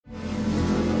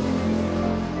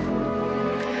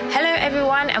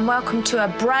everyone, and welcome to a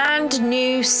brand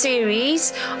new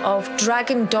series of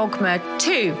Dragon Dogma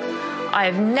 2. I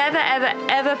have never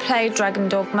ever played Dragon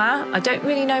Dogma. I don't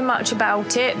really know much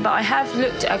about it, but I have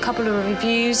looked at a couple of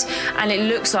reviews and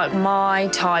it looks like my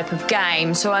type of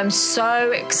game. So I'm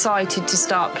so excited to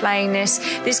start playing this.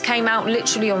 This came out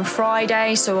literally on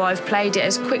Friday, so I've played it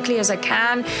as quickly as I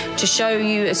can to show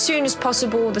you as soon as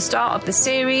possible the start of the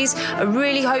series. I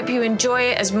really hope you enjoy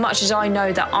it as much as I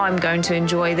know that I'm going to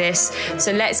enjoy this.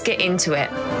 So let's get into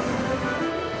it.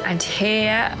 And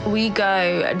here we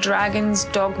go, Dragons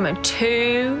Dogma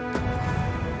 2.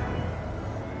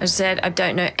 As I said, I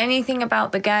don't know anything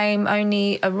about the game,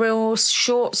 only a real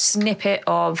short snippet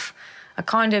of a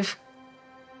kind of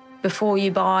before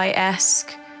you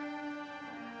buy-esque.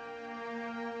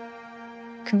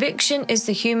 Conviction is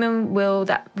the human will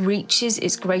that reaches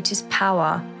its greatest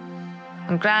power.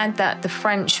 I'm glad that the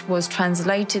French was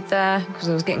translated there because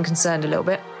I was getting concerned a little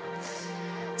bit.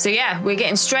 So yeah, we're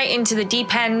getting straight into the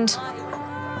deep end.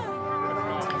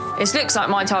 This looks like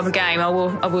my type of game, I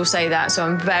will say that, so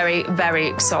I'm very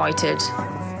excited.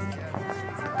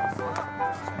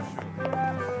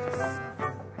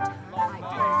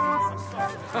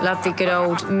 Love the good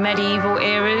old medieval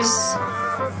eras.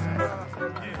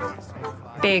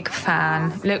 Big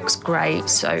fan. Looks great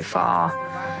so far.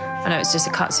 I know it's just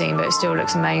a cutscene, but it still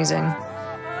looks amazing.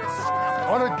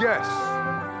 Honored guests,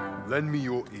 lend me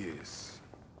your ears.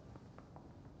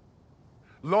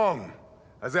 Long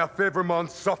has our Fevrimond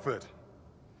suffered,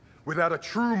 without a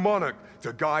true monarch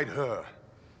to guide her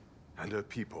and her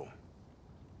people.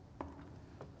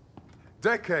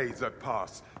 Decades have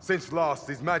passed since last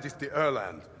His Majesty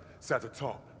Erland sat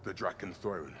atop the Draken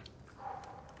throne.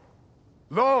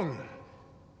 Long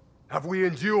have we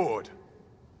endured,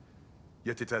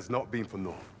 yet it has not been for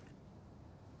naught.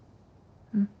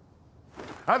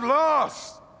 At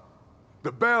last,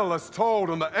 the bell has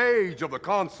tolled on the age of the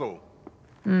console.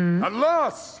 At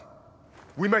last,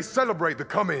 we may celebrate the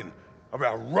coming of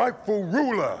our rightful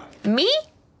ruler. Me?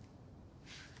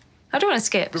 I don't want to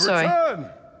skip, sorry. The return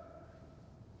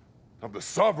of the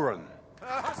sovereign.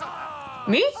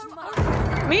 Me?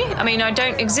 Me? I mean, I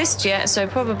don't exist yet, so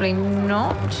probably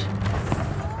not.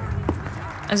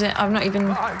 As in, I've not even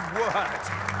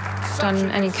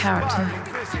done any character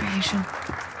creation.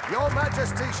 Your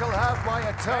Majesty shall have my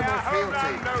eternal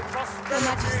fealty. Your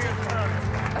Majesty,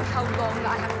 oh, how long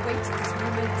I have awaited this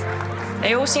moment.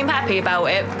 They all seem happy about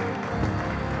it.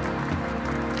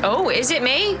 Oh, is it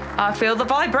me? I feel the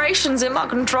vibrations in my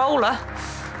controller.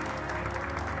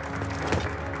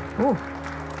 Ooh,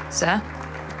 sir.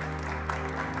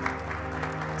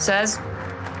 Sirs,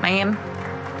 ma'am,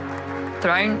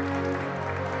 throne.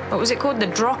 What was it called? The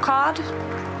draw card?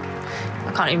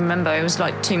 I can't even remember. It was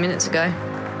like 2 minutes ago.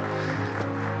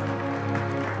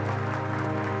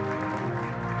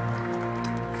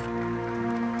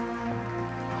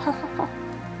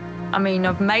 I mean,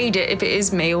 I've made it if it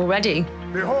is me already.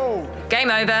 Behold! Game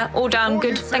over. All done.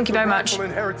 Good. Thank you very much. The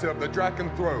inheritor of the Draken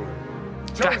throne.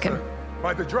 Draken. Chosen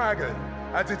by the dragon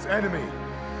as its enemy.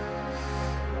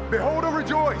 Behold and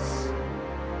rejoice!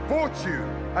 Fortune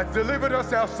has delivered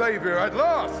us our savior at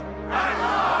last! At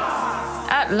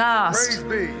last! At last.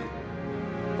 Praise be,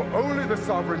 for only the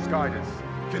sovereign's guidance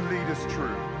can lead us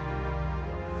true.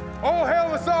 All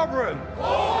hail the sovereign!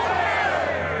 All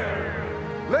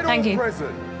hail! Let Thank all you.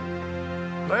 present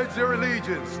pledge their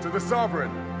allegiance to the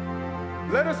sovereign.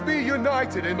 Let us be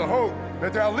united in the hope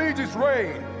that our allegiance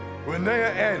reign will ne'er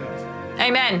end.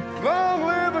 Amen. Long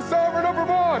live the sovereign of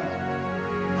Vermont!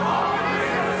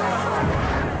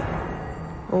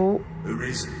 Oh.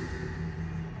 Arisen,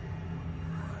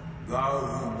 thou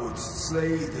who wouldst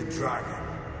slay the dragon,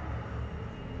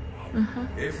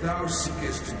 if thou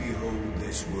seekest to behold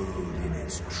this world in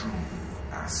its true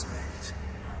aspect,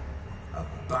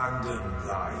 abandon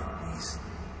thy reason.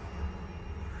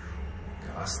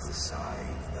 Cast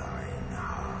aside thine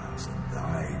heart and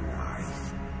thy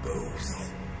life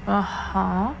both.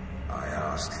 Uh-huh. I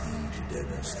ask thee to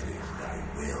demonstrate thy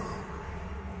will.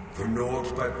 For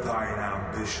naught but thine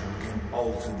ambition can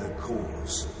alter the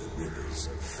course of the rivers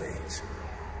of fate.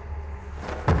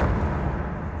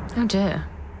 Oh dear.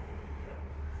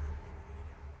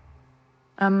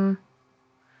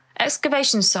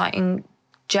 Excavation site in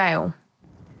jail.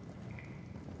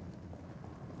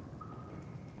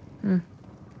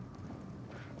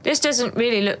 This doesn't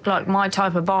really look like my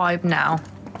type of vibe now,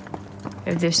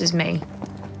 if this is me.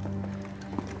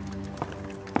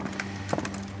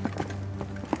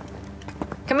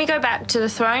 Can we go back to the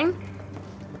throne?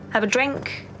 Have a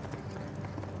drink?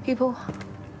 People?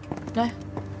 No?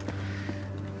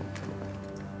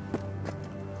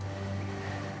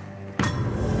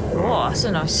 Oh. that's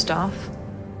a nice stuff.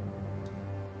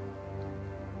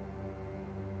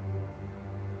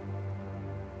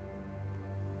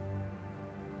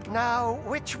 Now,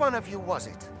 which one of you was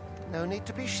it? No need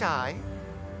to be shy.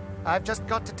 I've just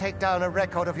got to take down a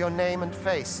record of your name and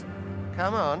face.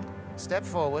 Come on, step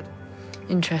forward.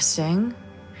 Interesting.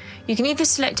 You can either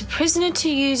select a prisoner to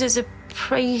use as a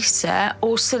preset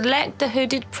or select the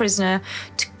hooded prisoner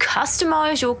to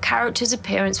customize your character's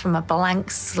appearance from a blank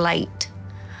slate.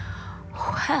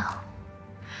 Well,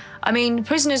 I mean,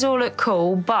 prisoners all look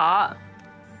cool, but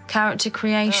character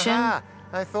creation. Aha,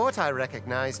 I thought I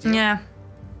recognized you. Yeah.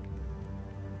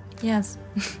 Yes.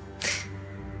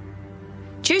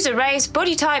 Choose a race,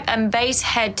 body type, and base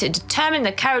head to determine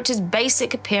the character's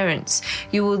basic appearance.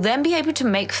 You will then be able to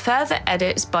make further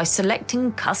edits by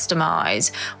selecting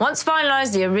Customize. Once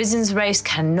finalized, the Arisen's race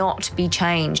cannot be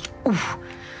changed. Ooh.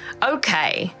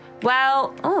 Okay.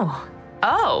 Well, oh,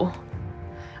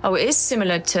 it is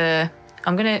similar to,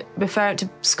 I'm going to refer it to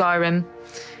Skyrim,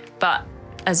 but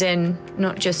as in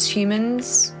not just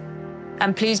humans.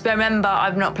 And please remember,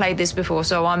 I've not played this before,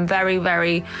 so I'm very,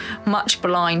 very much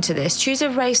blind to this. Choose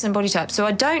a race and body type. So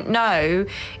I don't know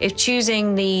if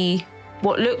choosing the,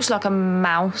 what looks like a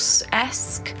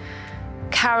mouse-esque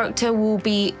character will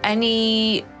be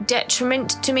any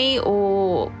detriment to me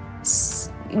or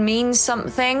means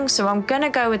something. So I'm going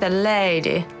to go with a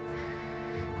lady.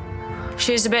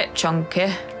 She's a bit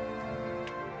chunky.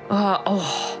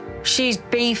 Oh, she's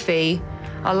beefy.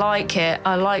 I like it.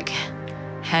 I like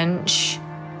hench.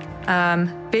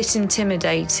 Bit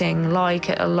intimidating. Like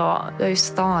it a lot. Those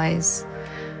thighs.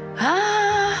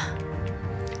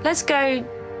 Let's go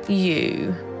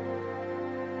you.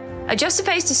 Adjust the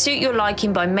face to suit your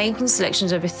liking by making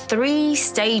selections over 3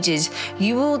 stages.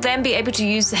 You will then be able to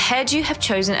use the head you have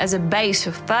chosen as a base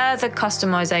for further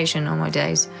customization. Oh my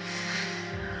days.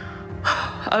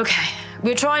 Okay.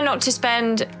 We're trying not to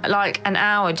spend like an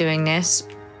hour doing this,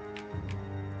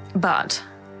 but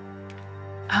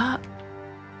I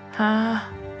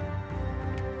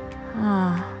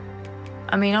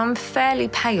mean, I'm fairly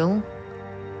pale,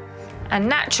 and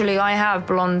naturally I have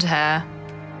blonde hair.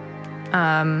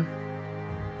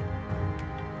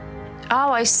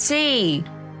 Oh, I see.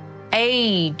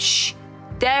 Age.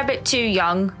 They're a bit too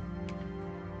young.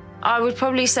 I would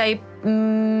probably say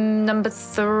number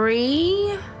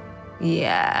 3.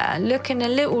 Yeah, looking a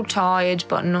little tired,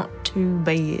 but not too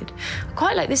bad. I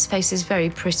quite like this face, is very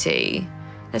pretty.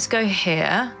 Let's go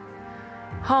here.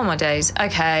 Oh my days,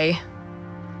 okay.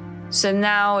 So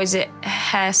now is it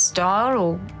hairstyle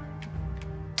or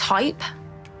type?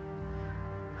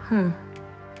 I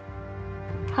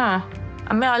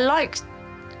mean, I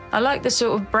like the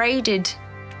sort of braided,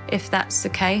 if that's the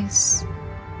case.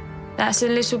 That's a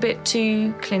little bit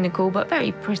too clinical, but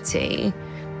very pretty.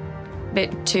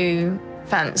 Bit too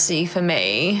fancy for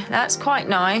me. That's quite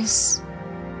nice.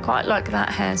 Quite like that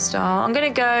hairstyle. I'm gonna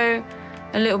go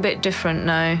a little bit different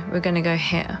now. We're gonna go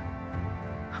here.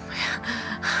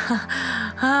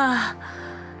 I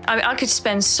mean, I could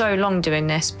spend so long doing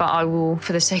this, but I will,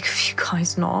 for the sake of you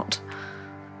guys, not.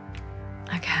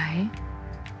 Okay.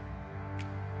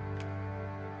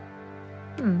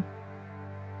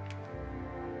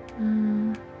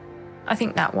 I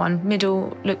think that one,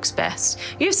 middle, looks best.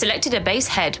 You've selected a base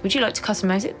head. Would you like to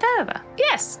customize it further?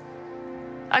 Yes.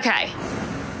 Okay.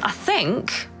 I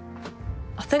think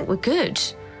we're good.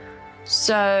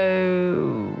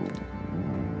 So,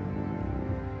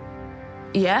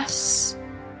 yes.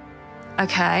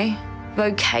 Okay.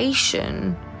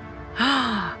 Vocation.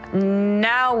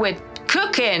 Now we're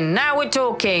cooking. Now we're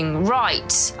talking.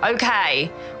 Right.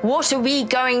 Okay. What are we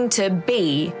going to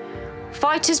be?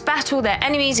 Fighters battle their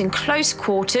enemies in close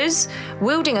quarters,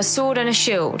 wielding a sword and a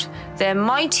shield. Their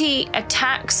mighty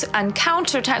attacks and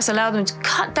counter-attacks allow them to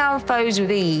cut down foes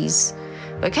with ease.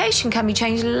 Vocation can be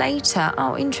changed later.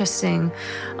 Oh, interesting.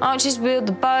 Archers wield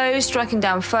the bow, striking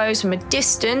down foes from a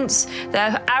distance.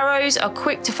 Their arrows are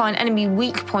quick to find enemy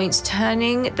weak points,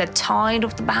 turning the tide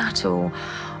of the battle.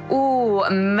 Ooh,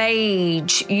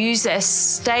 mage. Use their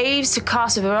staves to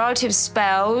cast a variety of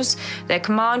spells. Their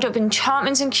command of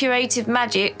enchantments and curative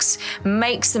magics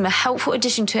makes them a helpful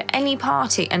addition to any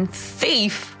party. And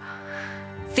thief.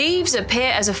 Thieves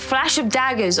appear as a flash of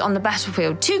daggers on the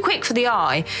battlefield, too quick for the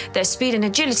eye. Their speed and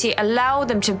agility allow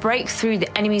them to break through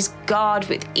the enemy's guard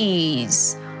with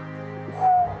ease.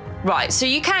 Right, so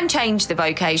you can change the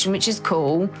vocation, which is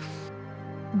cool.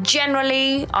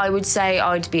 Generally, I would say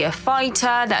I'd be a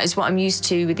fighter. That is what I'm used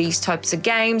to with these types of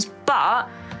games, but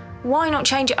why not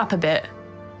change it up a bit?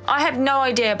 I have no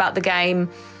idea about the game.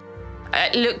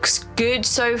 It looks good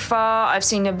so far. I've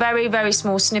seen a very, very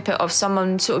small snippet of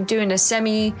someone sort of doing a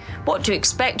semi what to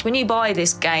expect when you buy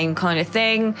this game kind of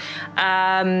thing,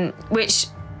 which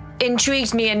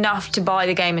intrigues me enough to buy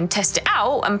the game and test it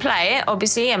out and play it,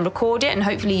 obviously, and record it, and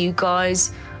hopefully you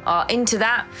guys are into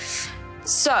that.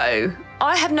 So,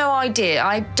 I have no idea.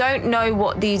 I don't know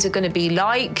what these are going to be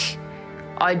like.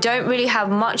 I don't really have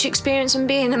much experience in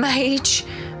being a mage,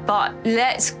 but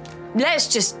let's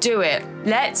just do it.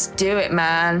 Let's do it,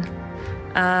 man.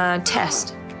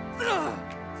 Test.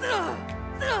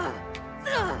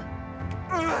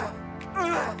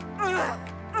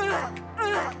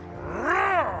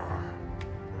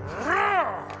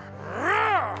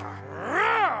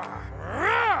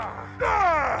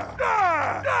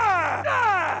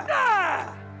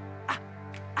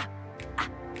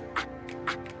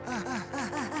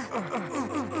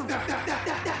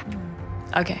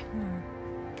 Okay.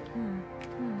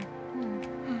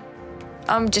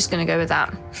 I'm just gonna go with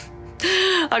that.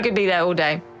 I could be there all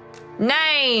day.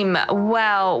 Name.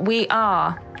 Well, we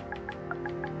are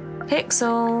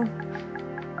Pixel.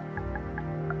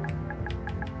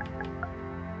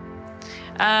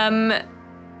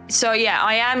 So yeah,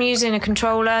 I am using a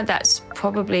controller. That's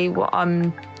probably what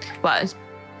I'm, well,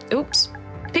 oops,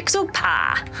 Pixel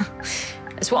Pa.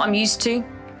 That's what I'm used to.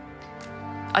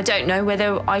 I don't know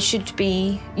whether I should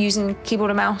be using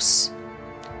keyboard and mouse.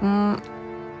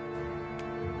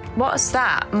 What's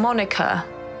that? Moniker.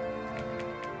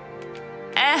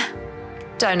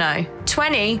 Don't know.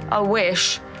 20? I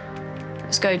wish.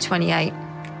 Let's go 28.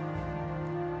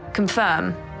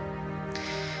 Confirm.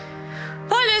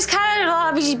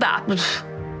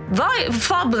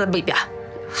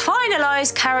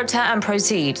 Finalize character and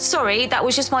proceed. Sorry, that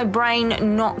was just my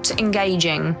brain not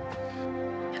engaging.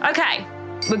 Okay,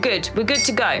 we're good. We're good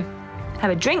to go.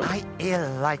 Have a drink. I ill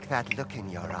like that look in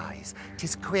your eyes.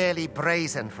 'Tis queerly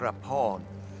brazen for a pawn.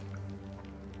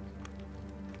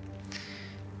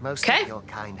 Most of your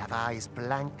kind have eyes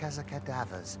blank as a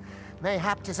cadaver's.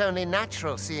 Mayhap 'tis only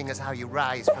natural, seeing as how you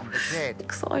rise from the dead.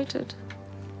 Excited.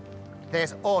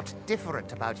 There's aught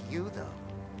different about you, though.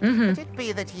 Could it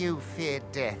be that you fear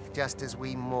death just as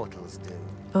we mortals do?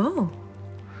 Oh.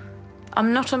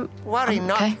 I'm not a... Worry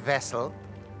not, vessel.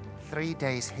 3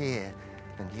 days here,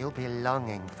 and you'll be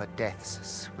longing for death's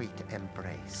sweet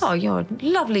embrace. Oh, you're a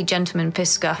lovely gentleman,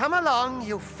 Pisker. Come along,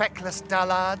 you feckless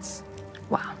dullards.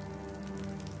 Wow.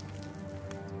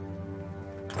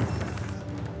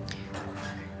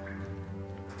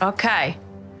 Okay.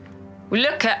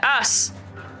 Look at us.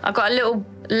 I've got a little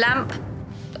lamp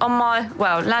on my,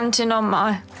 well, lantern on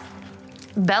my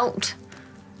belt.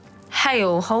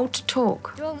 Hail, hold to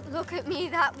talk. Don't look at me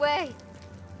that way.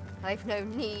 I've no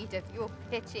need of your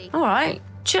pity. All right,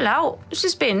 chill out. It's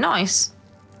just being nice.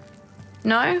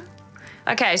 No?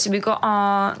 Okay, so we've got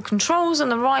our controls on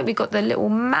the right. We've got the little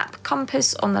map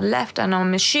compass on the left, and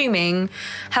I'm assuming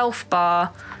health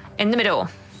bar in the middle.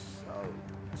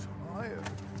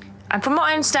 And from what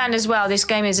I understand as well, this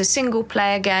game is a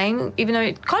single-player game, even though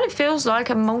it kind of feels like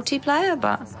a multiplayer,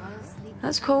 but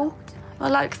that's cool. I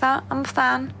like that. I'm a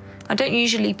fan. I don't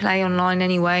usually play online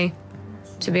anyway,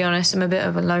 to be honest. I'm a bit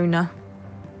of a loner.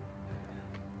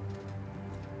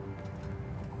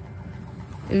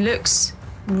 It looks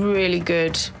really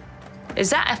good. Is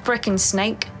that a frickin'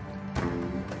 snake?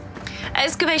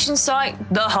 Excavation site,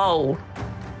 the hole.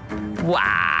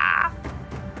 Wow.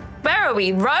 Where are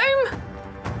we, Rome?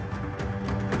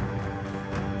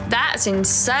 That's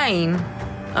insane.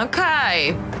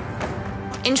 Okay.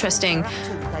 Interesting.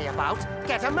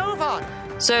 Get a move on.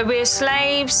 So we're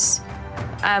slaves,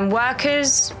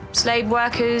 workers, slave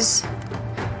workers.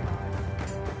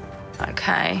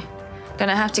 Okay.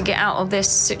 Gonna have to get out of this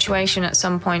situation at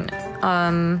some point,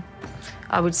 I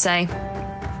would say.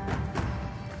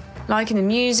 Liking the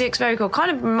music, it's very cool. Kind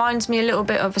of reminds me a little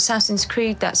bit of Assassin's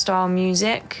Creed, that style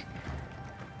music.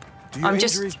 Do your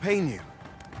injuries pain you?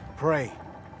 Pray,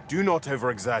 do not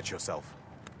overexert yourself.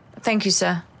 Thank you,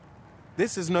 sir.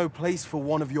 This is no place for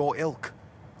one of your ilk.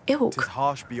 Ilk? 'Tis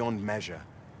harsh beyond measure.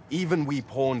 Even we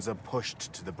pawns are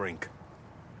pushed to the brink.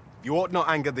 You ought not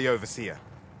anger the overseer.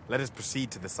 Let us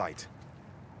proceed to the site.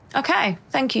 Okay,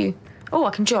 thank you. Oh,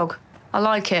 I can jog. I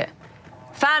like it.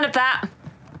 Fan of that.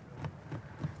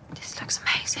 This looks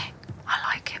amazing. I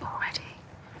like it already.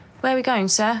 Where are we going,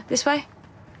 sir? This way?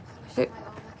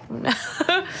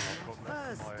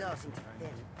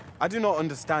 I do not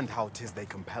understand how 'tis they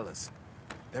compel us.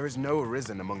 There is no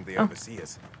arisen among the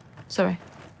overseers. Sorry.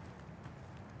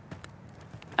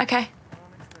 Okay.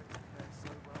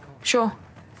 Sure.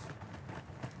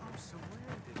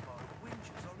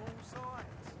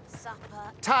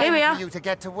 Time Here we are. for you to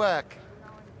get to work.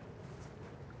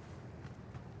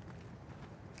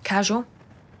 casual.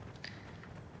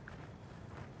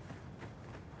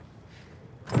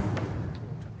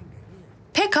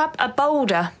 Pick up a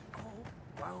boulder.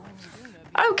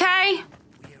 Okay.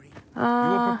 You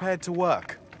were prepared to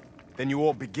work. Then you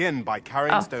ought begin by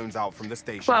carrying stones out from the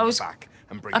station in the back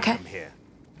and bringing them here.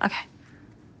 Okay.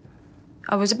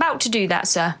 I was about to do that,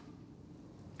 sir.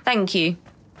 Thank you.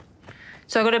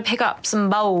 So I've got to pick up some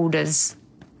boulders.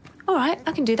 All right,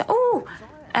 I can do that. Oh,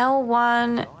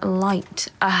 L1 light.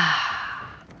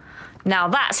 Ah. Now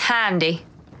that's handy.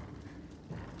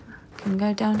 Can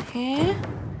go down here.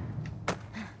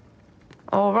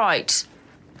 All right.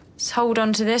 Let's hold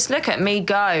on to this. Look at me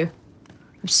go.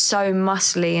 I'm so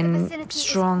muscly and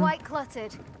strong. Is quite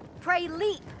cluttered. Pray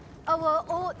leap.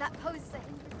 Or that poses a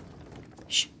hindrance.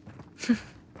 Shh.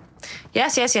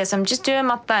 Yes, yes, yes. I'm just doing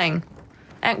my thing.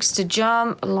 X to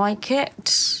jump. Like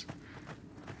it.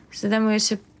 So then we're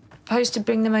supposed to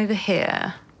bring them over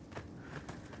here.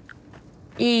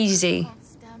 Easy. Can't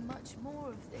stand much more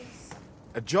of this.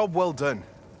 A job well done.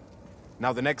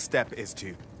 Now the next step is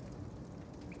to...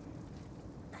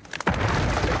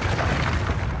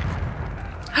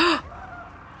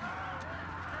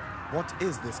 What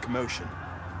is this commotion?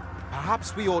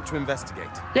 Perhaps we ought to investigate.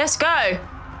 Let's go.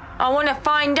 I want to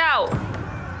find out.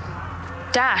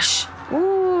 Dash.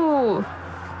 Ooh.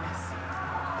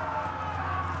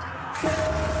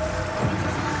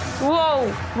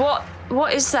 Whoa.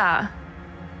 What is that?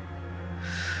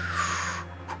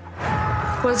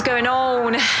 What's going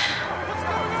on?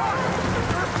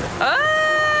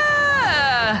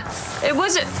 Ah! It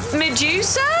was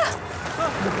Medusa?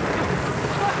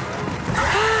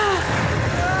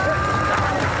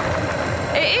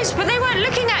 It is, but they weren't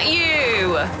looking at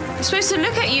you. We're supposed to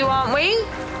look at you, aren't we?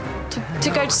 To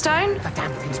go to stone? The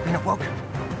damn thing's been awoken.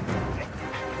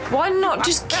 Why not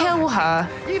just kill her?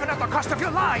 Even at the cost of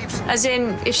your lives. As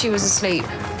in, if she was asleep.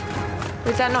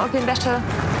 Would that not have been better?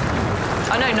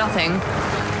 I know nothing.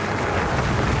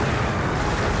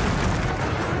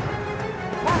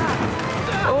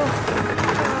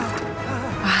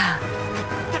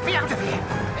 Get me out of here.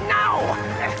 Now!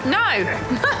 No!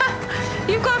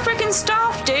 You've got a freaking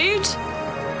staff, dude!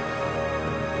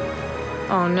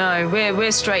 Oh no,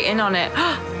 we're straight in on it.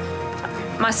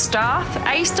 My staff?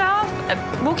 A staff? A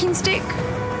walking stick?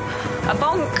 A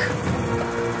bonk?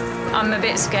 I'm a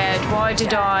bit scared. Why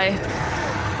did I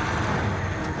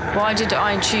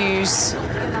choose?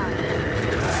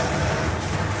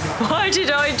 Why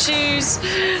did I choose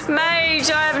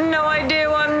Mage? I have no idea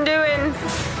what I'm doing.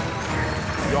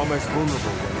 You're most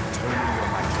vulnerable when you're turning your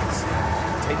matches.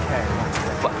 Take care not to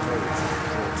let your foes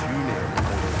draw too near.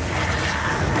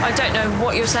 I don't know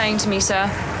what you're saying to me, sir.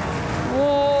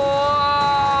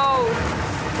 Whoa!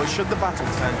 But should the battle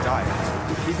turn dire,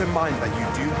 keep in mind that you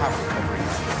do have recovery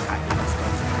at your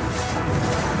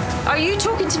disposal. Are you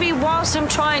talking to me whilst I'm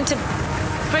trying to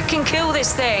frickin' kill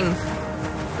this thing?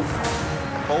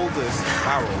 Boulders,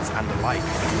 barrels, and the like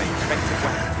make effective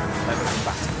weapons for clever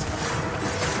combatants.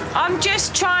 I'm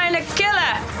just trying to kill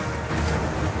her.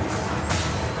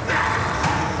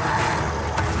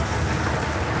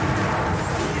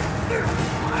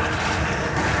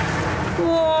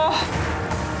 Whoa.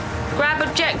 Grab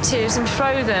objectives and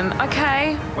throw them.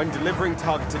 Okay. When delivering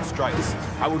targeted strikes,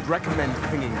 I would recommend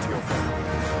clinging to your foe.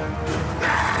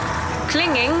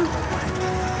 Clinging?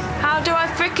 How do I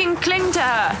frickin' cling to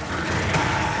her?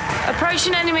 Approach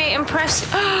an enemy and press...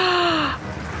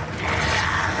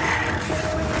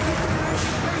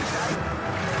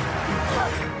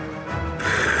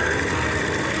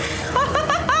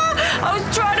 I was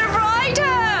trying to ride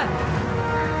her!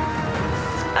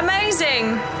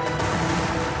 Amazing.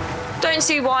 Don't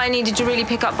see why I needed to really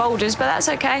pick up boulders, but that's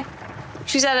okay.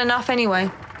 She's had enough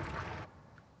anyway.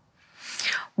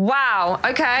 Wow,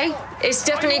 okay. It's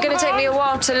definitely going to take me a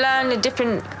while to learn the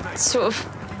different sort of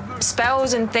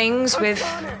spells and things with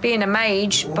being a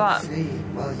mage, but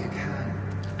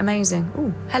amazing.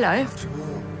 Ooh, hello. After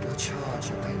all, your charge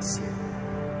awaits you.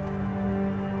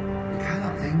 You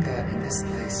cannot linger in this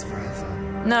place forever.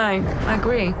 No, I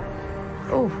agree.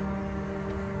 Ooh.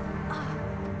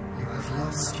 You have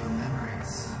lost your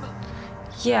memories.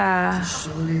 Yeah.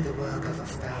 Surely the work of a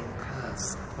fell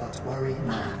curse, but worry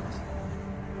not.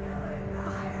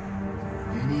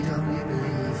 You need only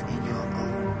believe in your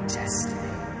own destiny.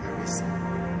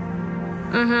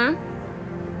 Mm-hmm.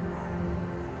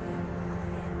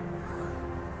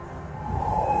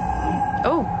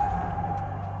 Oh.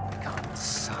 God,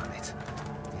 son it.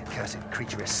 The accursed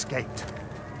creature escaped.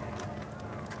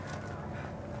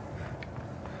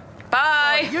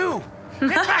 Bye. Oh, you!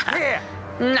 Get back here!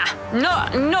 Nah,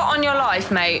 not on your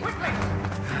life, mate.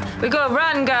 We gotta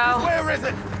run, girl. Where is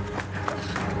it?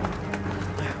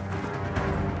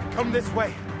 Come this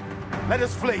way. Let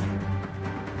us flee.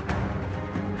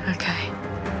 Okay.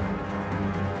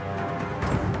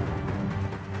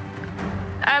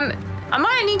 I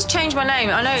might need to change my name.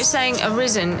 I know it's saying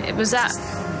Arisen. It was that.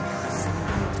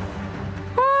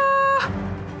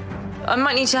 I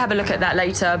might need to have a look at that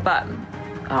later, but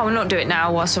I will not do it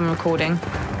now whilst I'm recording.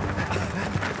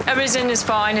 Arisen is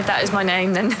fine. If that is my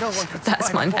name, then No one could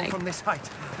that's my name. from this height.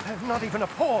 Not even a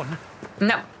pawn.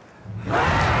 No.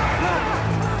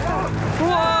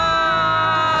 Whoa!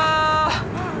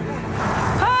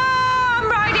 Ah, I'm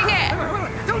riding it.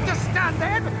 Don't just stand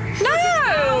there.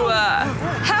 No!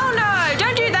 Hell no!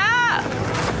 Don't do that!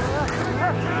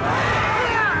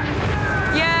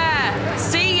 Yeah!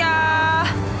 See ya!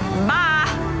 Bye!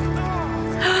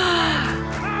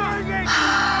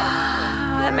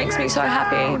 That makes me so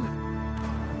happy.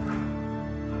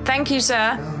 Thank you,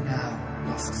 sir. Go now,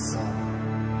 lost soul.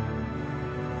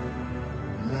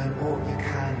 Learn all you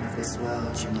can of this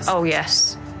world you must. Oh,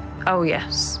 yes. Oh,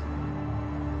 yes.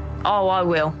 Oh, I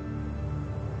will.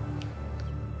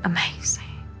 Amazing.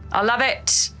 I love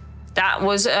it. That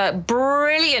was a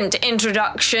brilliant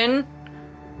introduction.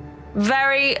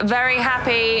 Very, very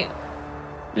happy.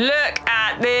 Look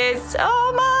at this.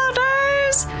 Oh my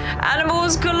days.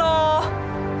 Animals galore.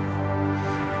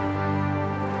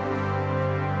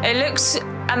 It looks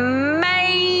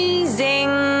amazing.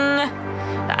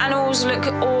 The animals look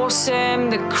awesome.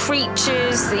 The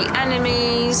creatures, the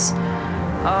enemies.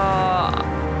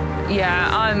 Yeah,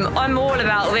 I'm all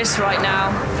about this right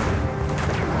now.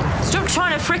 Stop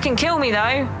trying to frickin' kill me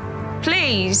though.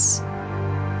 Please.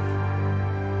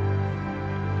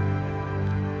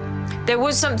 There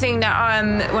was something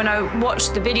that when I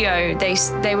watched the video,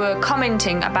 they were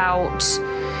commenting about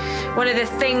one of the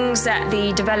things that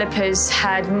the developers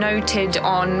had noted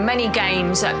on many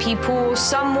games, that people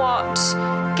somewhat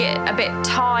get a bit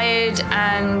tired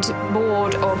and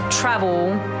bored of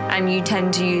travel, and you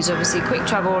tend to use obviously quick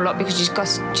travel a lot because you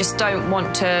just don't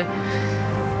want to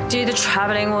do the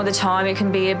traveling all the time. It can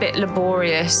be a bit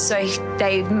laborious, so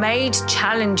they've made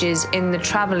challenges in the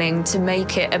traveling to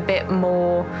make it a bit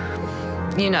more,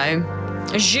 you know,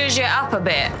 zhuzh it up a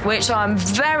bit, which I'm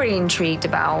very intrigued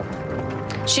about.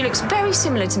 She looks very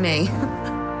similar to me.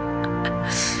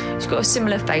 She's got a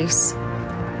similar face.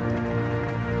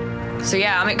 So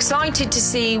yeah, I'm excited to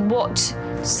see what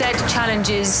said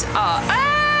challenges are.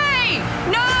 Hey!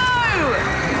 No!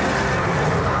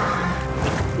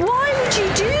 Why would you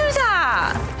do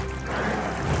that?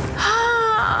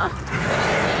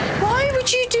 Why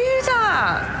would you do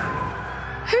that?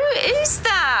 Who is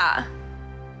that?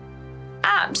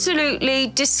 Absolutely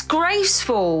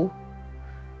disgraceful.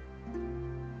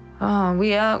 Oh,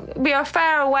 we are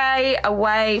far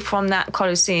away from that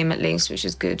Colosseum at least, which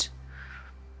is good.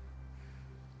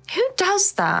 Who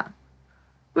does that?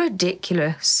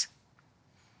 Ridiculous.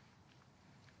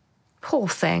 Poor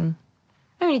thing.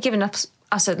 Only giving us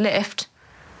a lift.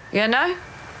 You know?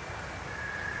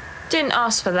 Didn't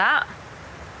ask for that.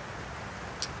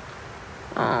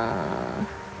 Oh.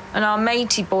 And our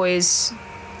matey boy is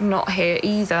not here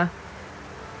either.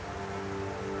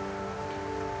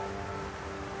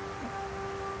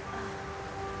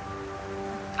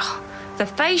 The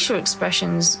facial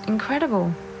expressions,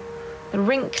 incredible. The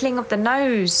wrinkling of the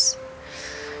nose.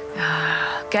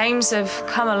 Games have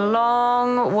come a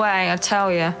long way, I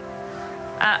tell you.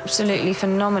 Absolutely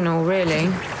phenomenal, really.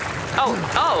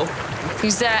 Oh,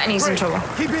 he's there and he's in trouble.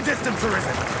 Keep your distance,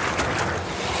 Arisen.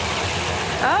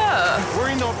 Oh.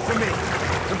 Worry not for me.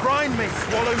 The brine may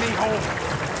swallow me whole,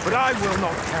 but I will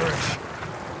not perish.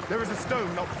 There is a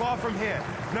stone not far from here,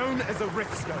 known as a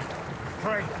rift stone.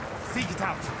 Pray, seek it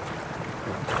out.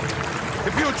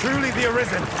 If you're truly the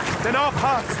Arisen, then our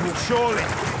paths will surely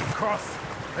cross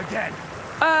again.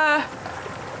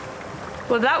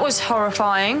 Well, that was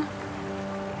horrifying.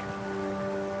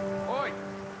 Oi!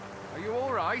 Are you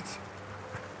all right?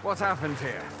 What happened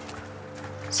here?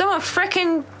 Someone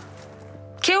frickin'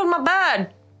 killed my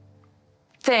bird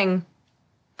thing.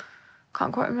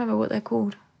 Can't quite remember what they're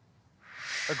called.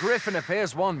 A griffin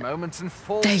appears one moment and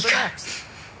falls the next.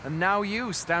 And now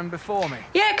you stand before me.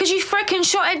 Yeah, because you frickin'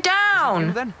 shot it down.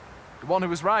 You then? The one who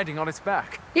was riding on its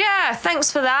back. Yeah,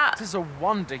 thanks for that. It is a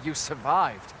wonder you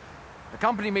survived.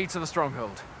 Accompany me to the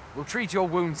stronghold. We'll treat your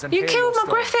wounds and You hear killed your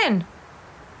my story. griffin.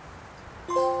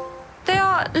 They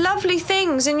are lovely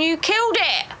things and you killed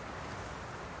it.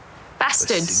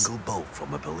 Bastards. A single bolt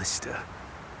from a ballista.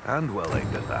 And well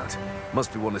aimed at that.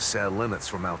 Must be one of Sir Leonard's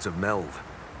from out of Melve.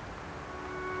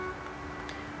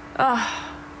 Oh,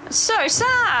 it's so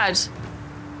sad.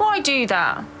 Why do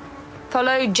that?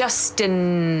 Follow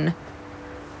Justin.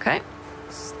 Okay.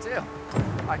 Still,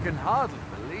 I can hardly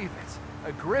believe it.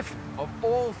 A griffin of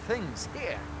all things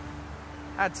here.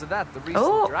 Add to that the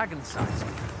recent dragon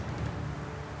sighting.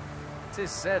 It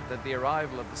is said that the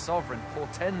arrival of the Sovereign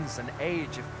portends an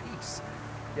age of peace,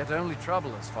 yet only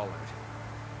trouble has followed.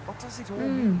 What does it all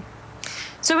mean?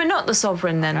 So we're not the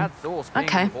Sovereign then? I had thought being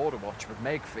the Border Watch would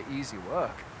make for easy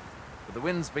work, but the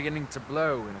wind's beginning to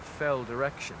blow in a fell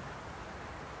direction.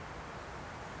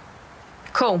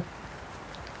 Cool.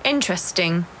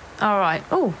 Interesting. All right.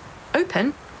 Oh,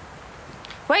 open.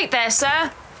 Wait there,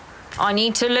 sir. I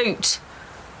need to loot.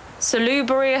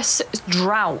 Salubrious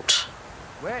drought.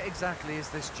 Where exactly is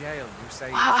this jail you say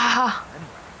is anyway?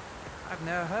 I've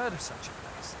never heard of such a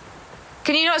place.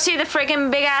 Can you not see the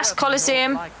friggin' big-ass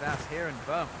Colosseum? Like that here in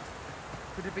Vermont.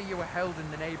 Could it be you were held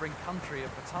in the neighbouring country of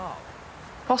Batal?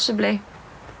 Possibly.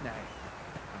 Nay,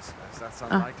 I suppose that's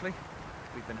unlikely.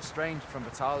 We've been estranged from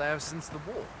Batal ever since the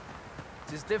war.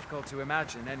 It is difficult to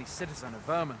imagine any citizen of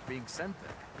Vermont being sent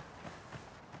there.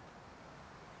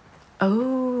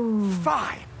 Oh.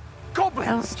 Fine!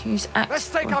 Goblins! Let's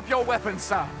take up your weapons,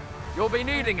 sir. You'll be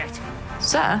needing it.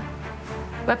 Sir?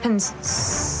 Weapons,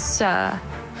 sir.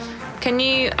 Can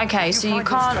you... Okay, so you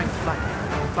can't...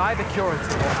 Buy the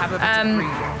curative or have a bit of green.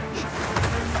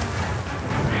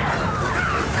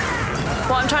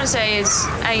 What I'm trying to say is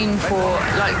aim for,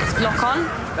 like, lock on.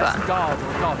 Best guard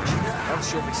or dodge,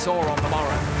 else you'll be sore on the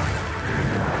morrow.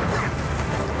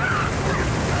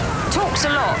 Talks a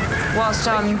lot whilst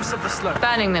I'm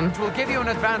burning them. It will give you an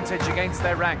advantage against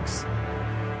their ranks.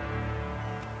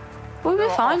 We'll be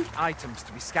fine. Items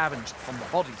to be scavenged from the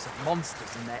bodies of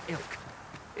monsters in their ilk.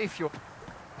 If you're...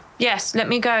 Yes, let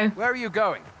me go. Where are you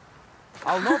going?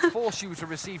 I'll not force you to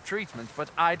receive treatment, but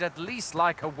I'd at least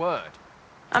like a word.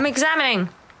 I'm examining.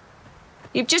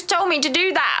 You've just told me to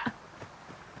do that.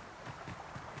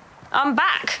 I'm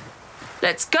back.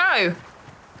 Let's go.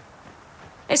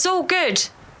 It's all good.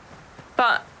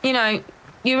 But, you know,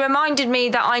 you reminded me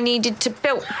that I needed to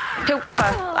pilfer.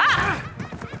 Ah!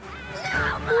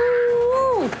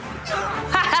 Ooh.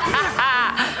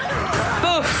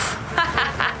 Boof.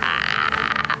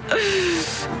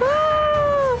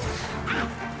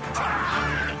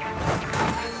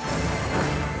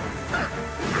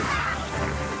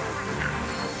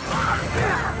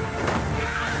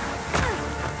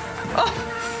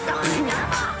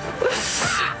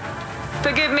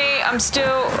 Forgive me, I'm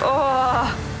still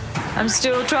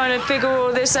trying to figure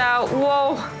all this out.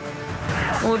 Whoa.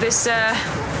 All this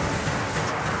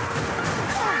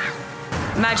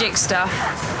magic stuff,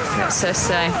 let's just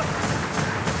say.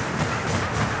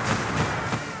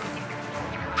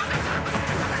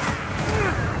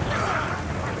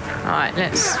 All right,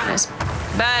 let's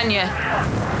burn you.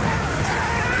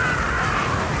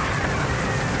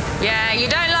 Yeah, you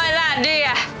don't like that, do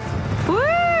you? Woo!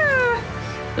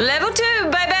 Level 2,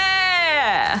 baby!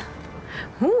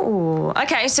 Ooh,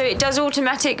 okay, so it does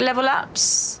automatic level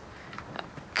ups.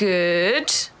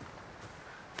 Good.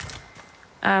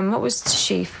 What was the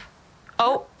sheath?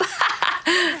 Oh,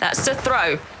 that's the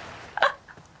throw.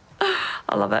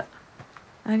 I love it.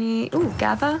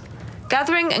 Gather.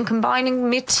 Gathering and combining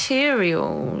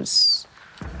materials.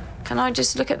 Can I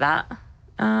just look at that?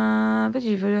 Where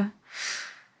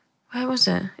was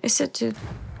it? It said to...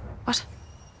 What?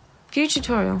 View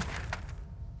tutorial.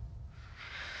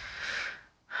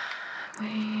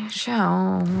 We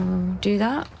shall do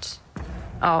that.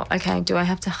 Oh, okay. Do I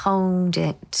have to hold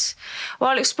it?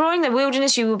 While exploring the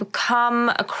wilderness, you will come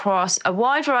across a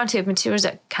wide variety of materials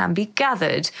that can be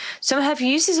gathered. Some have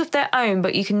uses of their own,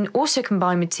 but you can also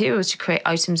combine materials to create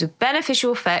items with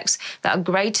beneficial effects that are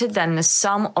greater than the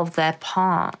sum of their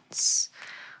parts.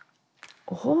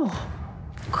 Oh,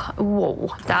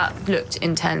 whoa, that looked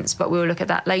intense, but we'll look at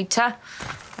that later.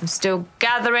 I'm still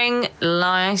gathering.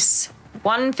 Nice.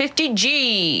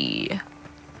 150G.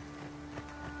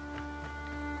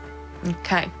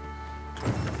 Okay.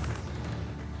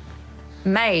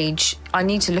 Mage. I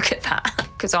need to look at that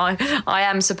because I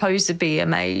am supposed to be a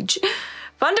mage.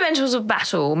 Fundamentals of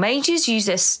battle. Mages use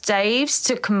their staves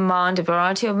to command a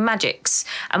variety of magics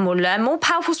and will learn more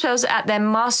powerful spells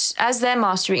as their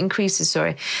mastery increases.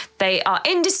 They are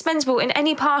indispensable in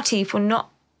any party for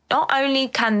not only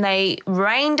can they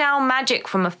rain down magic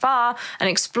from afar and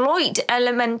exploit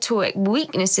elemental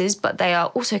weaknesses, but they are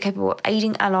also capable of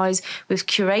aiding allies with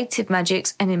curative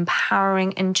magics and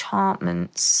empowering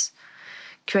enchantments.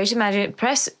 Curative magic,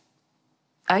 press...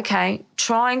 Okay.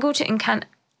 Triangle to incant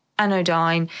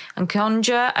anodyne and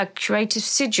conjure a curative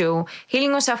sigil,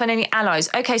 healing yourself and any allies.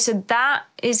 Okay, so that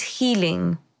is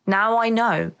healing. Now I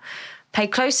know. Pay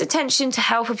close attention to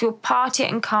health of your party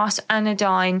and cast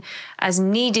Anodyne as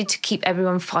needed to keep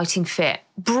everyone fighting fit.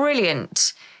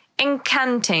 Brilliant.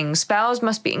 Incanting. Spells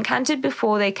must be incanted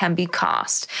before they can be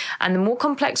cast. And the more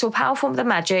complex or powerful the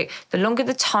magic, the longer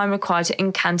the time required to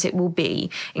incant it will be.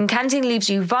 Incanting leaves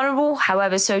you vulnerable,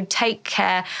 however, so take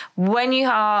care when you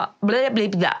are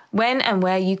when and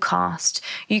where you cast.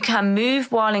 You can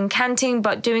move while incanting,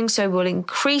 but doing so will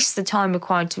increase the time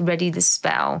required to ready the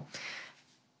spell.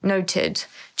 Noted.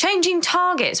 Changing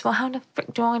targets. Well, how the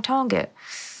frick do I target?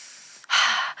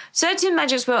 Certain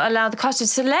magics will allow the caster to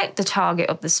select the target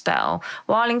of the spell.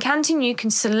 While incanting, you can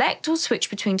select or switch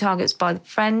between targets by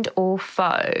friend or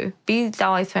foe. Be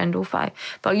thy friend or foe.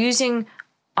 By using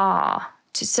R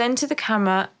to send to the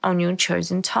camera on your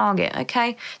chosen target.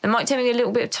 Okay, that might take me a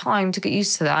little bit of time to get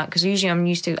used to that because usually I'm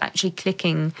used to actually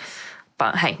clicking.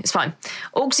 But hey, it's fine.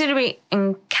 Auxiliary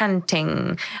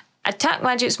incanting. Attack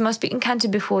magics must be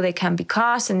incanted before they can be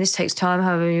cast, and this takes time.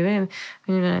 However,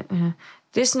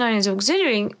 this known as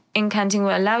auxiliary incanting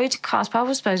will allow you to cast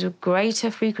powerful spells with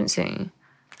greater frequency.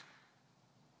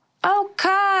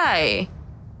 Okay.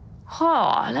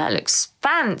 Oh, that looks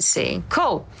fancy.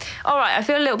 Cool. All right, I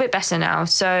feel a little bit better now.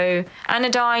 So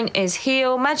Anodyne is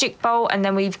heal, magic bolt, and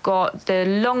then we've got the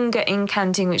longer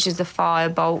incanting, which is the fire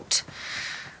bolt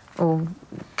or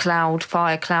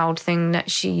fire cloud thing that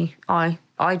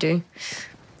I do.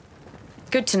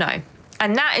 Good to know.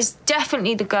 And that is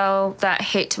definitely the girl that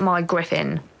hit my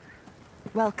griffin.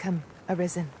 Welcome,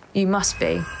 Arisen. You must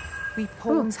be. We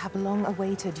pawns have long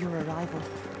awaited your arrival.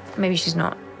 Maybe she's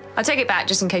not. I'll take it back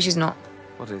just in case she's not.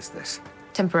 What is this?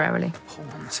 Temporarily.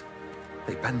 Pawns.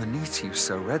 They bend the knee to you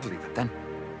so readily, but then...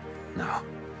 No.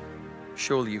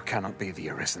 Surely you cannot be the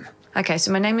Arisen. Okay,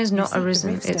 so my name is not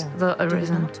Arisen, it's the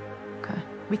Arisen. Okay.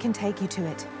 We can take you to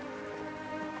it.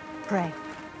 Pray.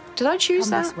 Did I choose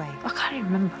Come that? this way. I can't even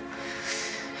remember.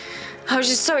 I was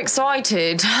just so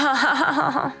excited.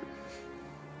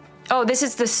 Oh, this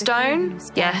is the stone?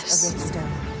 Yes. A rift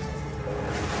stone.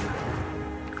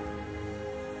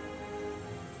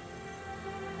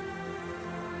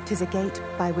 Tis a gate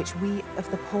by which we of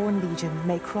the Pawn Legion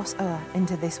may cross o'er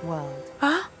into this world.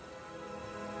 Huh?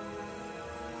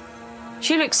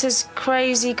 She looks as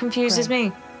crazy confused as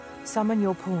me. Summon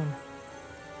your pawn.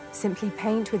 Simply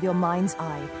paint with your mind's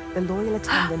eye the loyal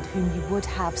attendant whom you would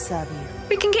have serve you.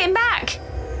 We can get him back.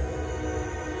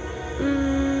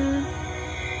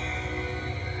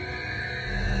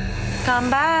 Come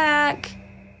back.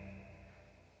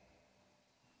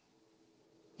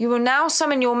 You will now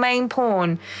summon your main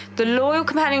pawn, the loyal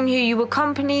companion who will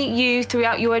accompany you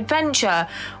throughout your adventure.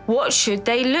 What should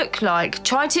they look like?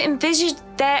 Try to envisage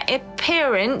their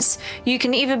appearance. You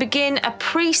can either begin with a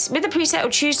preset or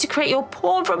choose to create your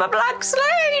pawn from a blank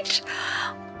slate.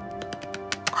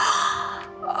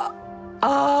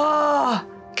 Oh,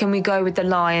 can we go with the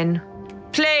lion?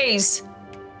 Please.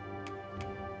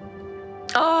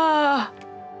 Oh,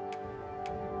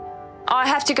 I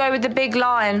have to go with the big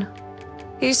lion.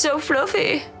 He's so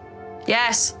fluffy.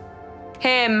 Yes.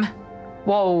 Him.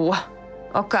 Whoa.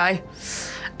 Okay.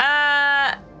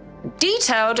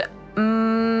 Detailed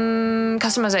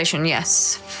customization.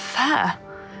 Yes.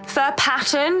 Fur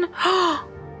pattern.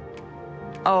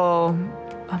 Oh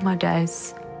my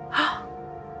days.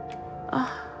 Oh,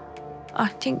 I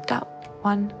think that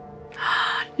one.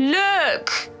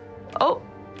 Look. Oh.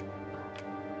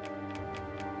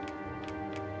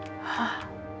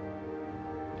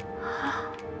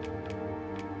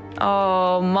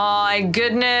 Oh my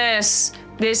goodness.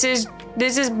 This is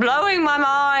blowing my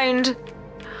mind.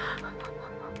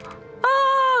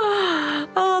 Oh,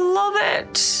 I love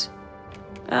it.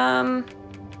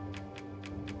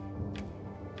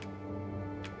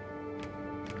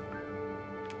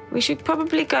 We should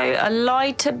probably go a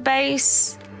lighter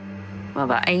base. What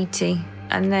about 80?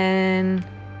 And then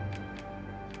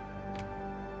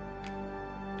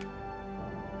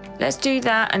let's do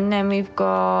that, and then we've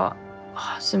got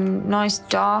some nice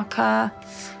darker.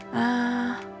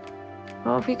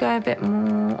 What if we go a bit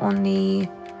more on the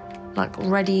like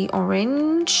reddy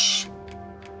orange?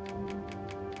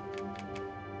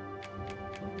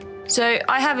 So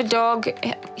I have a dog.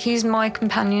 He's my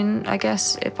companion, I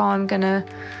guess, if I'm gonna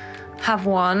have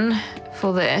one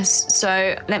for this.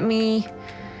 So let me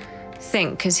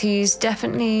think, because he's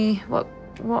definitely what?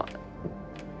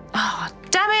 Oh,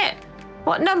 damn it!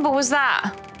 What number was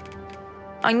that?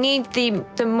 I need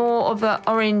the more of a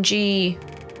orangey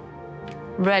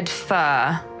red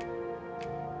fur,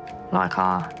 like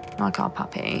our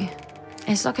puppy.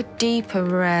 It's like a deeper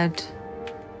red.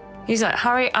 He's like,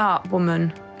 hurry up,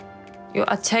 woman. You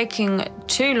are taking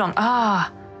too long.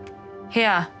 Ah,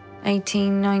 here.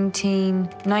 18, 19,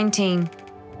 19,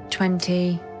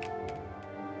 20.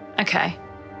 Okay.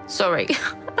 Sorry.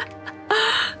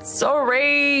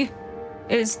 Sorry.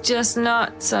 It's just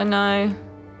nuts, I know.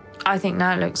 I think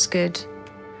that looks good.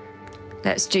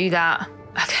 Let's do that.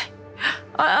 Okay.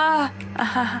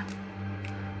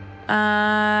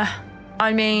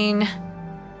 I mean,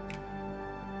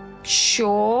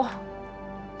 sure.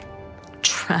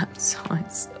 Trap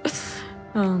size.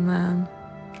 Oh man.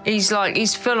 He's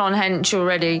full on hench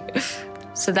already.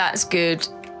 So that's good.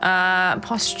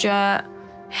 Posture,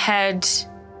 head.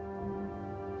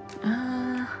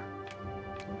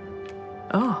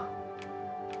 Oh.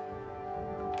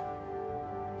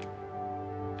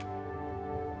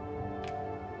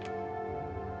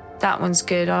 That one's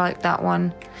good. I like that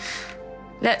one.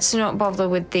 Let's not bother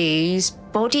with these.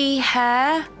 Body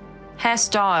hair.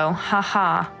 Hairstyle.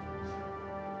 Haha.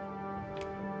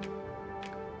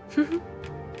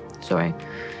 Sorry.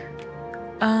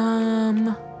 I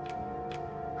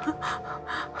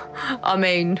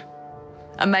mean,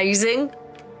 amazing,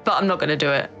 but I'm not going to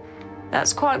do it.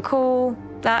 That's quite cool.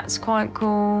 That's quite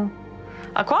cool.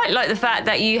 I quite like the fact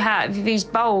that you have these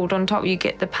bold on top. You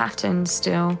get the pattern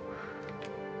still.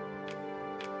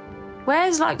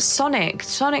 Where's like Sonic?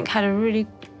 Sonic had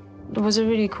was a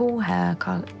really cool hair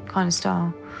kind of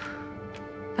style.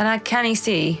 But can he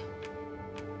see?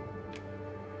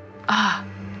 Ah.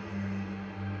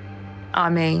 I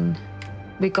mean,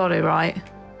 we got it right.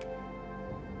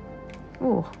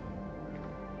 Oh.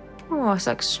 Oh, it's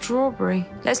like strawberry.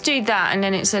 Let's do that, and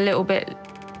then it's a little bit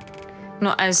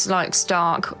not as like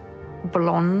stark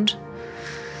blonde.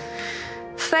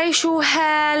 Facial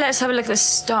hair. Let's have a look at the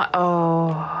start.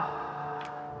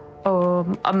 Oh,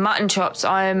 mutton chops.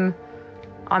 I'm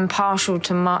partial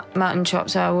to mutton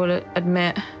chops. I will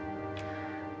admit.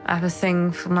 I have a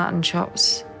thing for mutton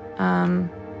chops. I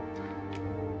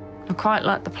quite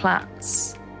like the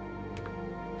plaits.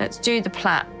 Let's do the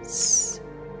plaits.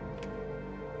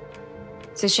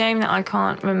 It's a shame that I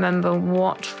can't remember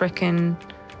what frickin'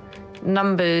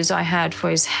 numbers I had for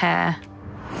his hair.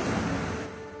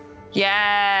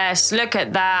 Yes, look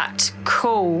at that.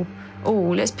 Cool. Oh,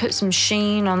 let's put some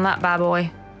sheen on that bad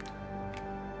boy.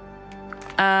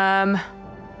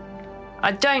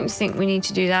 I don't think we need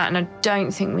to do that, and I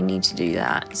don't think we need to do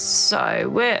that.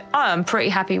 So I'm pretty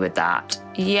happy with that.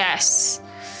 Yes.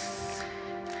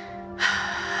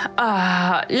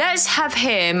 Let's have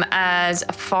him as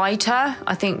a fighter.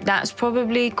 I think that's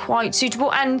probably quite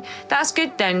suitable, and that's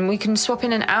good then. We can swap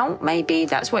in and out, maybe.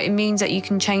 That's what it means, that you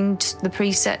can change the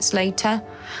presets later.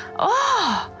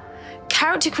 Oh,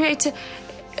 character creator.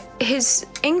 His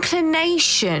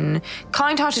inclination: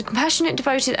 kind-hearted, compassionate,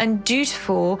 devoted, and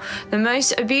dutiful. The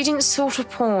most obedient sort of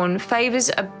pawn.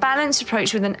 Favours a balanced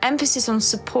approach with an emphasis on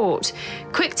support.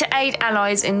 Quick to aid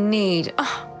allies in need.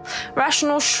 Oh.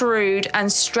 Rational, shrewd, and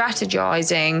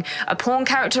strategizing. A pawn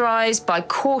characterized by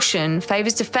caution.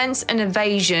 Favours defense and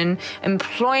evasion.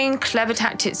 Employing clever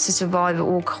tactics to survive at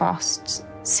all costs.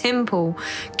 Simple,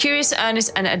 curious,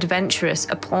 earnest, and adventurous.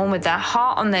 A pawn with their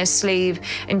heart on their sleeve.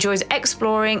 Enjoys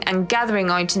exploring and gathering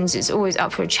items. Is always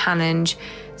up for a challenge.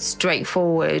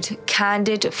 Straightforward,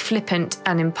 candid, flippant,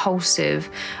 and impulsive.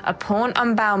 A pawn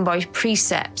unbound by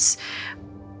precepts.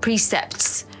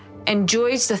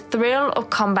 Enjoys the thrill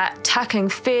of combat, tackling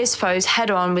fierce foes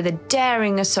head-on with a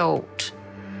daring assault.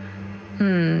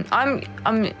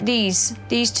 These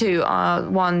two are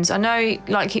ones I know,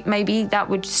 like maybe that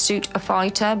would suit a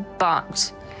fighter,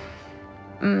 but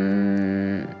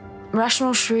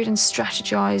rational, shrewd, and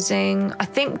strategizing. I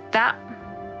think that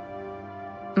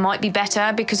might be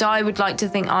better, because I would like to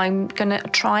think I'm gonna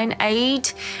try and aid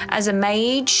as a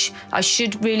mage. I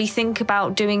should really think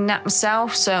about doing that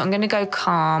myself, so I'm gonna go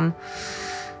calm.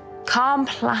 Calm,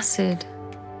 placid.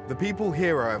 The people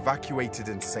here are evacuated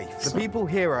and safe. The people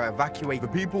here are evacuated.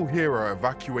 The people here are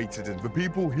evacuated and the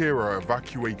people here are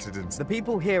evacuated and the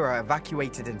people here are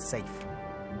evacuated and safe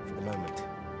for the moment.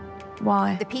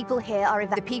 Why? The people here are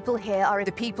evacuated.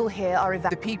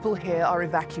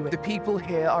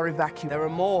 There are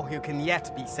more who can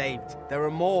yet be saved. There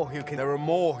are more who can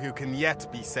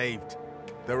yet be saved.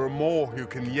 There are more who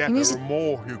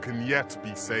can yet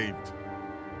be saved.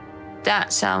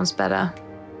 That sounds better.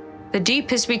 The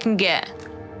deepest we can get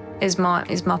is my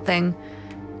thing.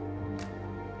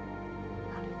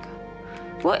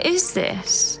 What is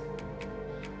this?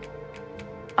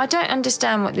 I don't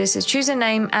understand what this is. Choose a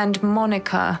name and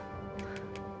moniker.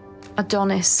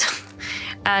 Adonis.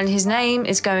 And his name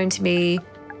is going to be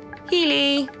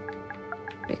Healy,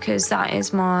 because that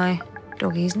is my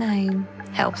doggy's name.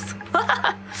 Health.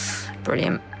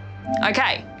 Brilliant.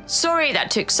 Okay, Sorry that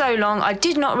took so long. I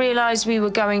did not realise we were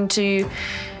going to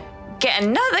get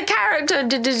another character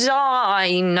to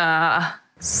design.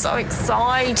 So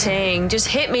exciting. Just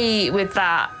hit me with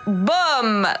that.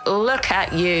 Boom! Look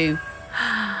at you.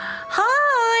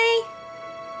 Hi.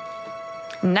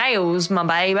 Nails, my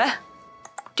baby.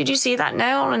 Did you see that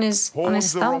nail on his thumb?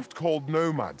 Pawns are oft called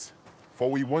nomads, for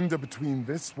we wander between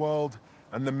this world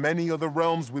and the many other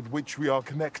realms with which we are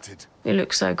connected. You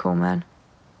look so cool, man.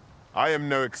 I am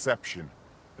no exception,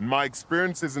 and my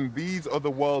experiences in these other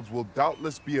worlds will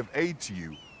doubtless be of aid to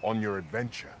you on your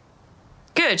adventure.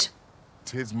 Good.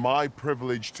 'Tis my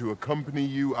privilege to accompany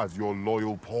you as your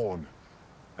loyal pawn,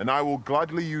 and I will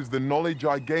gladly use the knowledge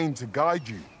I gain to guide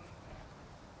you.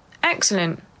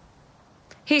 Excellent.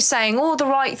 He's saying all the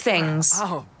right things.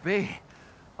 Oh, B.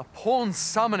 A pawn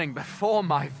summoning before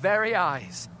my very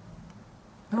eyes.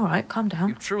 All right, calm down.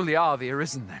 You truly are the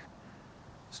Arisen, then.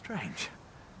 Strange.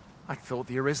 I thought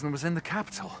the Arisen was in the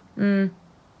capital.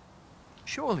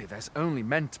 Surely there's only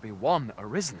meant to be one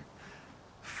Arisen.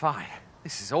 Fie,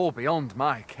 this is all beyond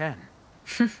my ken.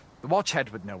 The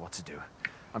Watchhead would know what to do,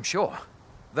 I'm sure.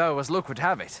 Though, as luck would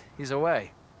have it, he's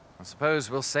away. I suppose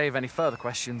we'll save any further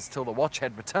questions till the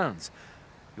Watchhead returns.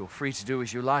 You're free to do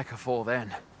as you like afore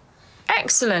then.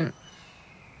 Excellent.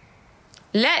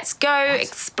 Let's go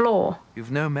explore.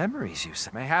 You've no memories, you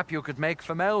say? Mayhap you could make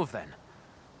for Melve, then.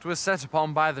 'Twas set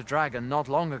upon by the dragon not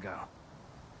long ago.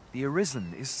 The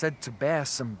Arisen is said to bear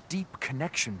some deep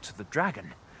connection to the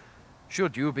dragon.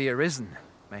 Should you be Arisen,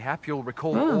 mayhap you'll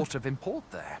recall aught of import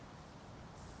there.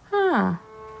 Huh.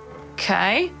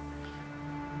 Okay.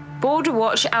 Border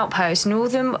Watch Outpost,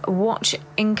 Northern Watch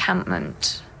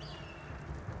Encampment.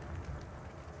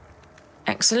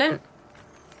 Excellent.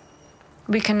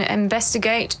 We can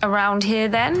investigate around here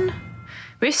then.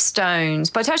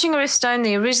 Riftstones. By touching a riftstone,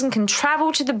 the Arisen can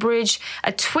travel to the bridge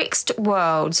atwixt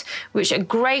worlds, which a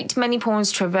great many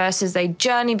pawns traverse as they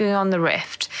journey beyond the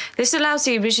rift. This allows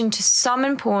the Arisen to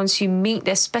summon pawns who meet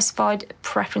their specified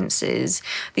preferences.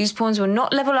 These pawns will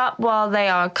not level up while they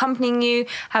are accompanying you,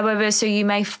 however, so you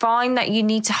may find that you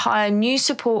need to hire new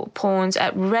support pawns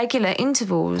at regular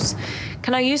intervals.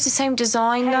 Can I use the same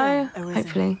design though? Arisen.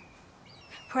 Hopefully.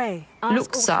 Pray, ask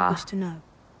Luxa. all you wish to know.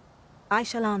 I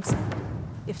shall answer,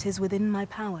 if 'tis within my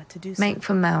power to do so. Make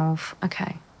for Melve.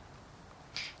 Okay.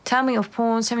 Tell me of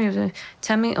pawns. Tell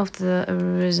me of the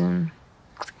Arisen.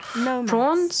 No,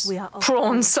 Prawns? We are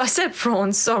prawns. I said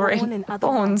prawns. Sorry. Born in other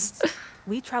Prawns. worlds.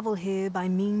 We travel here by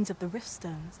means of the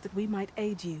riftstones that we might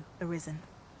aid you, Arisen.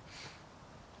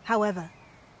 However,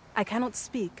 I cannot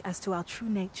speak as to our true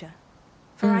nature,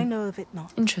 for I know of it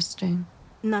not. Interesting.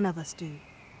 None of us do.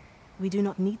 We do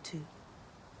not need to.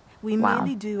 We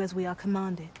merely do as we are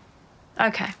commanded.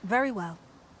 Okay. Very well.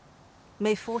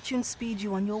 May fortune speed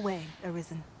you on your way,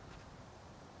 Arisen.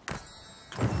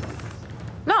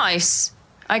 Nice.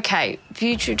 Okay.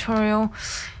 View tutorial.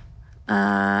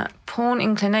 Pawn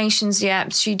inclinations.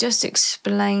 Yep. She just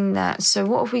explained that. So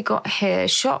what have we got here?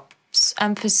 Shops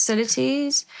and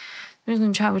facilities. We're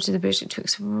going to travel to the bridge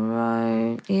atwixt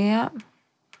road. Yep.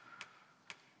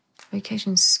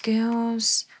 Vocation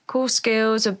skills. Core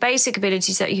skills are basic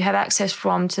abilities that you have access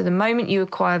from to the moment you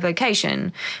acquire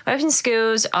vocation. Weapon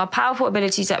skills are powerful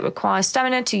abilities that require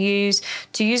stamina to use.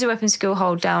 To use a weapon skill,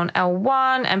 hold down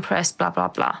L1 and press blah, blah,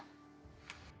 blah.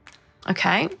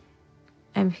 Okay.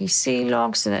 NPC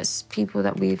log, so that's people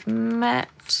that we've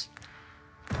met.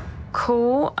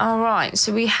 Cool. All right,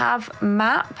 so we have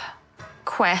map,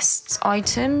 quests,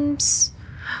 items.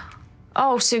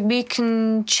 Oh, so we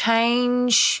can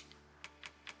change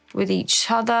with each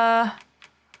other.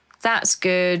 That's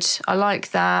good. I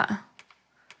like that.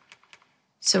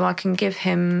 So I can give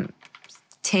him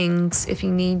things if he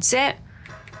needs it.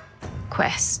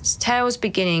 Quests. Tales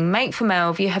beginning. Make for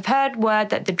Melve. You have heard word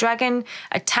that the dragon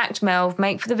attacked Melve.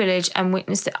 Make for the village and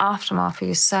witness the aftermath for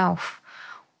yourself.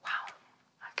 Wow.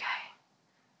 Okay.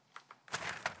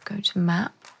 Go to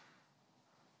map.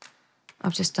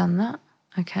 I've just done that.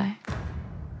 Okay.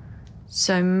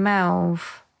 So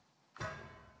Melve.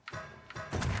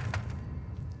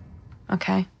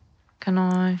 Okay, can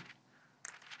I?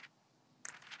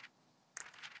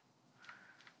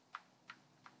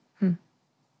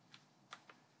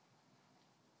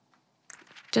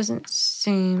 Doesn't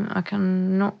seem I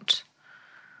can not.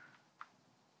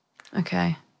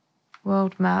 Okay,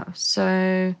 world map.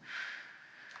 So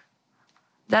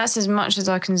that's as much as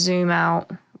I can zoom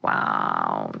out.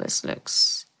 Wow, this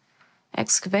looks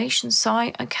excavation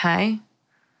site. Okay,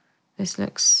 this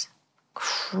looks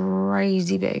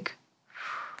crazy big.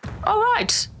 All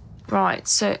right. Right,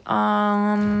 so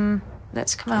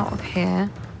let's come out of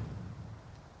here.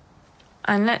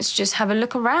 And let's just have a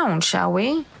look around, shall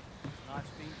we? Life's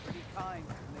been pretty kind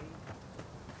to me.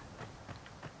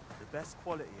 The best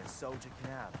quality a soldier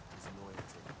can have is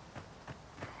loyalty.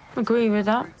 Agree with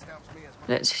that.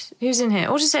 Who's in here?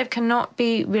 Autosave cannot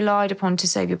be relied upon to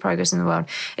save your progress in the world.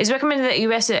 It's recommended that you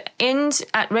rest at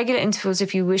regular intervals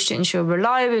if you wish to ensure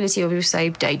reliability of your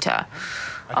saved data.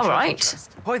 All right.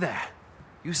 Hi there.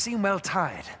 You seem well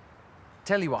tired.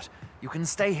 Tell you what, you can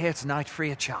stay here tonight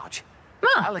free of charge.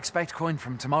 I'll expect coin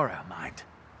from tomorrow, mind.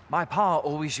 My pa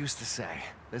always used to say,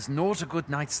 there's naught a good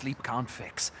night's sleep can't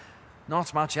fix.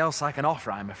 Not much else I can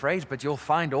offer, I'm afraid, but you'll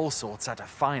find all sorts at a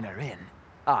finer inn.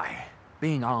 Aye,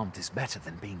 being armed is better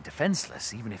than being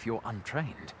defenseless, even if you're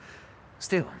untrained.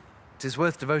 Still, 'tis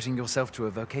worth devoting yourself to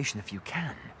a vocation if you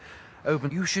can.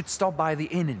 You should stop by the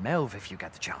inn in Melve if you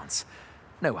get the chance.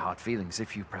 No hard feelings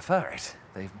if you prefer it.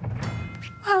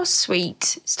 How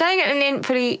sweet. Staying at an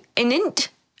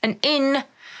inn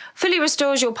fully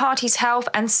restores your party's health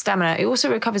and stamina. It also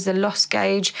recovers the loss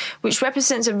gauge, which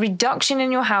represents a reduction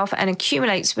in your health and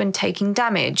accumulates when taking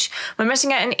damage. When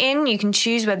resting at an inn, you can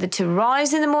choose whether to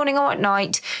rise in the morning or at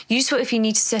night, useful if you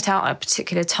need to set out at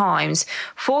particular times.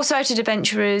 Foresighted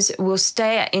adventurers will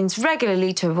stay at inns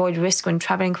regularly to avoid risk when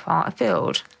travelling far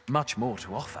afield. Much more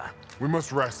to offer. We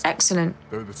must rest. Excellent.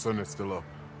 Though the sun is still up.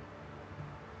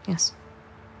 Yes.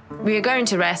 We are going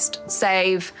to rest,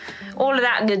 save, all of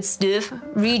that good stuff,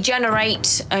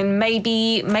 regenerate, and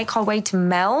maybe make our way to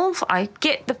Melve. I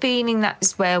get the feeling that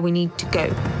is where we need to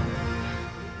go.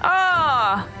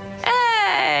 Ah!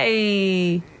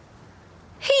 Hey!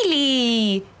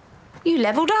 Healy! You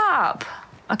leveled up.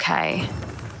 Okay.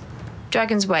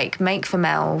 Dragon's Wake, make for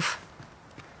Melve.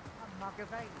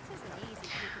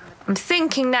 I'm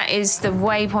thinking that is the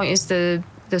waypoint is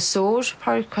the sword.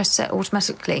 Progress set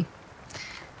automatically.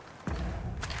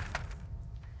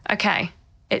 Okay,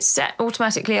 it's set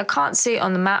automatically. I can't see it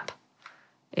on the map.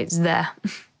 It's there.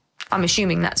 I'm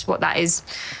assuming that's what that is.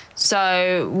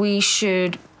 So we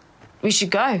should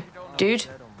go, dude.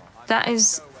 That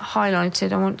is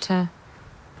highlighted. I want to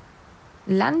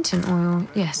lantern oil.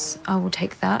 Yes, I will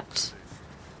take that.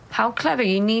 How clever!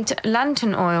 You need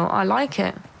lantern oil. I like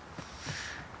it.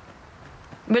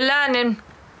 We're learning.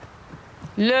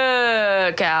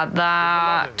 Look at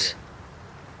that.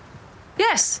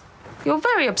 Yes. You're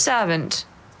very observant.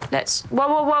 Let's... Whoa,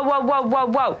 whoa, whoa, whoa, whoa, whoa,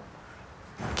 whoa.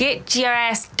 Get your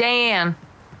ass down.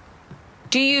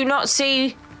 Do you not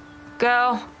see,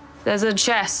 girl? There's a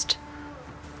chest.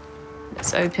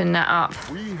 Let's open that up.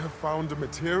 We have found a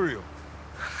material.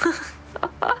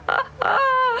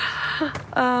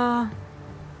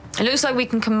 It looks like we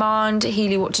can command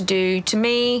Healy what to do. To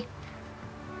me,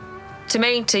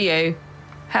 to you.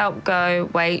 Help, go,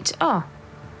 wait. Oh.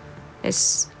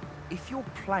 It's... If you're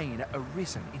playing at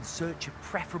Arisen in search of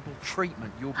preferable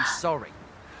treatment, you'll be sorry.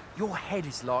 Your head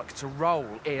is like to roll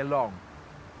ere long.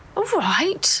 All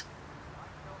right.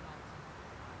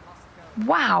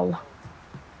 Wow.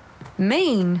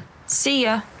 Mean. See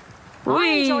ya. I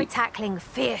enjoy tackling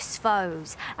fierce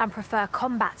foes and prefer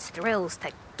combat's thrills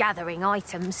to gathering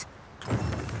items.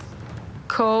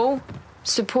 Cool.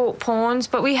 Support pawns,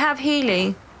 but we have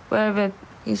Healy. Wherever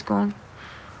he's gone.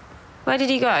 Where did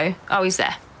he go? Oh, he's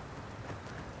there.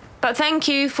 But thank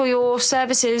you for your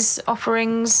services,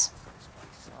 offerings.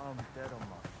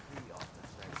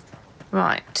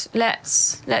 Right,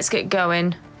 let's get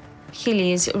going.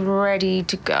 Healy is ready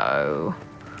to go.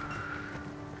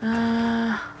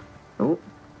 Oh.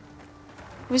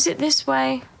 Was it this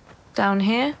way? Down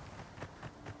here?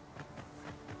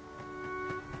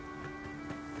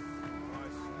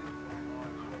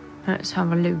 Let's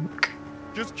have a look.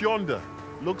 Just yonder.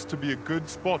 Looks to be a good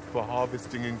spot for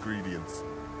harvesting ingredients.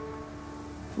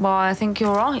 Well, I think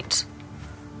you're right.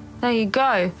 There you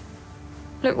go.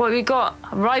 Look what we got.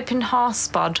 A ripened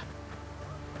hearthspud.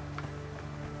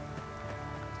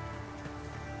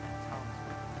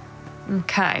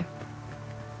 Okay.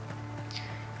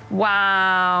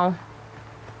 Wow.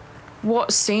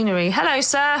 What scenery. Hello,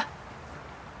 sir.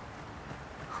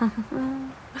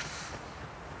 I'm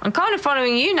kind of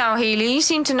following you now, Healy. You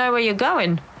seem to know where you're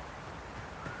going.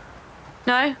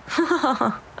 No?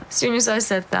 As soon as I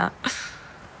said that.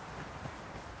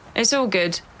 It's all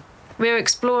good. We're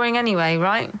exploring anyway,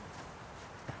 right?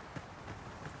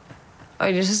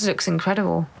 Oh, this looks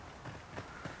incredible.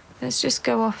 Let's just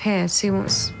go off here, see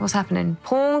what's happening.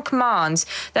 Pawn commands.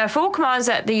 There are 4 commands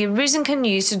that the Arisen can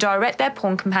use to direct their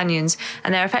pawn companions,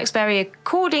 and their effects vary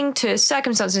according to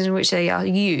circumstances in which they are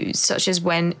used, such as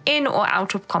when in or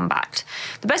out of combat.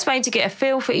 The best way to get a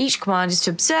feel for each command is to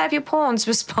observe your pawn's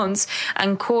response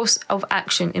and course of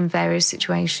action in various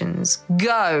situations.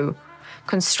 Go!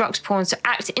 constructs pawns to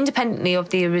act independently of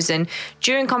the Arisen.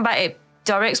 During combat, it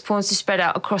directs pawns to spread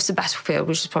out across the battlefield,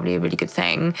 which is probably a really good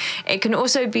thing. It can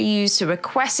also be used to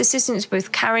request assistance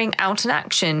with carrying out an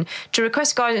action, to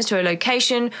request guidance to a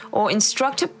location, or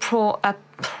instruct a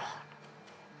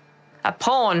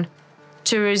pawn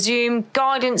to resume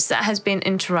guidance that has been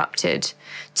interrupted.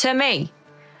 To me,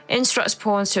 instructs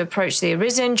pawns to approach the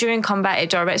Arisen. During combat,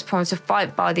 it directs pawns to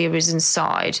fight by the Arisen's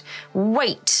side.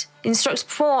 Wait, instructs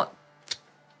pawn...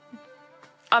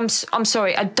 I'm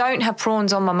sorry, I don't have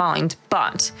prawns on my mind,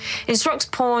 but instructs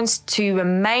pawns to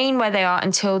remain where they are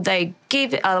until they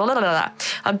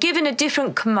are given a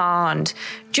different command.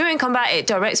 During combat, it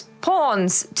directs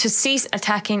pawns to cease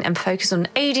attacking and focus on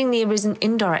aiding the Arisen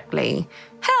indirectly.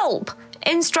 Help!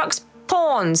 Instructs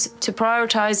pawns to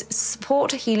prioritize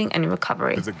support, healing, and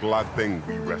recovery. It's a glad thing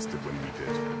we rested when we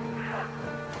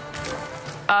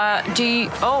did. Do you...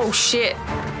 Oh, shit.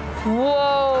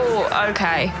 Whoa,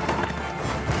 okay.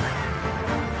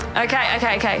 Okay.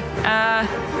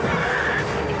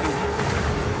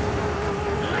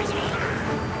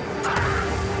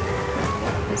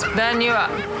 Let's burn you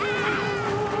up.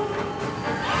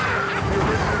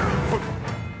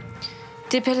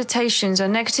 Debilitations are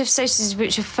negative status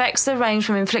which affects the range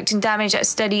from inflicting damage at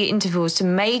steady intervals to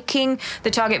making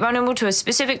the target vulnerable to a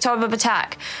specific type of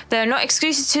attack. They are not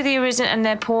exclusive to the Arisen and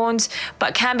their pawns,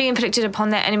 but can be inflicted upon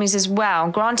their enemies as well,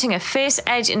 granting a fierce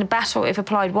edge in the battle if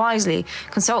applied wisely.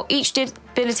 Consult each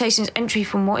debilitation's entry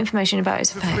for more information about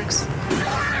its effects.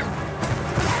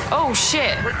 Oh,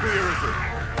 shit.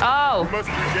 Oh.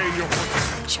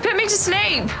 She put me to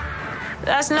sleep.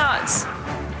 That's nuts.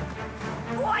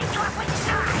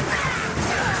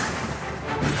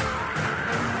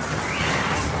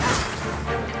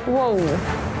 Whoa.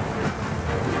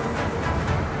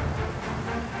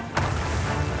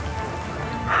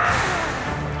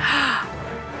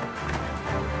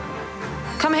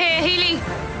 Come here, Healy.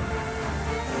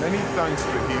 Many thanks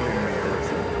for healing me,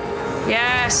 Arisen.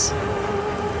 Yes.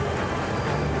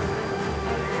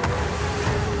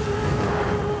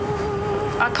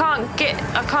 I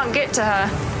can't get to her.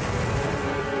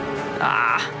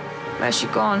 Ah, where's she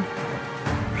gone?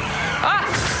 Ah!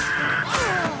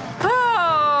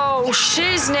 Oh,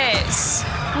 shiznits!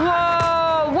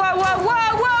 Whoa!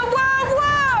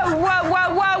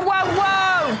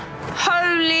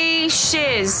 Holy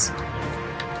shiz!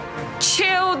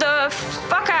 Chill the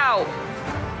fuck out!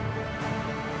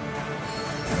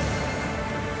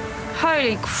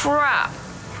 Holy crap!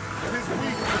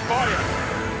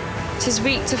 It is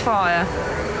weak to fire.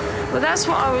 Well, that's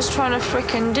what I was trying to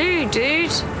frickin' do,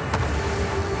 dude.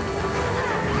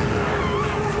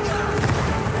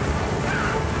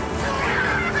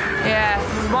 Yeah,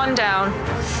 one down.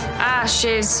 Ah,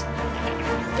 shiz.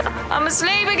 I'm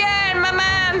asleep again, my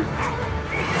man.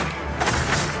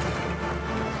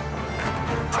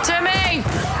 To me.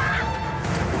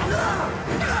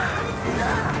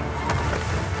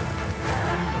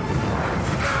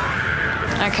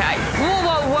 Okay.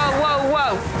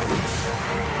 Whoa.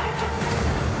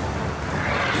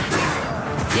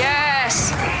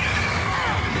 Yes.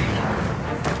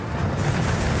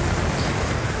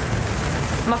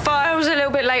 My fire was a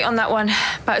little bit late on that one,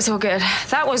 but it's all good.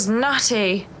 That was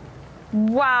nutty.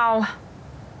 Wow.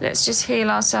 Let's just heal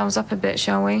ourselves up a bit,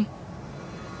 shall we?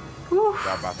 Whew.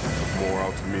 That battle took more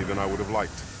out of me than I would have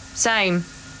liked. Same.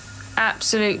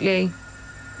 Absolutely.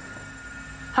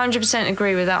 100%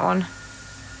 agree with that one.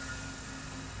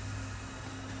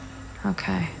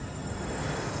 Okay.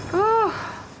 Ooh.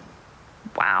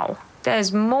 Wow.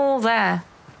 There's more there.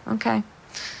 Okay.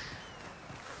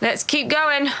 Let's keep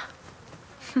going.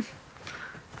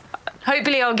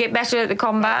 Hopefully I'll get better at the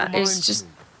combat. It's just...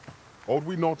 Ought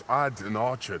we not add an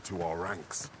archer to our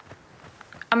ranks?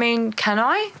 I mean, can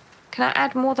I? Can I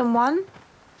add more than one?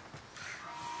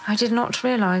 I did not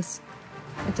realise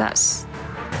if that's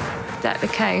the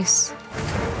case.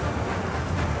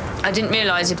 I didn't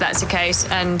realise if that's the case,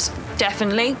 and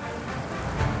definitely,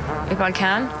 if I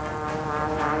can.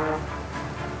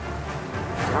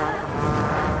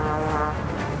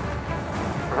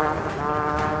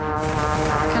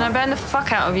 Can I burn the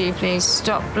fuck out of you, please?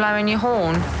 Stop blowing your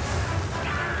horn.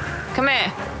 Come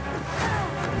here.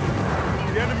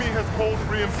 The enemy has called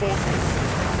reinforcements.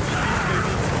 They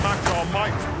need to match our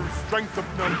might through strength of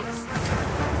numbers.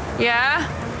 Yeah?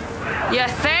 You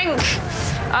think?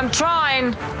 I'm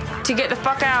trying to get the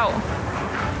fuck out.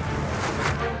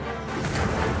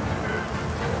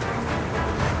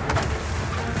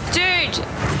 Dude!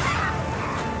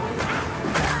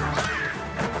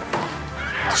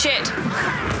 Shit.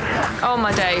 Oh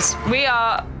my days. We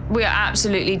are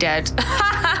absolutely dead.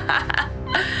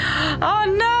 Oh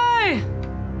no! no!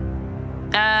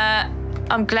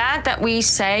 I'm glad that we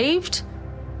saved.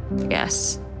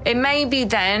 Yes. It may be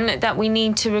then that we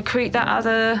need to recruit that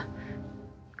other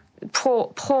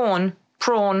prawn.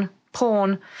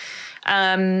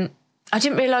 I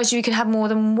didn't realise you could have more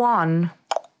than one.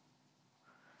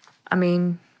 I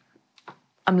mean,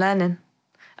 I'm learning,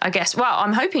 I guess. Well,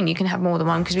 I'm hoping you can have more than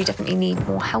one because we definitely need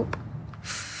more help.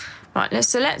 Right,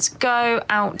 let's go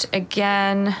out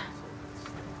again.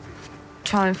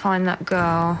 Try and find that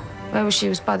girl. Where was she? It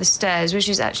was by the stairs, which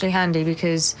is actually handy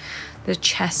because the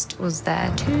chest was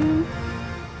there too.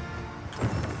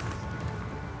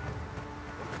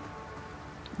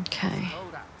 Okay.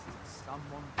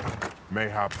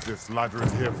 Mayhaps this ladder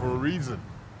is here for a reason.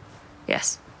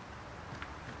 Yes.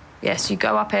 Yes, you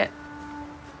go up it.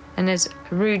 And there's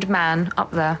a rude man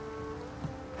up there.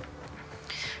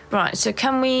 Right, so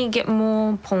can we get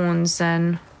more pawns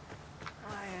then?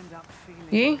 I end up feeling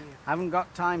You? Haven't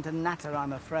got time to natter,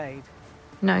 I'm afraid.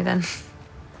 No then.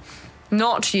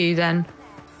 Not you then.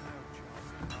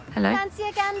 Hello? Fancy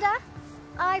a gander?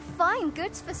 I've fine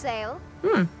goods for sale.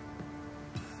 Of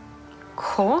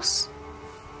course.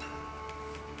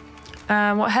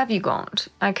 What have you got?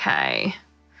 Okay.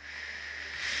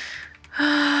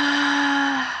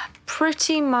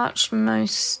 Pretty much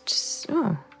most...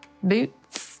 Oh,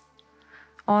 boots.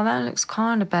 Oh, that looks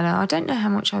kind of better. I don't know how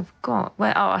much I've got.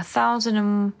 Wait, oh,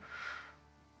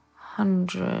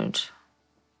 1,100.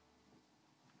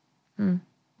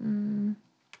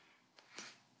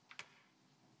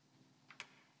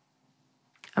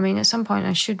 I mean, at some point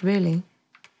I should really.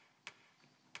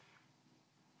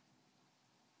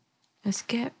 Let's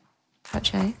get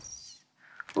purchase.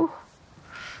 Ooh.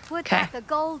 Would that the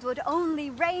gold would only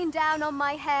rain down on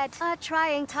my head. A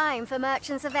trying time for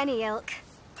merchants of any ilk.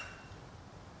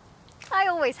 I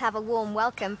always have a warm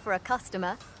welcome for a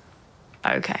customer.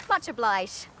 Okay. Much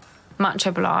obliged. Much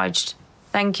obliged.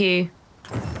 Thank you.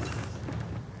 Fancy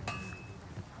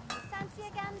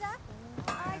a gander?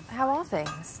 How are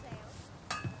things?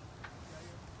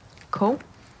 Cool.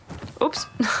 Oops.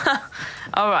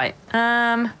 All right.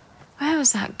 Where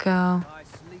was that girl?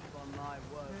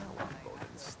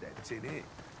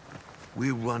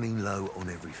 We're running low on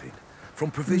everything, from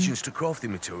provisions to crafting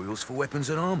materials for weapons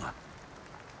and armor.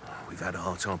 We've had a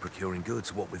hard time procuring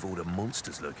goods, what with all the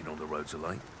monsters lurking on the roads of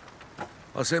late.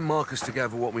 I sent Marcus to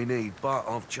gather what we need, but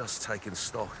I've just taken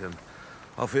stock and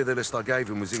I fear the list I gave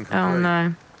him was incomplete. Oh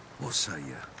no. What say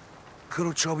you? Could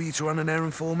I trouble you to run an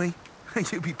errand for me?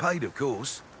 You'll be paid, of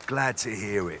course. Glad to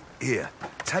hear it. Here,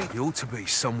 take me all to be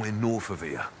somewhere north of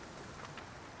here.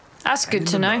 That's good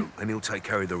to know. And he'll take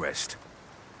care of the rest.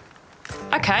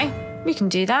 Okay, we can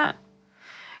do that.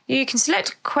 You can select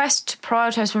a quest to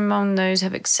prioritise from among those who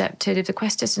have accepted. If the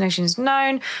quest destination is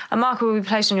known, a marker will be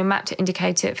placed on your map to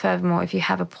indicate it. Furthermore, if you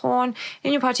have a pawn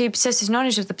in your party who possesses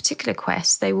knowledge of the particular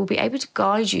quest, they will be able to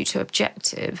guide you to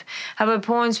objective. However,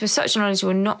 pawns with such knowledge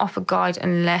will not offer guide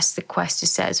unless the quest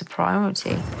is set as a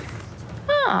priority.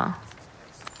 Ah.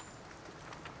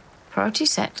 Priority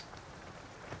set.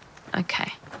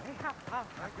 Okay.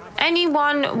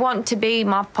 Anyone want to be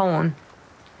my pawn?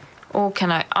 Or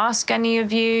can I ask any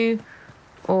of you?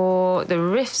 Or the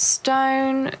Rift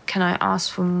Stone? Can I ask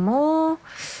for more?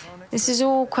 This is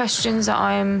all questions that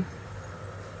I am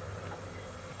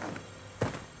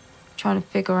trying to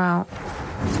figure out.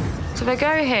 So if I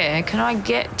go here, can I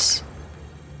get...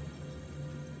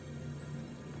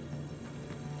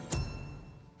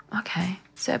 Okay.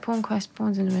 Set a pawn quest,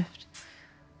 pawns in the Rift.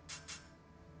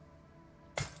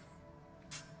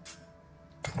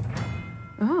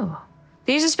 Oh.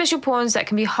 These are special pawns that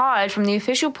can be hired from the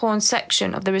official pawns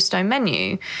section of the Riftstone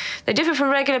menu. They differ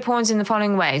from regular pawns in the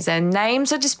following ways. Their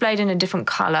names are displayed in a different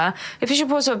colour. Official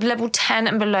pawns of level 10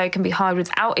 and below can be hired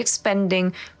without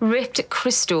expending Rift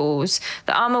crystals.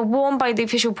 The armour worn by the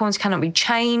official pawns cannot be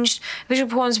changed. Official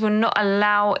pawns will not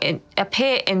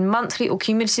appear in monthly or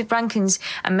cumulative rankings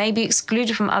and may be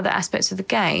excluded from other aspects of the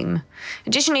game.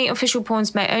 Additionally, official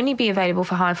pawns may only be available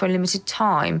for hire for a limited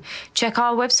time. Check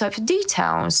our website for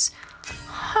details.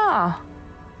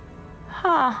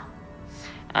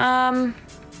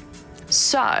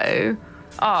 So,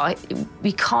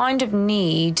 we kind of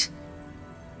need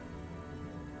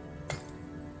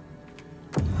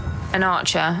an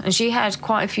archer, and she had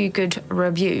quite a few good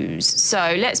reviews.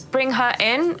 So let's bring her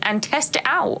in and test it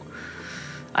out,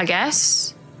 I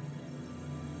guess.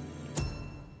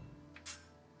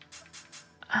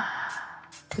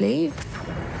 Leave.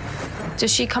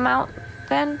 Does she come out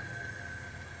then?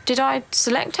 Did I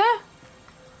select her?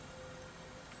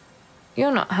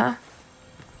 You're not her.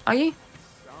 Are you?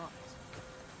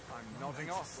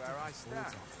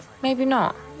 Maybe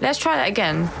not. Let's try that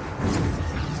again.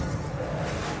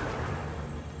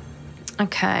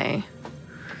 Okay.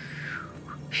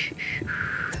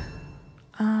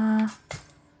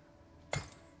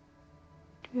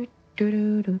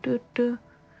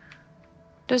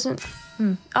 Doesn't...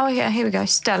 Oh, yeah, here we go.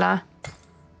 Stella.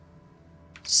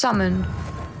 Summon.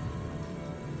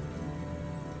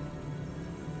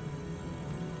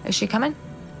 Is she coming?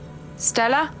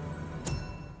 Stella?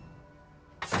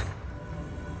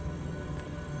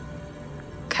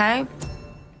 Okay.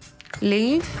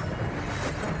 Leave.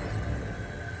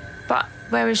 But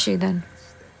where is she then?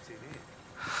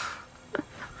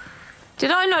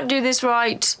 Did I not do this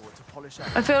right?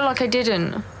 I feel like I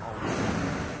didn't.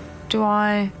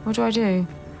 What do I do?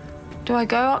 Do I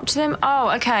go up to them? Oh,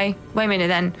 okay. Wait a minute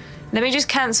then. Let me just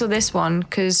cancel this one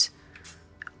because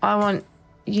I want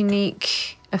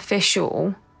unique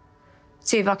official.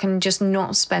 See if I can just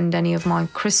not spend any of my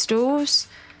crystals.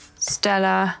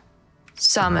 Stella,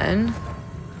 summon.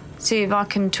 See if I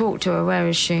can talk to her. Where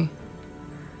is she?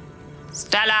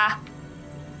 Stella!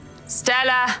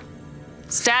 Stella!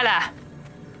 Stella!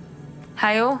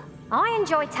 Hail? I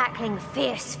enjoy tackling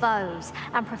fierce foes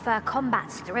and prefer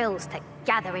combat's thrills to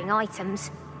gathering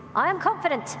items. I am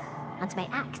confident and may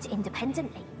act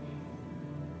independently.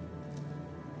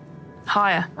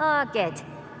 Higher. Ah, good.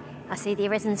 I see the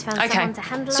Arisen's found someone to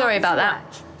handle. Sorry about work.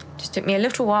 that. Just took me a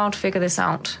little while to figure this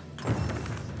out.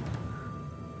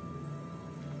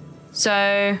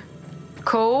 So,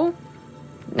 cool.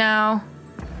 Now,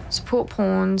 support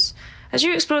pawns. As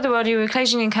you explore the world, you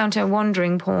occasionally encounter a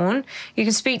wandering pawn. You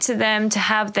can speak to them to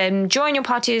have them join your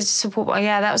party as support.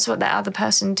 Yeah, that was what that other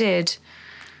person did.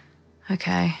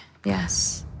 Okay.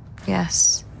 Yes.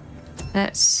 Yes.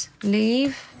 Let's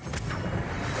leave.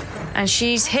 And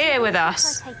she's here with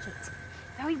us. I'll take it.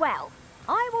 Very well.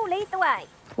 I will lead the way.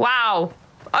 Wow.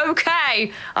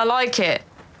 Okay. I like it.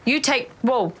 You take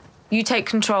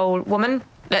control, woman.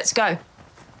 Let's go.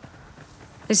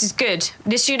 This is good.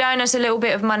 This should earn us a little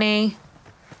bit of money.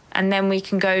 And then we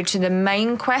can go to the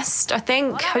main quest, I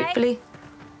think, hopefully.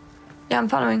 Yeah, I'm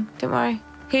following. Don't worry.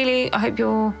 Healy, I hope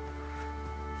you're,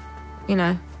 you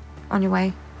know, on your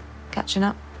way, catching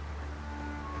up.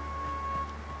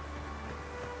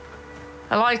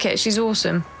 I like it. She's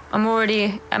awesome. I'm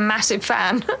already a massive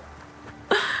fan.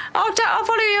 I'll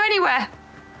follow you anywhere.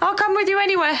 I'll come with you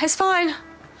anywhere. It's fine.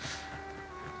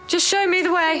 Just show me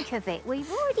the way. Think of it.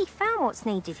 We've already found what's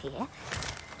needed here.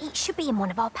 It should be in one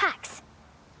of our packs.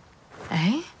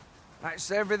 Eh? That's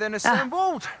everything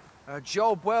assembled. A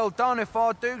job well done, if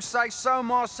I do say so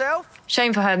myself.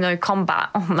 Shame for her no combat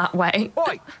on that way.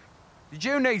 Oi! Did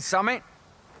you need something?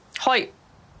 Hoi.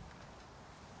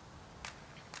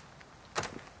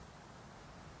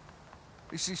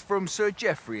 This is from Sir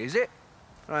Geoffrey, is it?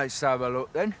 Let's have a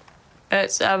look then.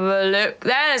 Let's have a look.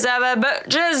 Let's have a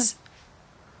butchers.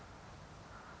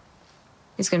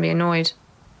 He's going to be annoyed.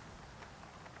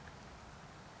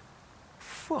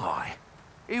 Why?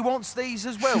 He wants these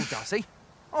as well, does he?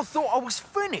 I thought I was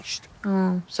finished.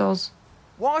 Oh, soz.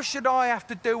 Why should I have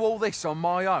to do all this on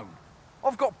my own?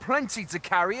 I've got plenty to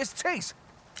carry as tis.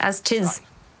 As tis. Say,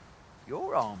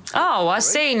 your arms. Oh, I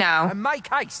see now. And make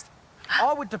haste.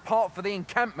 I would depart for the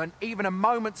encampment even a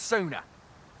moment sooner.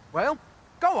 Well,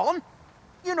 go on.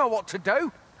 You know what to do.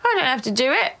 I don't have to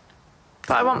do it,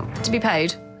 but I want to be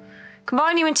paid.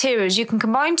 Combine new materials. You can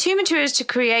combine 2 materials to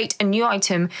create a new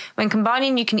item. When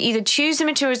combining, you can either choose the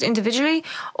materials individually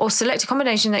or select a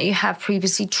combination that you have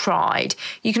previously tried.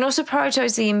 You can also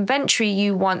prioritize the inventory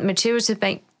you want materials to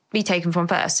be taken from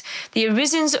first. The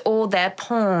Arisens or their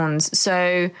pawns.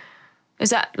 So is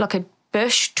that like a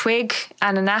bush, twig,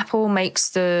 and an apple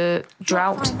makes the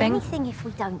drought Won't find thing? Anything if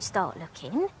we don't start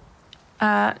looking.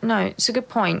 No, it's a good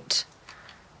point.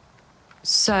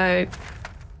 So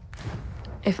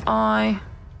if how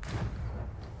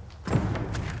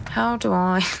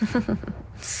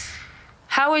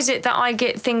is it that I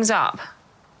get things up?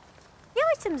 The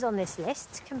items on this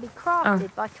list can be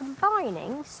crafted by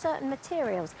combining certain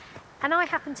materials, and I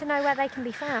happen to know where they can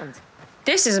be found.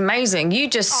 This is amazing.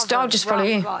 I'll just follow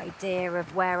you. Idea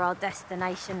of where our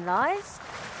destination lies.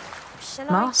 Shall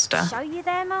Master. I show you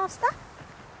there, Master?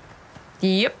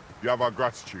 Yep. You have our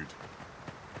gratitude.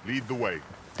 Lead the way.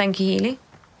 Thank you, Healy.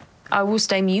 I will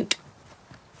stay mute.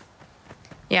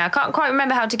 Yeah, I can't quite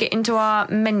remember how to get into our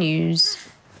menus.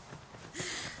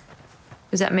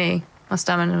 Was that me? My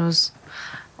stamina was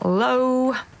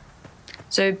low.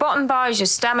 So bottom bar is your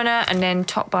stamina, and then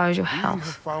top bar is your health. We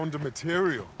have found a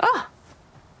material.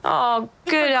 Oh,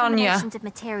 good on ya. Combinations of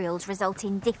materials result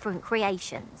in different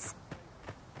creations.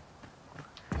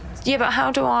 Yeah, but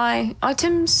how do I...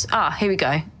 Items? Here we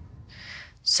go.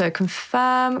 So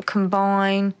confirm,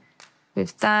 combine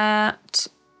with that.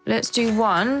 Let's do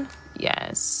one.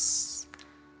 Yes.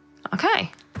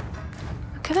 Okay.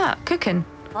 Look at that, cooking.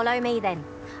 Follow me then,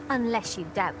 unless you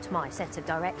doubt my sense of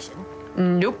direction.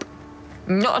 Nope.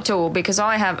 Not at all, because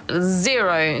I have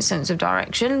zero sense of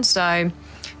direction, so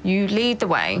you lead the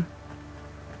way.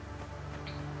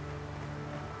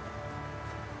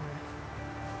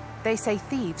 They say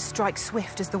thieves strike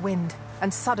swift as the wind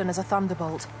and sudden as a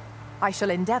thunderbolt. I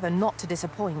shall endeavour not to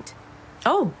disappoint.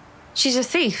 Oh, she's a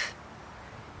thief.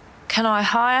 Can I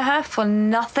hire her for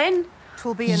nothing?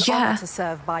 'Twill be an honour to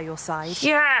serve by your side.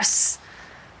 Yes!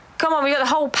 Come on, we got the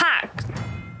whole pack.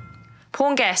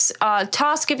 Pawn guests are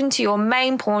tasks given to your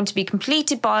main pawn to be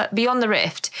completed beyond the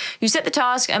rift. You set the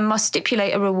task and must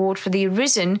stipulate a reward for the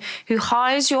arisen who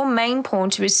hires your main pawn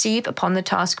to receive upon the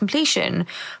task completion.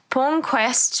 Pawn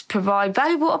quests provide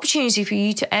valuable opportunity for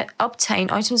you to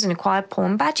obtain items and acquire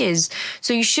pawn badges.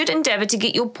 So you should endeavour to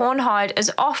get your pawn hired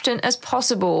as often as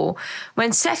possible.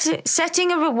 When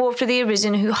setting a reward for the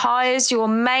arisen who hires your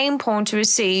main pawn to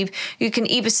receive, you can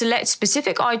either select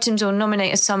specific items or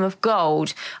nominate a sum of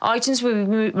gold. Items will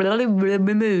be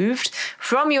removed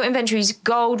from your inventories.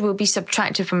 Gold will be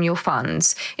subtracted from your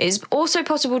funds. It is also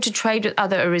possible to trade with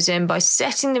other arisen by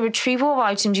setting the retrieval of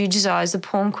items you desire as the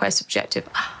pawn quest objective.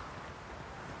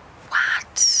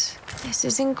 What? This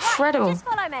is incredible. Just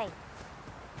follow me.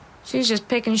 She's just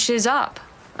picking shiz up.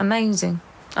 Amazing.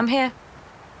 I'm here.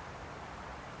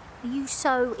 Are you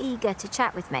so eager to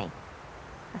chat with me?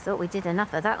 I thought we did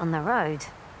enough of that on the road.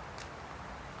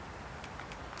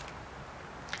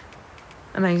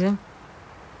 Amazing.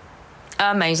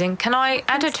 Amazing. Can I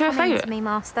add her to a favourite? Me,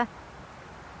 master.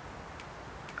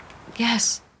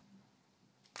 Yes.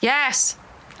 Yes.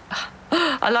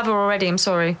 I love her already. I'm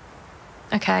sorry.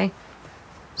 Okay.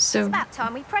 So. It's about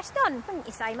time we pressed on, wouldn't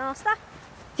you say, master?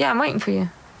 Yeah, I'm waiting for you.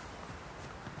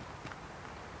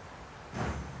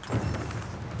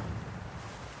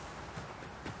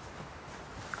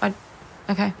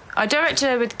 Okay. I directed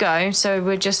her with go, so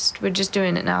we're just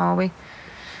doing it now, are we?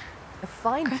 A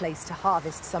fine place to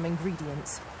harvest some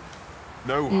ingredients.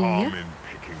 No harm in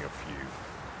picking a few.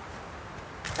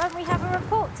 Don't we have a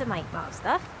report to make,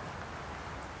 master?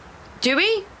 Do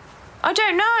we? I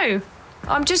don't know.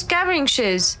 I'm just gathering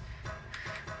shiz.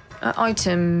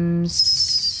 Items.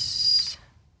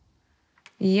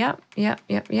 Yep.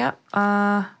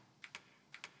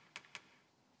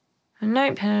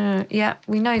 Nope. Yeah,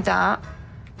 we know that.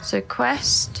 So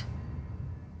quest.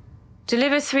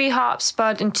 Deliver 3 harp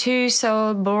spud and 2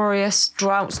 Celeborious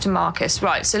Droughts to Marcus.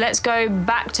 Right, so let's go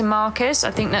back to Marcus.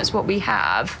 I think that's what we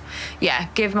have. Yeah,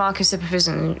 give Marcus the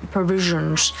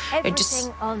provisions.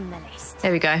 Everything on the list.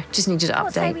 There we go. Just needed to update.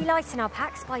 What say we lighten our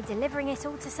packs by delivering it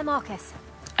all to Sir Marcus?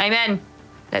 Amen.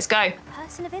 Let's go. A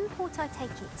person of import, I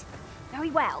take it. Very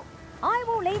well. I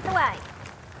will lead the way.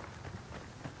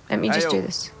 Let me just do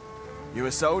this. You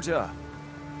a soldier?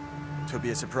 'Twould be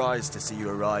a surprise to see you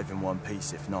arrive in one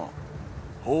piece, if not.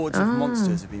 Hordes of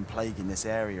monsters have been plaguing this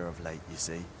area of late, you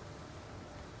see.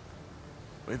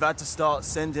 We've had to start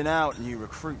sending out new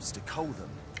recruits to cull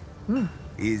them.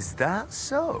 Is that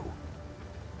so?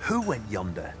 Who went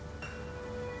yonder?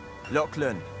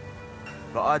 Lachlan.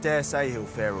 But I dare say he'll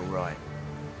fare all right.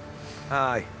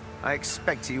 Aye, I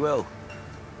expect he will.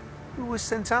 Who was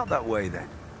sent out that way, then?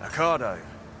 Ricardo.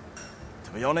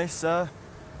 To be honest, sir,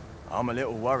 I'm a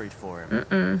little worried for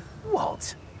him.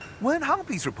 What? Weren't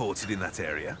harpies reported in that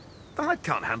area? The lad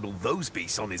can't handle those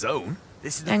beasts on his own.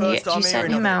 This is the first I'm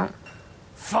hearing of it.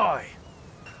 Fie.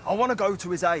 I want to go to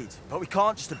his aid, but we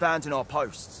can't just abandon our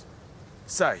posts.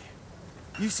 Say,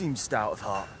 you seem stout of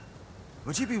heart.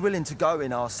 Would you be willing to go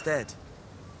in our stead?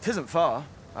 'Tisn't far,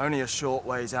 only a short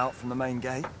ways out from the main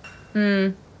gate.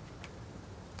 Use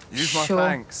my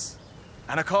thanks.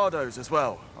 And Ricardo's as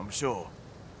well, I'm sure.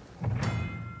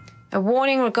 A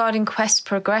warning regarding quest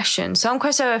progression. Some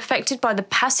quests are affected by the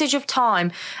passage of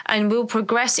time and will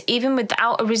progress even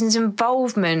without Arisen's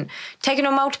involvement. Taking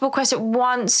on multiple quests at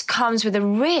once comes with a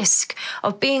risk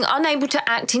of being unable to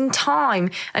act in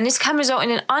time, and this can result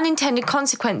in unintended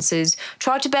consequences.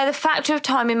 Try to bear the factor of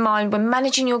time in mind when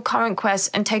managing your current quests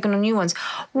and taking on new ones.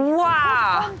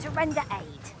 Wow! To render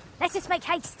aid. Let us make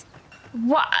haste.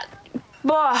 What?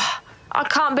 I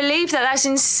can't believe that. That's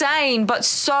insane, but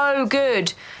so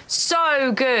good.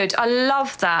 So good. I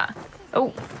love that.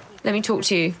 Oh, let me talk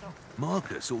to you.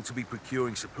 Marcus ought to be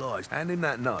procuring supplies. Hand him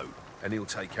that note, and he'll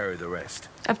take care of the rest.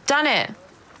 I've done it.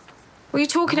 What are you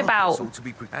talking about? Ought to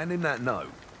be hand him that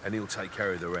note, and he'll take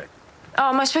care of the rest.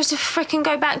 Oh, am I supposed to fricking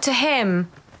go back to him?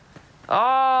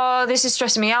 Oh, this is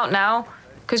stressing me out now,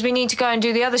 because we need to go and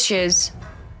do the other shiz.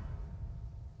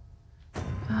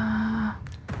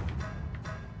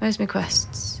 Where's my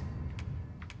quests?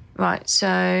 Right,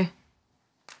 so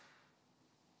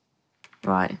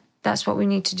Right, that's what we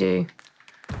need to do.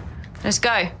 Let's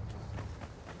go.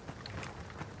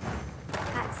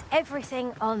 That's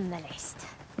everything on the list.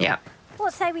 Yeah.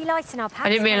 What say we lighten our pants? I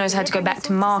didn't realise I had to go back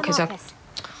to Marcus. I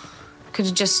could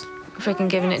have just freaking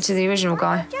given it to the original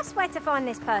guy. Just where to find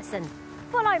this person.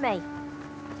 Follow me.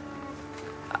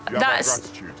 That's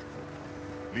gratitude.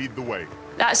 Lead the way.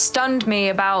 That stunned me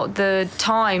about the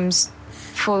times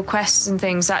for quests and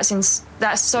things.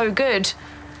 That's so good.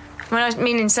 When I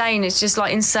mean insane, it's just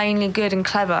like insanely good and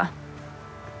clever.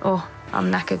 Oh,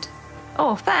 I'm knackered.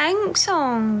 Oh, thanks.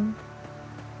 Oh.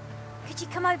 Could you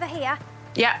come over here?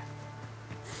 Yeah.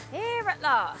 Here at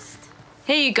last.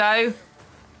 Here you go.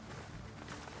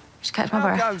 Just catch my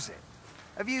breath. How goes it?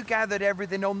 Have you gathered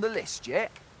everything on the list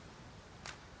yet?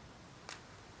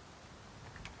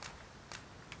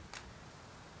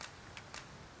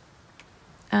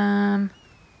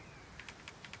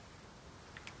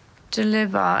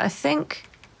 Deliver, I think.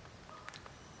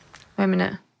 Wait a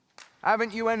minute.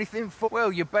 Haven't you anything for...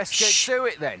 Well, you best get to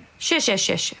it then.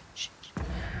 Shush.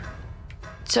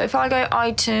 So if I go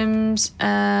items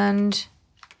and...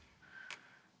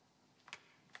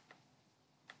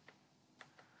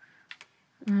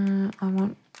 I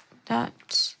want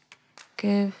that.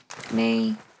 Give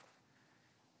me...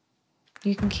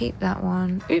 You can keep that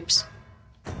one. Oops.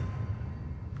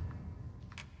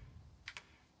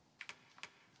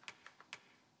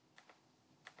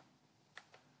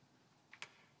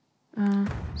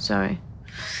 Sorry.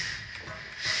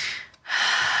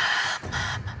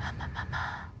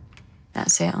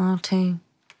 That's it, R2.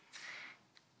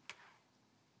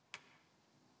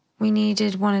 We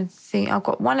needed one of the... I've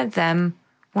got one of them,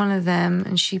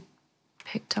 and she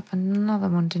picked up another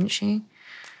one, didn't she?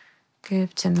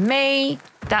 Give to me.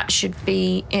 That should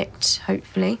be it,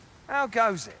 hopefully. How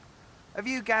goes it? Have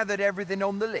you gathered everything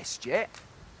on the list yet?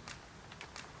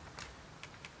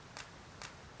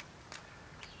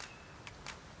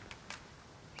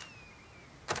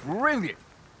 Brilliant.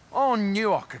 I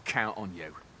knew I could count on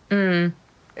you.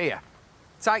 Here,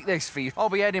 take this for you. I'll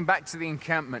be heading back to the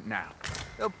encampment now.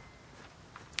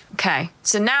 Okay,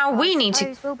 so now we need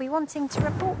to... We'll be wanting to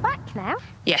report back now.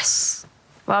 Yes.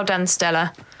 Well done,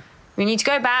 Stella. We need to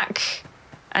go back,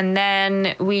 and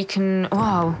then we can...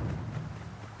 Wow.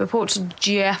 Report to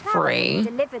Jeffrey. Now we've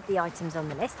delivered the items on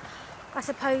the list. I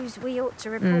suppose we ought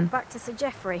to report back to Sir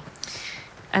Geoffrey.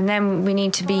 And then we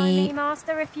need to be... Finally,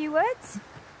 Master, a few words.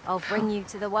 I'll bring you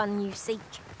to the one you seek.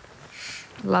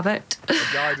 Love it. The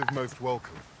guide is most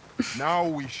welcome. Now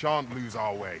we shan't lose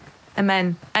our way.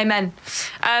 Amen. Amen.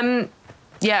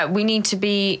 Yeah, we need to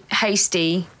be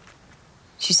hasty,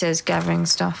 she says, gathering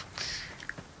stuff.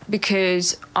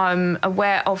 Because I'm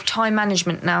aware of time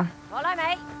management now. Follow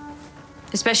me.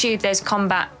 Especially if there's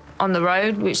combat on the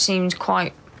road, which seems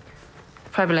quite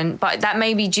prevalent. But that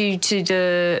may be due to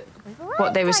the...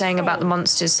 what they were saying about the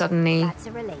monsters suddenly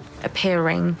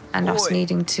appearing and us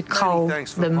needing to cull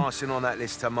thanks for them. passing on that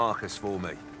list to Marcus for me.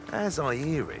 As I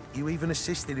hear it, you even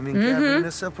assisted him in gathering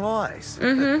the supplies.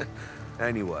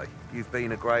 Anyway, you've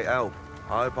been a great help.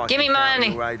 I hope I Give me can my count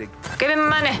money. your aid Give me my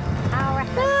money. I'm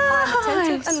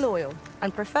attentive and loyal,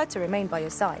 and prefer to remain by your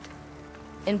side.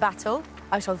 In battle,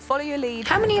 I shall follow your lead.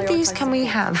 How many of these can we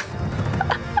have?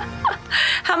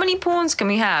 How many pawns can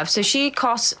we have? So she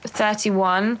costs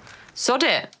 31. Sod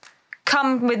it.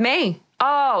 Come with me.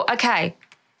 Oh, okay.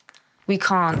 We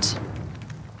can't.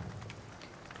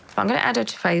 But I'm going to add her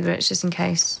to favourites just in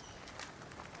case.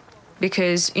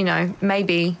 Because, you know,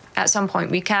 maybe at some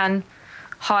point we can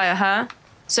hire her.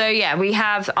 So, yeah, we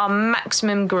have our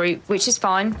maximum group, which is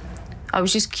fine. I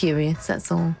was just curious,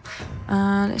 that's all.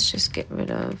 Let's just get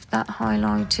rid of that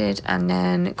highlighted. And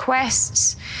then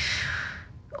quests.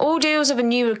 All deals of a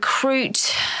new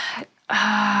recruit.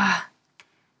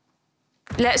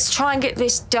 Let's try and get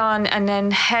this done and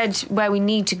then head where we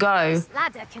need to go. This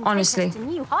ladder can honestly. take us to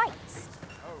new heights.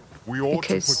 We ought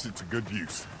to put it to good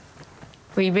use.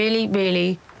 We really,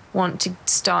 really want to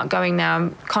start going now.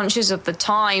 I'm conscious of the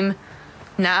time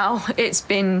now. It's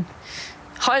been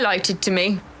highlighted to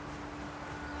me.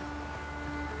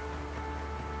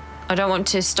 I don't want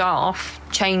to start off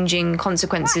changing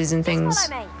consequences and things.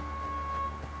 Follow me.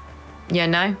 Yeah,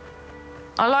 no.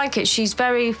 I like it. She's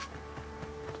very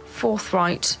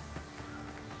forthright.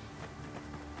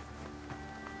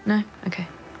 No? Okay.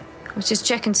 I was just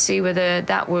checking to see whether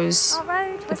that was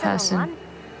the person.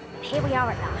 Here we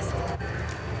are at last.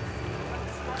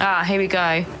 Ah, here we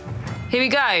go. Here we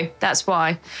go. That's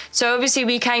why. So obviously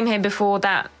we came here before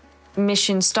that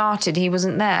mission started, he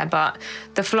wasn't there, but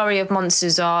the flurry of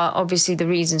monsters are obviously the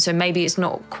reason. So maybe it's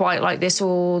not quite like this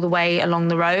all the way along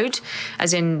the road,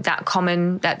 as in that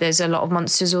common that there's a lot of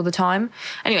monsters all the time.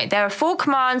 Anyway, there are 4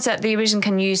 commands that the Arisen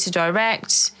can use to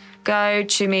direct: go,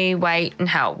 to me, wait, and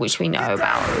help, which we know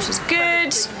about, which is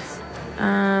good.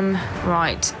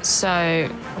 Right, so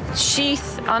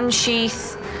sheath,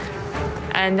 unsheath,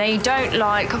 and they don't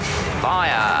like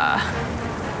fire.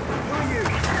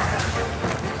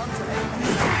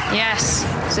 Yes,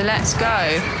 so let's go.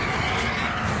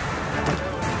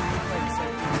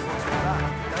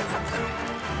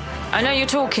 I know you're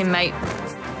talking, mate,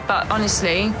 but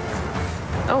honestly...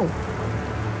 Oh,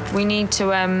 we need to,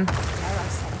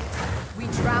 We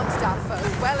trounced our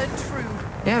foe well and true.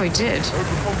 Yeah, we did.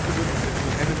 Overconfidence is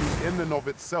an enemy in and of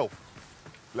itself.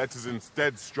 Let us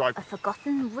instead strike... A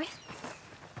forgotten rift?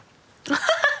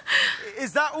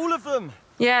 Is that all of them?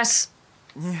 Yes.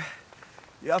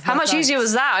 Yeah, how much easier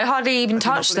was that? I hardly even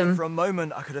touched them. For a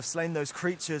moment, I could have slain those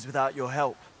creatures without your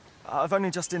help. I've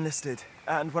only just enlisted,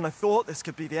 and when I thought this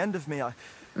could be the end of me,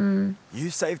 You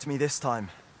saved me this time,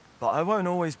 but I won't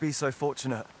always be so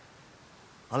fortunate.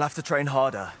 I'll have to train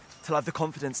harder, till I have the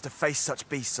confidence to face such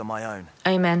beasts on my own.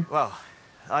 Amen. Well,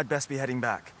 I'd best be heading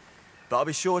back, but I'll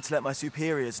be sure to let my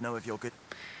superiors know of your good...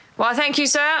 Well, thank you,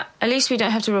 sir. At least we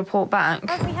don't have to report back.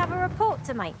 Don't we have a report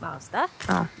to make, Master?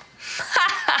 Oh.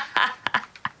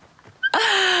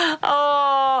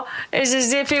 Oh, it's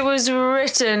as if it was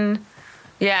written.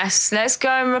 Yes, let's go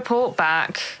and report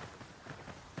back.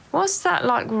 What's that,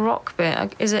 like, rock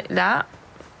bit? Is it that?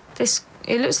 This,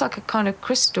 it looks like a kind of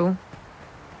crystal.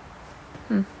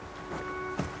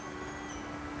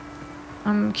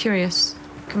 I'm curious.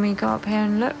 Can we go up here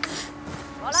and look?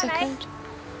 A second.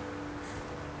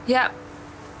 Yep.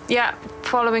 Yep,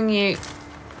 following you.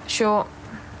 Sure.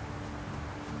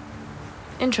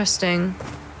 Interesting.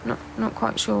 Not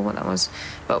quite sure what that was,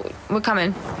 but we're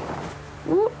coming.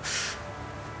 Whoop.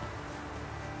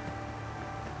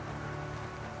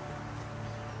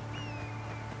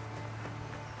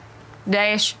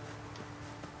 Dash.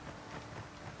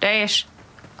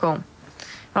 Cool.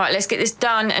 Right, let's get this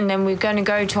done, and then we're going to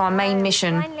go to our main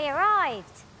mission. Finally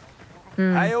arrived.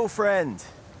 Hey, old friend.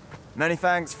 Many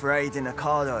thanks for aiding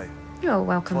Ocado. You're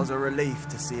welcome. It was a relief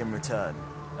to see him return.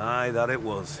 Aye, that it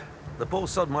was. The poor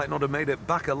sod might not have made it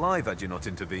back alive had you not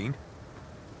intervened.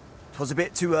 'Twas a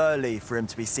bit too early for him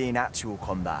to be seeing actual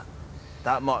combat.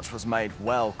 That much was made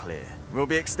well clear. We'll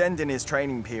be extending his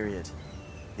training period.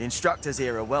 The instructors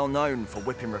here are well known for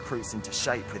whipping recruits into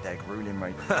shape with their grueling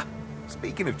regimes.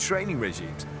 Speaking of training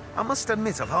regimes, I must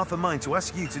admit I've half a mind to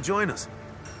ask you to join us.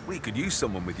 We could use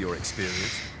someone with your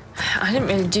experience. I didn't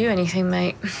really do anything,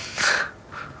 mate.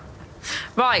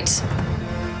 Right.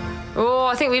 Oh,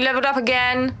 I think we leveled up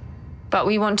again. But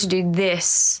we want to do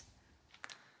this.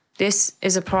 This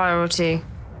is a priority.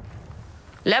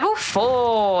 Level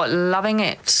 4. Loving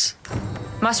it.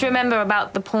 Must remember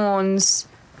about the pawns.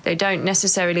 They don't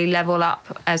necessarily level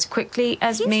up as quickly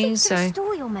as me, so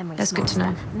that's good to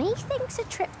know. Methinks a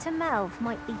trip to Melv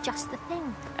might be just the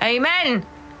thing. Amen!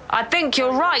 I think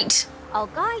you're right. I'll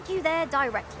guide you there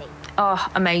directly. Oh,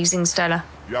 amazing, Stella.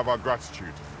 You have our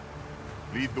gratitude.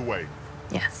 Lead the way.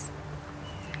 Yes.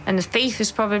 And the thief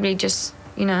is probably just,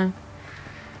 you know,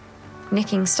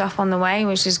 nicking stuff on the way,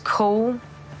 which is cool.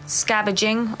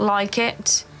 Scavenging, like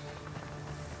it.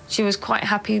 She was quite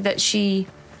happy that she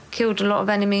killed a lot of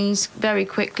enemies very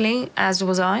quickly, as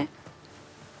was I.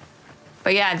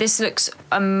 But yeah, this looks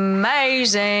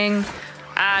amazing.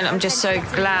 And I'm just so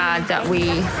glad that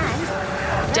we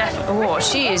oh,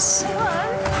 she is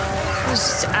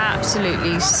just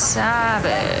absolutely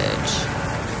savage.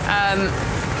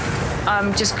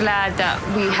 I'm just glad that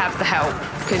we have the help,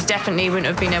 because definitely wouldn't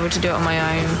have been able to do it on my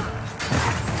own.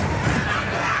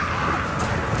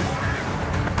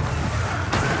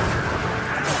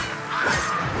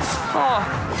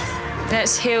 Oh,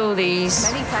 let's heal these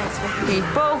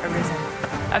people.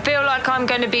 I feel like I'm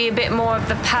going to be a bit more of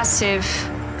the passive.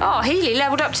 Oh, Healy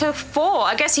leveled up to 4.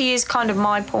 I guess he is kind of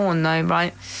my pawn though,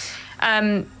 right?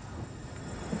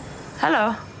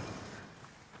 Hello.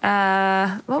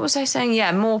 What was I saying?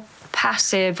 Yeah, more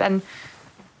passive, and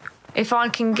if I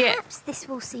can get... Perhaps this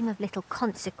will seem of little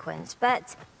consequence,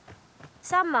 but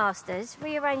some masters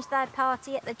rearrange their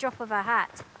party at the drop of a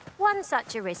hat. One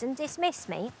such Arisen dismissed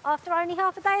me after only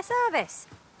half a day of service.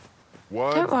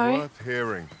 Words worth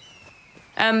hearing.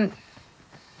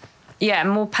 Yeah,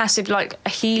 more passive, like a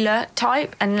healer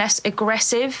type, and less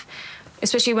aggressive,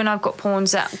 especially when I've got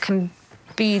pawns that can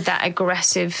be that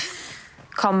aggressive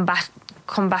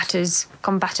combatants.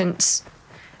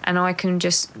 and I can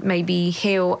just maybe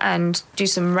heal and do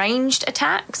some ranged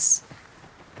attacks,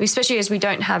 especially as we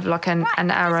don't have like an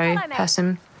arrow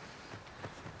person,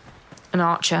 an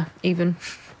archer even,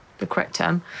 the correct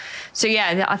term. So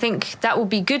yeah, I think that will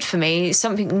be good for me. It's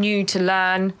something new to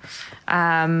learn,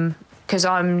 because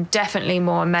I'm definitely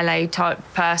more a melee type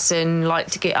person, like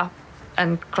to get up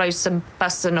and close and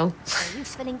personal.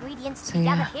 Useful ingredients to So be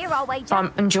yeah, gathered here, I'll wager.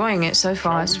 I'm enjoying it so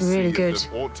far. It's really good.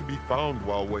 That ought to be found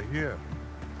while we're here.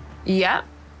 Yeah.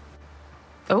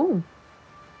 Oh.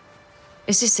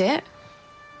 Is this it?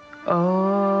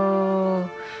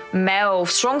 Oh. Melv.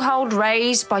 Stronghold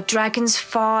raised by Dragon's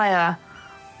Fire.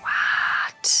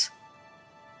 What?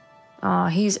 Oh,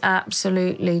 he's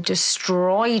absolutely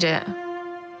destroyed it.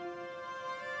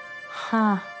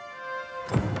 Huh.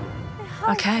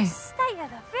 Okay. The state of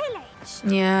the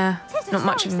village. Yeah. Tis a Not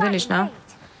much of a sorry village sight now. indeed.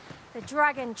 The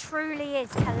dragon truly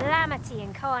is calamity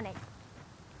incarnate.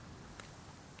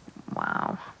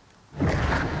 Wow.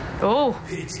 Oh.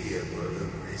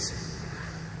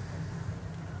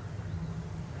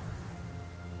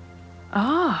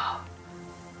 Oh.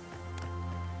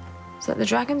 Is that the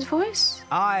dragon's voice?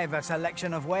 I've a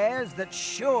selection of wares that's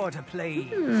sure to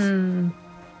please.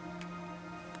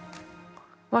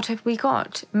 What have we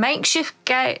got? Makeshift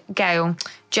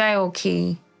jail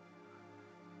key.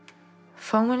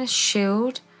 Fulminous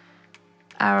shield.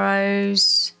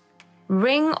 Arrows.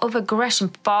 Ring of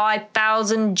aggression.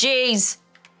 5,000 Gs.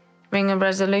 Ring of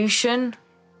resolution.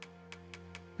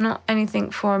 Not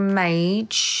anything for a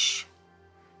mage.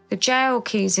 The jail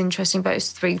key is interesting, but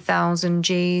it's 3,000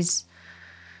 Gs.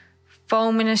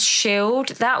 Fulminous shield.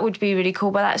 That would be really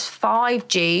cool, but that's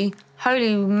 5G.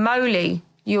 Holy moly.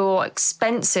 You're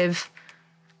expensive.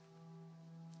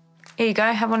 Here you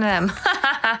go, have one of them.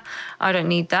 I don't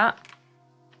need that.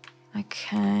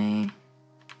 Okay.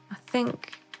 I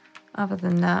think, other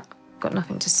than that, got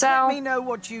nothing to sell. Let me know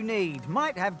what you need.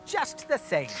 Might have just the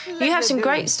thing. You have some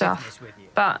great stuff,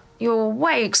 but you're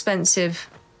way expensive.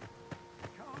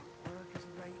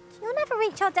 You'll never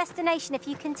reach our destination if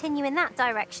you continue in that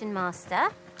direction, Master.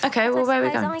 Okay, well, where are we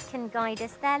I suppose going? I can guide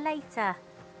us there later.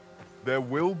 There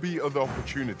will be other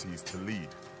opportunities to lead.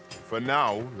 For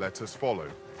now, let us follow.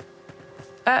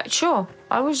 Sure.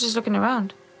 I was just looking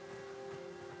around.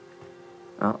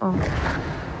 Uh-oh.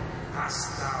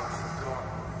 Hast thou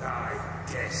forgotten thy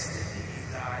destiny,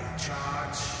 thy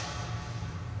charge?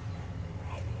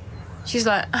 She's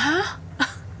like, huh?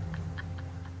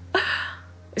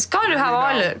 It's kind of how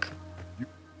I look.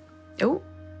 Oh.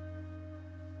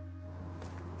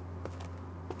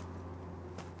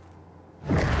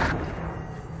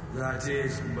 That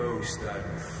is most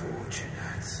unfortunate.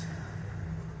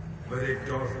 But it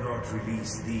doth not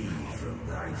release thee from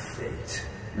thy fate.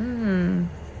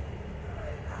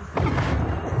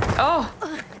 Oh.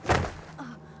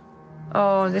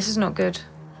 Oh, this is not good.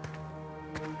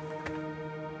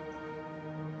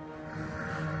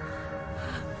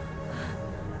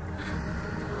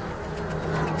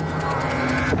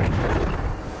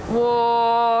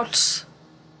 What?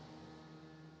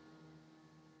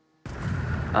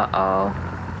 Uh-oh.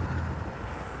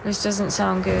 This doesn't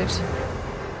sound good.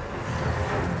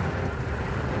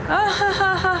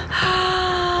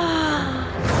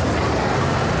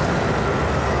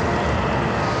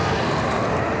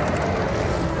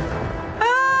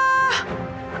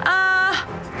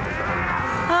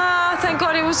 Thank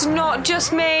God it was not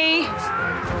just me,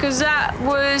 because that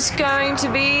was going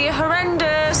to be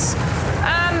horrendous.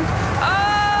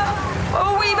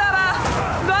 Oh, wee baba.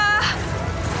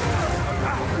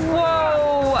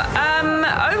 Whoa.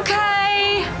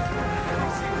 Okay.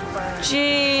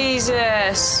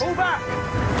 Jesus.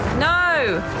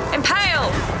 No. Impale.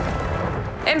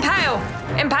 Impale.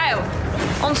 Impale.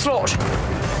 Onslaught.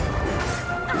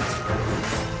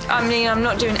 I mean, I'm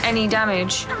not doing any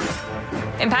damage.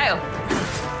 Impale.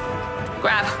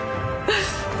 Grab.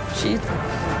 Jeez.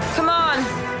 Come on.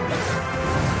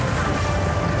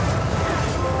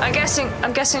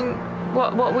 I'm guessing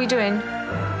what are we doing?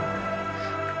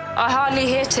 I hardly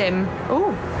hit him.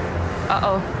 Ooh.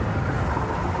 Uh-oh.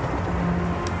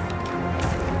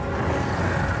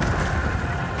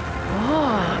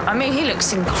 Oh, I mean, he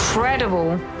looks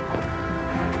incredible.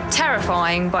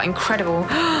 Terrifying, but incredible.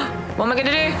 What am I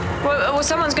gonna do? What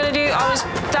someone's gonna do? I was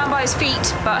down by his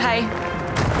feet, but hey.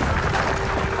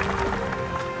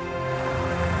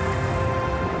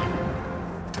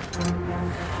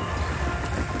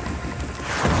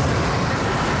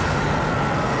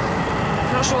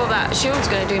 Not sure that shield's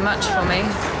gonna do much for me.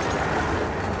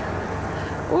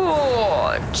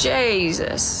 Oh,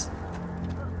 Jesus.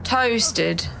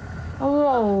 Toasted.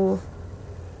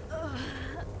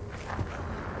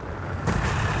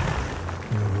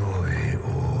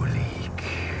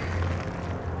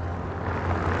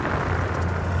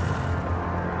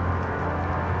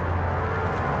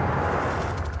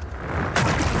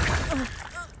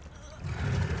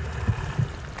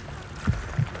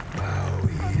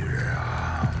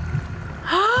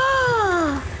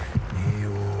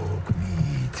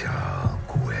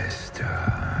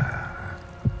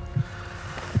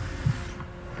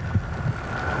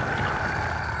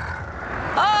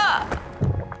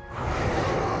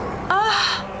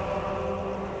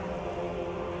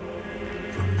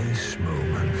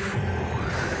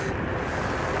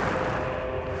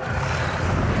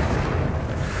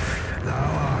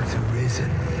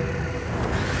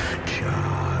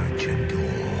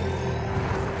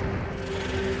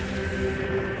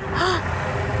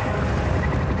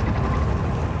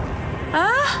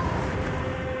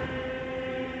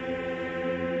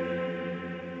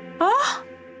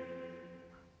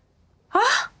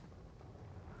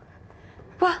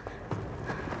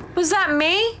 Was that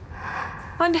me?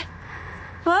 What?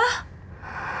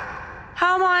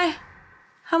 How am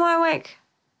I awake?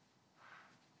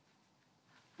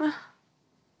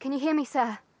 Can you hear me,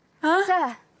 sir? Huh?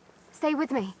 Sir, stay with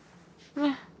me.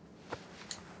 Yeah.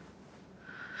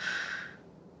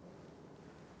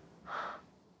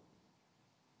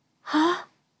 Huh?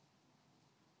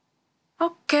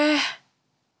 Okay.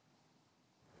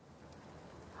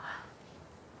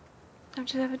 Time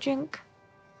to have a drink.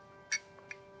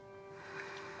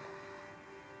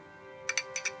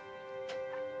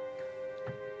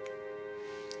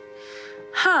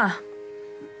 Huh.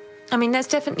 I mean, that's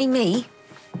definitely me.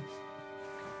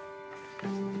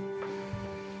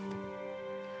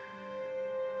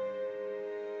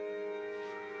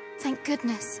 Thank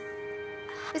goodness.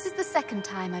 This is the second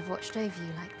time I've watched over you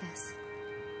like this,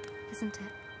 isn't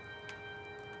it?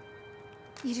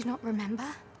 You do not remember?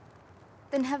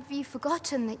 Then have you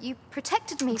forgotten that you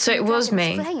protected me So from it was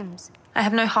me. flames? I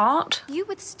have no heart? You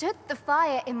withstood the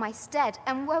fire in my stead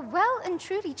and were well and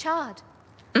truly charred.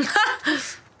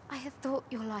 I had thought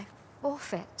your life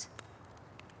forfeit.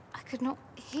 I could not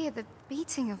hear the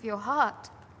beating of your heart.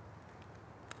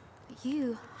 But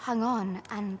you hung on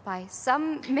and by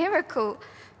some miracle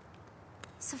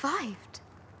survived.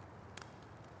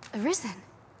 Arisen.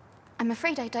 I'm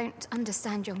afraid I don't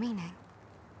understand your meaning.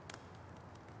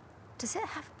 Does it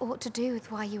have aught to do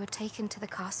with why you were taken to the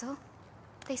castle?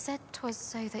 They said 'twas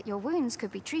so that your wounds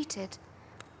could be treated,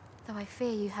 though I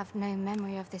fear you have no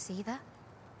memory of this either.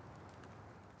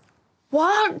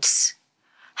 What?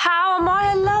 How am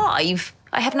I alive?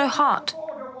 I have no heart.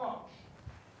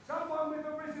 Someone with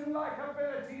arisen-like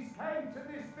abilities came to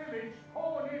this village,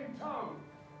 horn in tow.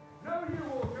 Know you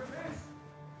aught of this?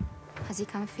 Has he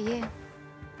come for you?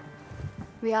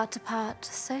 We are to part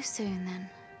so soon, then.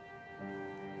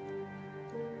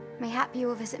 Mayhap you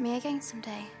will visit me again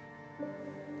someday.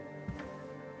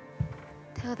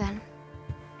 Till then,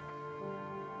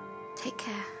 take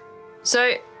care.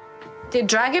 So, the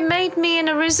dragon made me an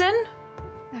Arisen?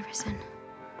 Arisen.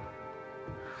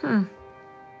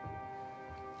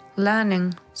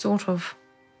 Learning, sort of.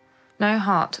 No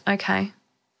heart, okay.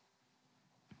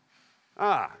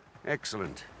 Ah,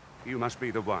 excellent. You must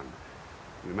be the one.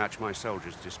 You match my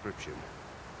soldier's description.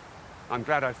 I'm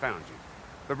glad I found you.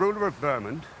 The ruler of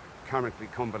Vermund, currently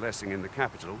convalescing in the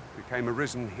capital, became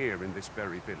arisen here in this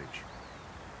very village.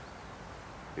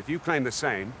 If you claim the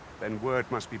same, then word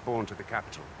must be borne to the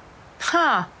capital.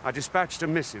 Huh. I dispatched a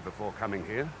missive before coming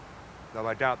here, though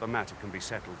I doubt the matter can be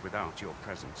settled without your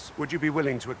presence. Would you be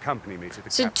willing to accompany me to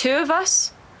the So capital? 2 of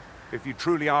us? If you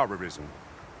truly are arisen,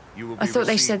 you will be I thought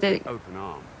they said received that with open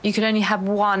arms. you could only have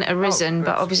one Arisen, but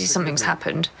that's- obviously forgive something's me.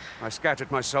 happened. I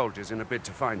scattered my soldiers in a bid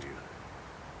to find you.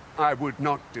 I would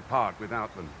not depart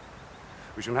without them.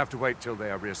 We shall have to wait till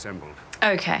they are reassembled.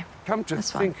 Okay. Come to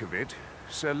That's fine. think of it,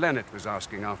 Sir Leonard was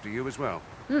asking after you as well.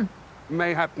 Hmm.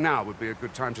 Mayhap now would be a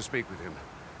good time to speak with him.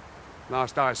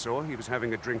 Last I saw, he was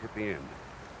having a drink at the inn.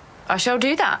 I shall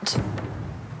do that.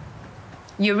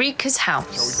 Eureka's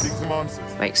house. Shall we seek some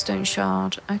answers? Wakestone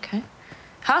Shard. Okay.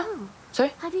 Huh?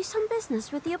 Sorry? Have you some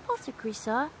business with the apothecary,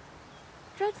 sir?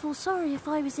 Dreadful sorry if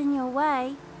I was in your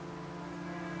way.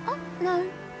 Oh, no.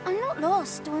 I'm not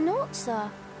lost or naught,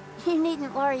 sir. You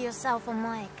needn't worry yourself on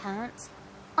my account.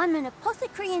 I'm an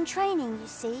apothecary in training, you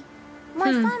see.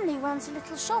 My family runs a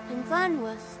little shop in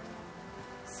Vernworth.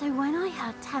 So when I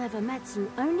heard tell of a medicine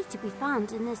only to be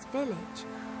found in this village,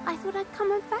 I thought I'd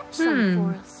come and fetch some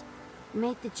for us.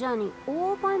 Made the journey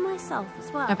all by myself as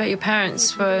well. I bet your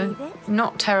parents were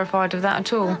not terrified of that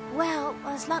at all. Well,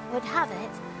 as luck would have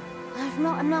it, I've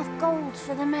not enough gold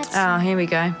for the medicine. Oh, here we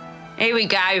go. Here we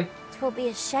go. It will be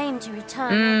a shame to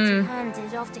return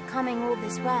empty-handed after coming all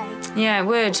this way. Yeah, it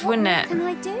would, wouldn't it? What can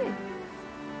I do?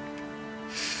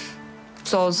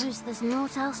 Soz. Suppose there's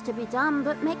naught else to be done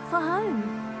but make for home.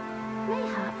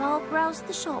 Mayhap I'll browse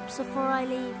the shops before I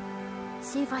leave.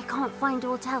 See if I can't find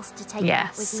aught else to take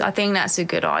back with Yes, me. I think that's a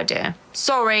good idea.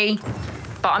 Sorry,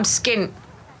 but I'm skint.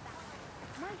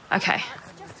 Okay.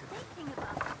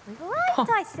 Right,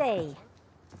 I see.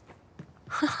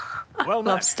 Well, Love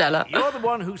Matt, Stella. You're the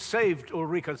one who saved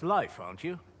Ulrika's life, aren't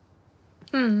you?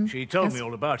 She told me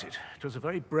all about it. It was a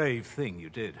very brave thing you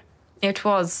did. It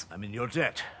was. I'm in your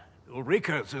debt.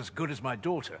 Ulrika's as good as my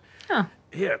daughter. Huh.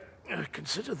 Here,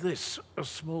 consider this a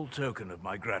small token of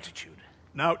my gratitude.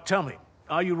 Now, tell me,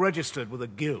 are you registered with a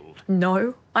guild?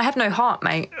 No. I have no heart,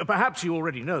 mate. Perhaps you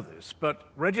already know this, but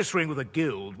registering with a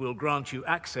guild will grant you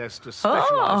access to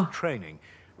specialized training,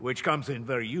 which comes in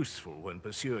very useful when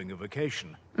pursuing a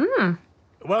vocation.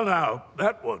 Well now,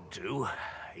 that won't do.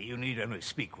 You need only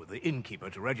speak with the innkeeper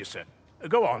to register.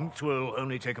 Go on, 'twill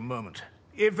only take a moment.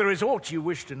 If there is aught you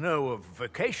wish to know of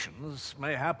vocations,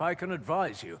 mayhap I can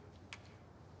advise you.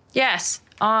 Yes.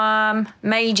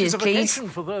 Mages, It's a please. vocation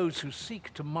for those who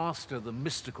seek to master the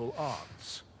mystical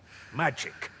arts.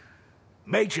 Magic.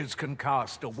 Mages can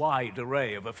cast a wide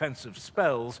array of offensive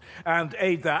spells and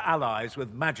aid their allies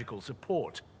with magical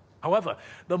support. However,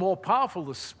 the more powerful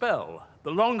the spell,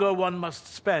 the longer one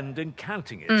must spend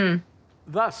incanting it.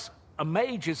 Thus, a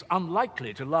mage is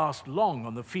unlikely to last long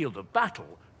on the field of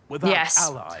battle without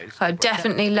allies. I've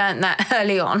definitely learnt that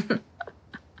early on.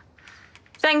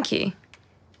 Thank you.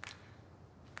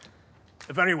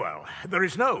 Very well. There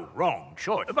is no wrong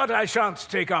choice, but I shan't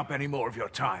take up any more of your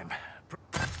time.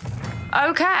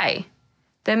 Okay.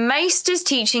 The Maester's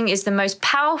teaching is the most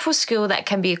powerful skill that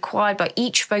can be acquired by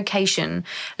each vocation.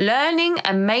 Learning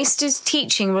a Maester's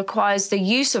teaching requires the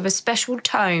use of a special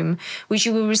tome, which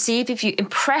you will receive if you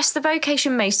impress the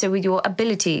vocation Maester with your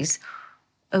abilities.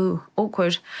 Oh,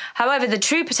 awkward. However, the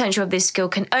true potential of this skill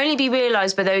can only be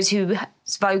realised by those whose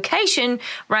vocation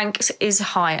rank is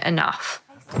high enough.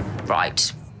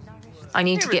 Right. I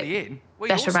need to get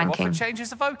better ranking. Offer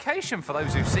changes of vocation for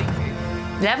those who seek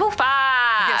it. Level 5.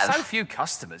 I get so few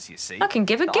customers, you see. I can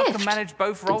give a gift. I can manage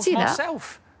both roles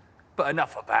myself. But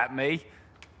enough about me.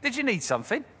 Did you need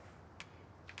something?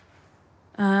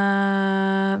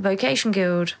 Vocation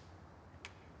Guild.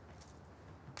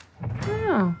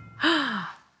 Oh.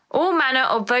 All manner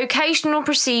of vocational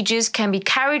procedures can be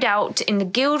carried out in the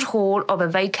guild hall of a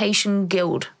vocation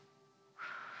guild.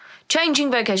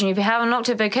 Changing vocation. If you have unlocked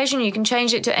a vocation, you can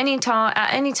change it to any time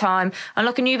at any time.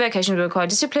 Unlock a new vocation will require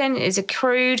discipline. Is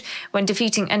accrued when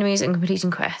defeating enemies and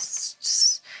completing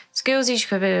quests. Skills each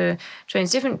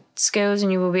trains different skills,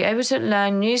 and you will be able to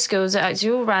learn new skills at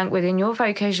your rank within your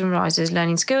vocation rises.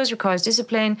 Learning skills requires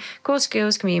discipline. Core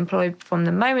skills can be employed from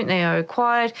the moment they are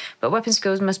acquired, but weapon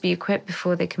skills must be equipped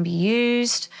before they can be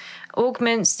used.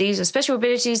 Augments. These are special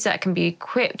abilities that can be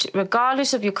equipped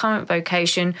regardless of your current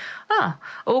vocation.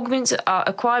 Augments are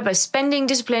acquired by spending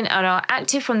discipline and are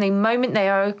active from the moment they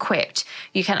are equipped.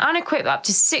 You can equip up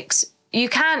to 6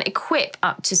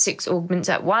 augments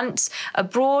at once. A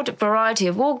broad variety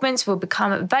of augments will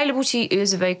become available to you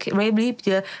as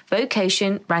the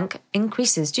vocation rank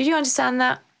increases. Did you understand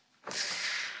that?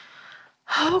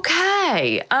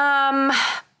 Okay.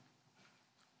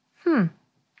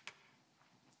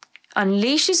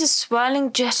 Unleashes a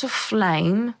swirling jet of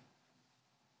flame.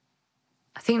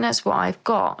 I think that's what I've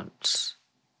got.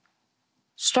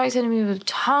 Strikes enemy with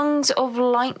tongues of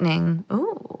lightning.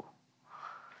 Ooh.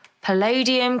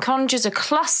 Palladium conjures a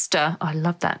cluster. I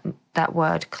love that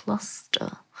word,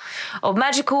 cluster. Of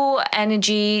magical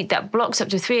energy that blocks up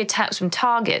to 3 attacks from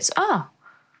targets.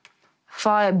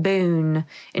 Fire boon.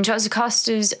 Enchants the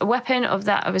caster's weapon of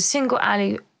that of a single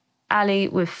ally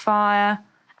with fire.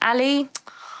 Ally?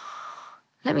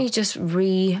 Let me just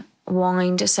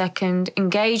rewind a second,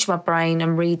 engage my brain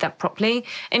and read that properly.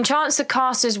 Enchants the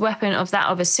caster's weapon of that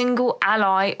of a single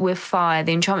ally with fire.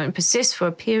 The enchantment persists for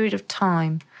a period of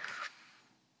time.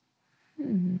 I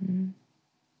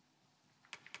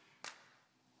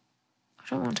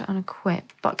don't want to unequip,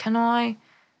 but can I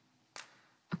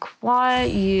acquire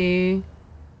you?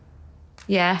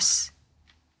 Yes.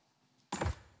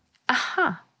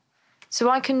 Aha. So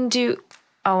I can do...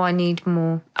 Oh, I need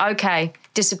more. Okay.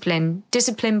 Discipline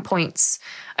points.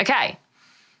 Okay.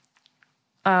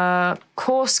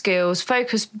 Core skills.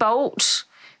 Focus bolt.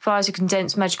 Fires a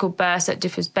condensed magical burst that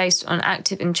differs based on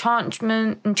active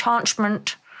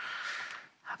enchantment.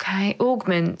 Okay.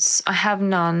 Augments. I have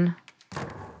none.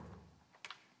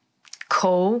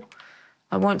 Cool.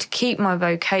 I want to keep my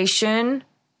vocation.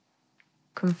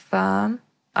 Confirm.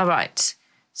 All right.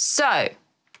 So.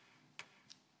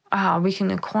 We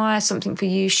can acquire something for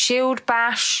you. Shield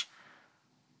bash.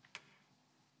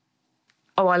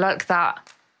 Oh, I like that.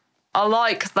 I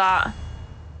like that.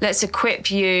 Let's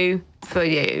equip you for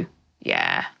you.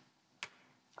 Yeah.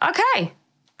 Okay.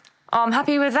 I'm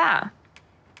happy with that.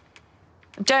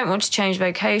 I don't want to change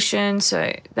vocation,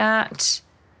 so that.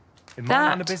 In my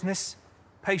line of business,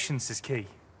 patience is key.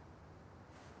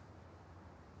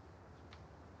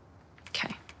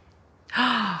 Okay.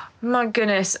 My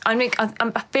goodness. I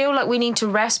feel like we need to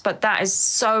rest, but that is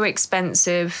so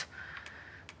expensive.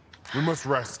 We must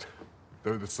rest,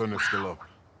 though the sun is still up.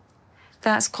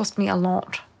 That's cost me a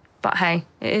lot. But hey,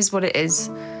 it is what it is.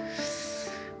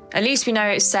 At least we know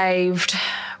it's saved.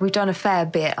 We've done a fair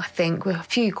bit, I think, with a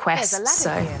few quests,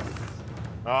 so...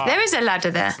 There is a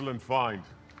ladder there. Excellent find.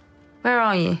 Where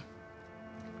are you?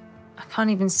 I can't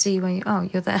even see where you... Oh,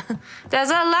 you're there. There's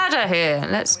a ladder here.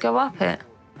 Let's go up it.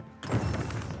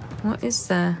 What is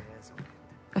there?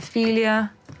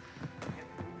 Ophelia.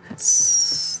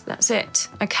 That's that's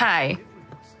it. Okay.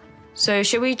 So,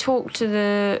 shall we talk to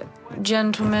the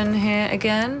gentleman here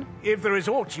again? If there is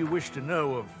aught you wish to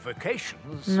know of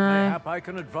vocations, No. mayhap I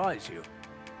can advise you.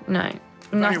 No,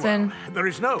 Very nothing. well. There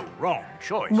is no wrong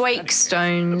choice. Wake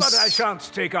stones. But I shan't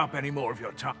take up any more of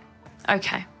your time.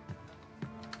 Okay.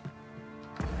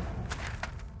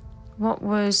 What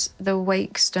was the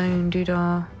wake stone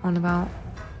doodah on about?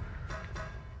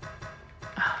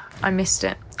 I missed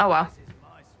it. Oh well.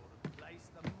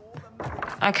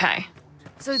 Okay.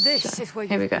 So this is where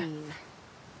here we you've go. been.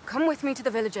 Come with me to the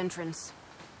village entrance.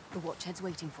 The watchhead's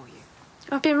waiting for you.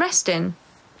 I've been resting.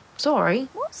 Sorry.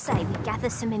 What say we gather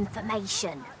some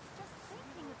information?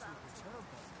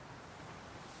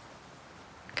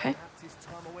 Okay.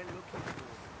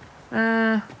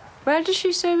 Where did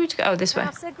she say we'd go? Oh, this way.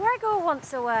 Sir Gregor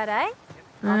wants a word, eh?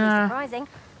 Hardly surprising.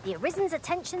 The Arisen's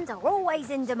attentions are always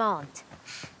in demand.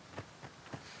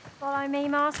 Follow me,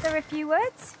 Master, a few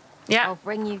words? Yeah. I'll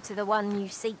bring you to the one you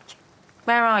seek.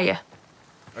 Where are you?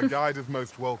 A guide is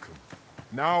most welcome.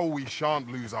 Now we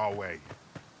shan't lose our way.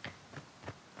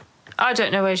 I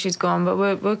don't know where she's gone, but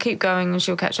we'll keep going and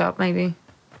she'll catch up, maybe.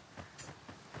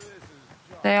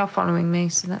 They are following me,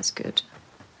 so that's good.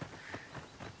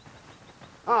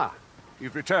 Ah,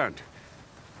 you've returned.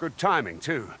 Good timing,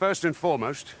 too. First and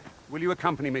foremost, will you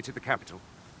accompany me to the capital?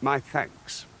 My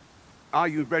thanks. Are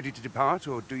you ready to depart,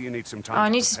 or do you need some time I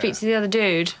to need to speak to the other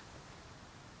dude.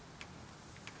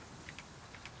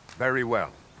 Very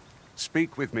well.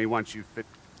 Speak with me once you've fit.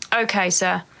 Okay,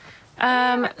 sir.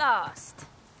 At last.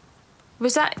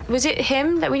 Was it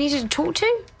him that we needed to talk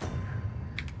to?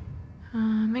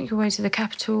 Make your way to the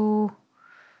capital.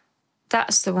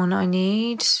 That's the one I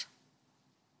need.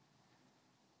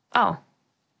 Oh.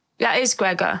 That is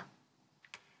Gregor.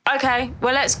 Okay,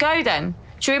 well, let's go then.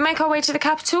 Should we make our way to the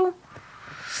capital?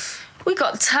 We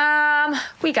got time.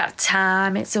 We got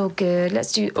time. It's all good.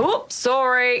 Let's do... Oh,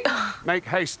 sorry. Make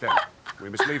haste, then. We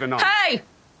must leave anon. Hey!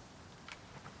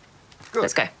 Good.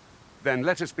 Let's go. Then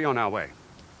let us be on our way.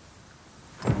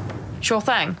 Sure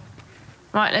thing.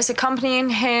 Right, let's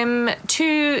accompany him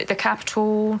to the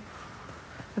capital.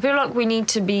 I feel like we need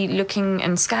to be looking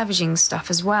and scavenging stuff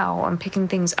as well and picking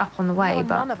things up on the way, Well,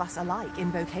 but... none of us alike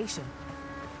in vocation.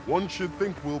 One should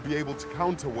think we'll be able to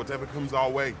counter whatever comes our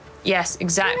way. Yes,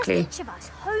 exactly. We must each of us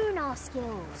hone our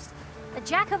skills. A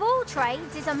jack of all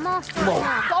trades is a master of Whoa.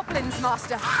 none. Goblins,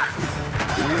 Master! We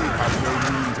have no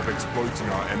means of exploiting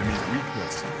our enemy's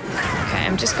weakness. Okay,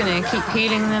 I'm just gonna keep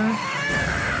healing them.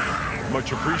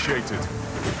 Much appreciated.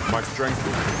 My strength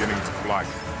is beginning to flag.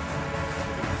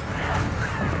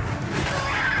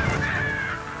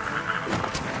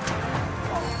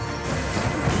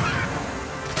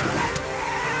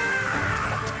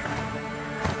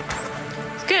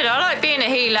 It's good, I like being a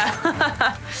healer.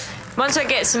 Once I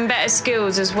get some better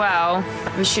skills as well,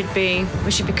 we should be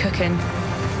cooking.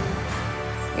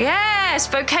 Yes,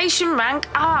 vocation rank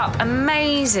up,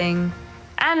 amazing.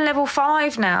 And level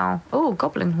 5 now. Oh,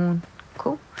 goblin horn,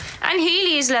 cool. And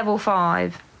Healy is level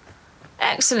 5.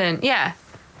 Excellent, yeah.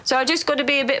 So I just got to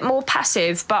be a bit more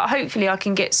passive, but hopefully I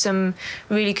can get some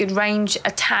really good range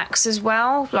attacks as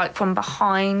well, like from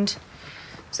behind.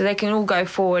 So they can all go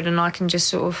forward and I can just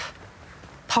sort of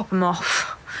pop them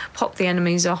off, pop the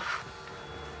enemies off.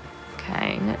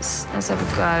 Okay, let's have a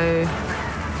go.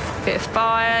 Bit of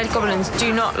fire. Goblins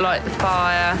do not like the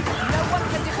fire. No one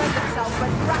can defend themselves when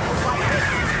grappled like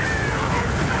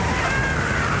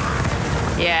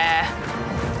this. Yeah.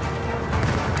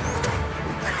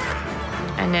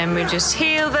 And then we just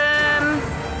heal them.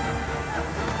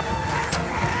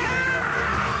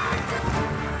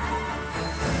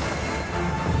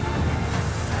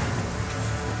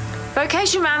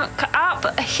 Vocation rank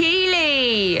up,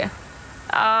 Healy.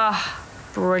 Ah,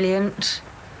 brilliant.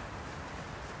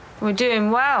 We're doing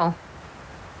well.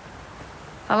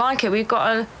 I like it. We've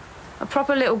got a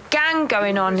proper little gang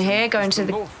going on here, going to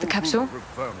the capital.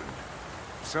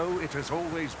 So it has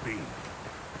always been.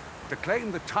 To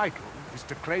claim the title is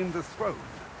to claim the throne.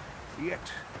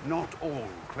 Yet not all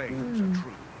claims are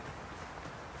true.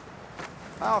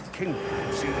 Our kingdom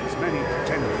sees many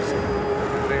pretenders,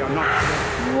 but they are not.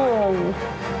 Whoa.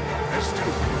 There's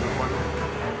still one.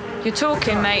 You're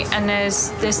talking, mate, and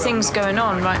there's things going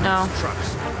on right now.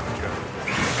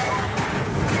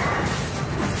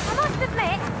 I must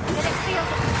admit that it feels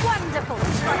wonderful to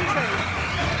strike true.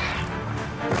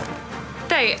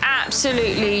 They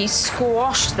absolutely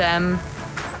squashed them.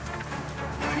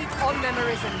 Keep on them,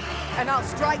 Arisen, and I'll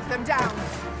strike them down.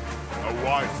 A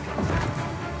wise strategy.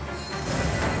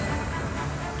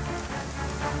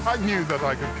 I knew that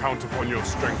I could count upon your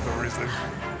strength, Arisen.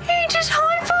 He just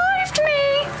high-fived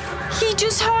me! He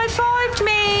just high-fived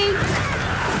me!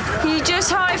 He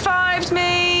just high-fived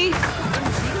me!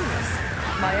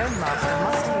 My own master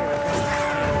must hear of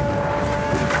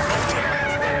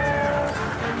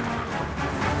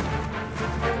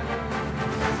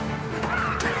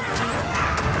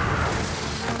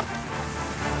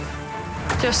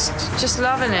Just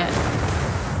loving it.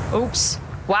 Oops.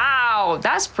 Wow,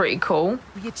 that's pretty cool.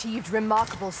 We achieved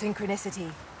remarkable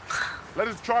synchronicity. Let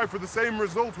us try for the same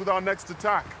result with our next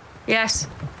attack. Yes.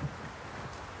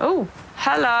 Oh,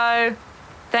 hello.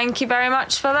 Thank you very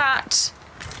much for that.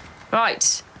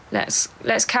 Right,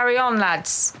 let's carry on,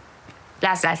 lads.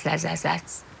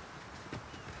 Lads.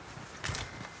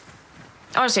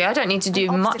 Honestly, I don't need to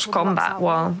do much combat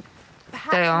while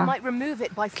they are might remove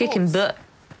it by kicking force. butt.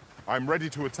 I'm ready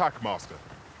to attack, Master.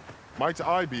 Might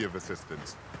I be of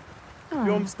assistance? Oh.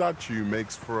 Yon statue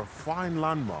makes for a fine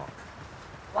landmark.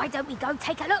 Why don't we go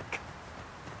take a look?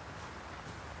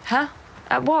 Huh?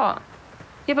 At what?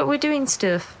 Yeah, but we're doing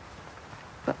stuff.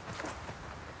 But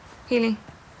Healy,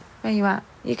 where you at?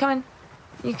 You coming?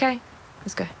 You okay?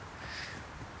 Let's go.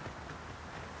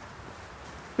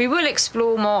 We will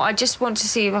explore more. I just want to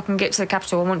see if I can get to the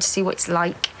capital. I want to see what it's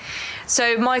like.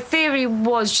 So my theory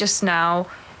was just now,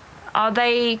 are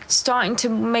they starting to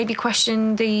maybe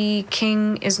question the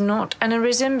king is not an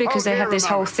Arisen? Because they have this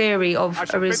whole theory of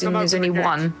Arisen is only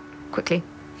one. Quickly.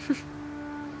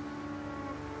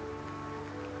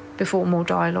 Before more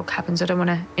dialogue happens, I don't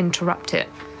want to interrupt it.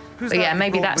 But yeah,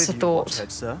 maybe that's the thought. Watchhead,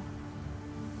 sir?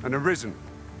 An Arisen,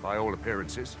 by all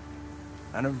appearances.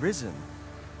 An Arisen?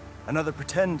 Another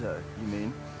pretender, you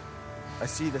mean? I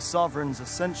see the Sovereign's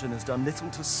ascension has done little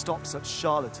to stop such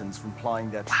charlatans from plying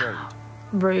their trade.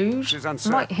 Rude. It is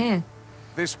uncertain. Right here.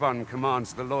 This one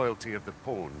commands the loyalty of the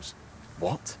pawns.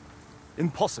 What?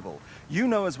 Impossible. You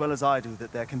know as well as I do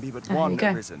that there can be but one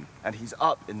Arisen, and he's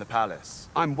up in the palace.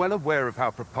 I'm well aware of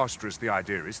how preposterous the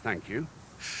idea is, thank you.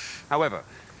 However,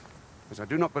 as I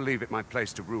do not believe it my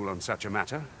place to rule on such a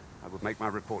matter, I will make my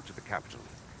report to the capital.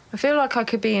 I feel like I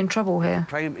could be in trouble here. If the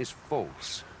claim is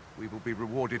false, we will be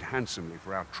rewarded handsomely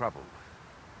for our trouble.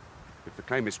 If the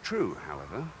claim is true,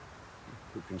 however,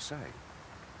 who can say?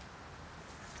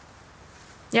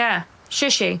 Yeah,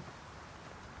 shushy.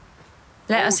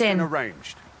 Let us in.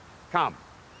 Arranged. Come,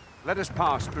 let us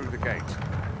pass through the gate.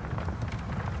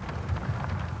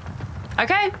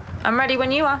 Okay, I'm ready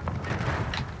when you are.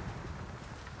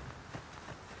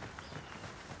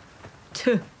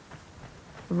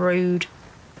 Rude.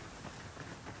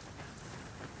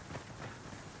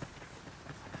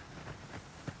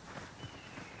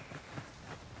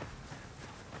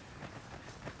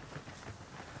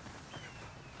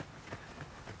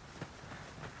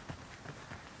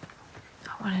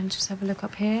 Why don't just have a look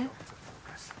up here?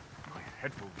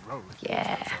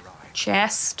 Yeah.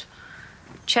 Chest.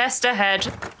 Chest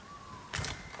ahead.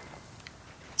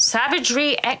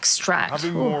 Savagery extract.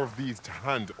 Having more of these to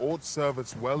hand ought serve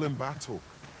us well in battle.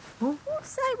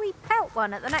 Say we pelt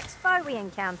one at the next foe we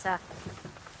encounter.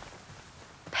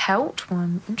 Pelt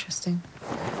one? Interesting.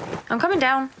 I'm coming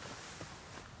down.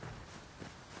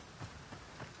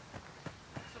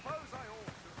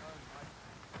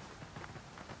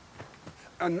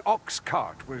 An ox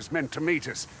cart was meant to meet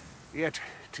us, yet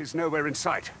 'tis nowhere in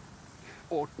sight.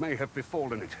 Aught may have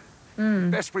befallen it.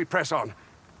 Best we press on.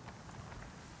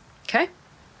 Okay.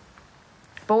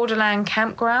 Borderland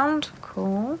campground.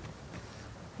 Cool.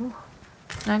 Ooh.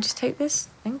 Can I just take this?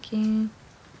 Thank you.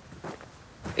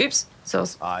 Oops.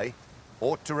 Sauce. Aye.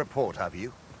 Ought to report, have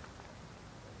you?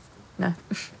 No.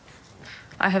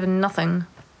 I have nothing.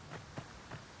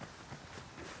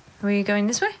 Are we going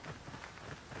this way?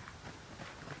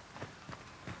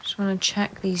 Just want to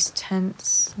check these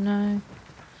tents. No.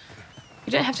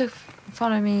 You don't have to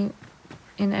follow me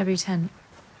in every tent.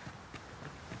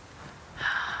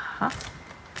 Huh?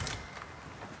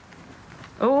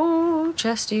 Oh,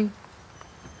 chest you.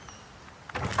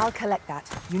 I'll collect that.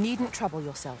 You needn't trouble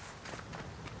yourself.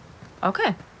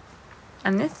 Okay.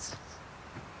 And this?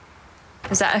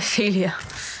 Is that Ophelia?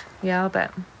 Yeah, I'll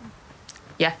bet.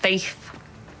 Yeah, thief.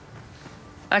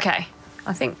 Okay.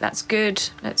 I think that's good.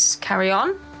 Let's carry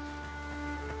on.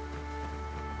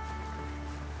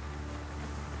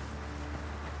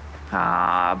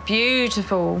 Ah,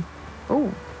 beautiful.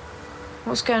 Oh,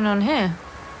 what's going on here?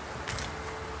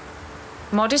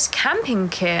 Modest camping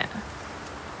kit.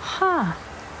 Huh.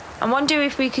 I wonder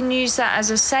if we can use that as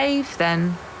a save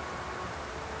then.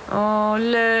 Oh,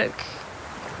 look.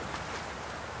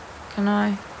 Can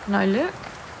I look?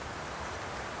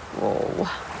 Whoa.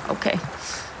 Okay.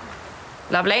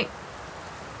 Lovely.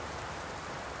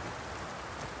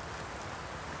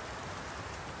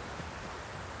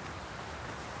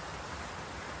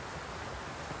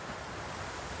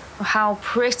 How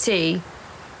pretty.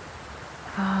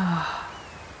 Oh.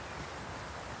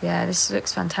 Yeah, this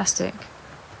looks fantastic.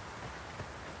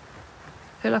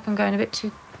 I feel like I'm going a bit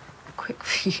too quick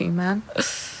for you, man.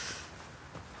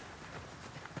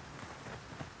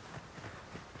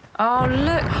 Oh,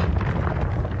 look.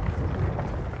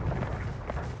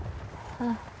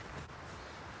 Oh.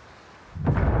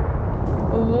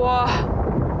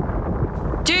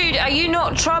 Whoa. Dude, are you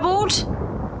not troubled?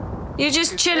 You're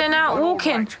just chilling out,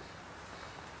 walking. Right?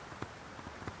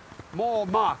 More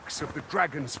marks of the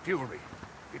dragon's fury.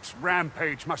 Its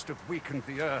rampage must have weakened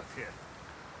the earth here.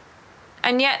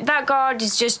 And yet that guard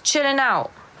is just chilling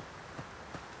out.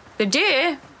 The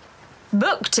deer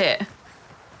booked it.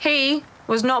 He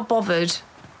was not bothered.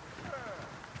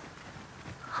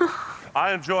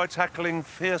 I enjoy tackling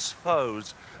fierce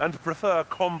foes and prefer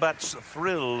combat's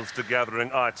thrills to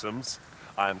gathering items.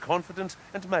 I am confident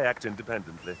and may act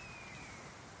independently.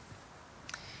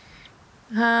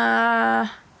 I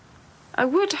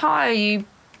would hire you.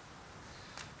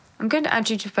 I'm going to add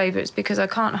you to favourites because I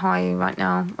can't hire you right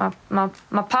now.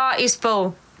 My party's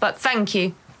full, but thank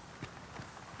you.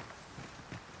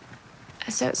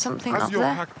 Is there something up there? As your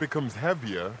there? pack becomes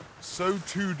heavier, so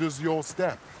too does your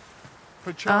step.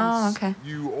 Perchance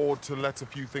you ought to let a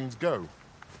few things go.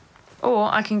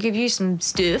 Or I can give you some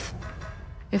stuff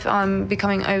if I'm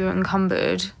becoming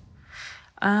over-encumbered.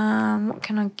 What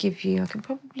can I give you? I can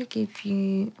probably give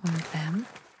you one of them.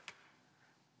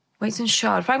 Weights and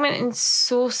shard. Fragment and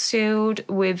source sealed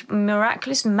with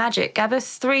miraculous magic. Gather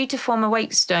 3 to form a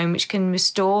weight stone, which can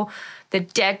restore the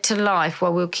dead to life.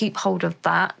 Well, we'll keep hold of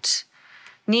that.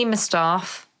 Nema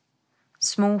staff.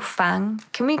 Small fang.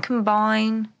 Can we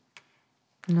combine?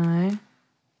 No.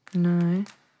 No.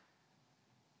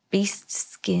 Beast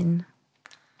skin.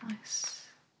 Nice.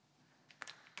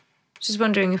 Just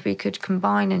wondering if we could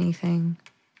combine anything.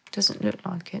 Doesn't look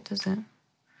like it, does it?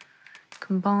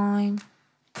 Combine.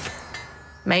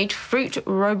 Made fruit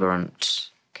roborant.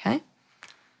 Okay.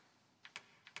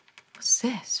 What's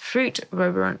this? Fruit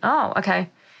roborant. Oh, okay.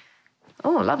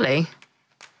 Oh, lovely.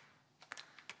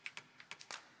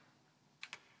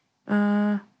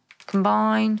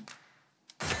 Combine.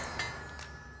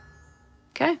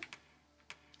 Okay.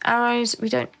 Arrows. We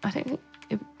don't. I think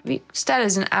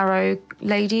Stella's an arrow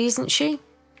lady, isn't she?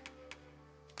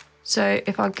 So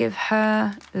if I give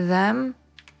her them.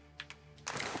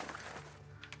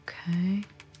 Okay.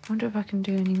 I wonder if I can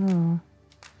do any more.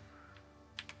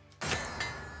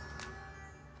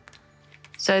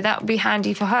 So that would be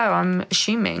handy for her, I'm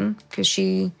assuming, because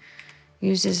she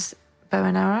uses bow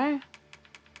and arrow.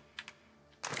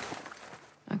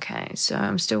 Okay, so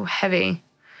I'm still heavy.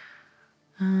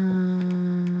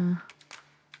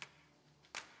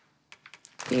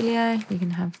 Ophelia, you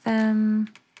can have them.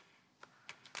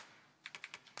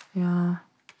 Yeah.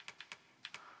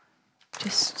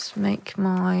 Just make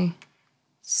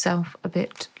myself a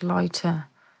bit lighter.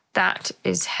 That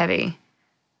is heavy.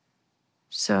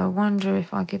 So I wonder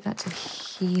if I give that to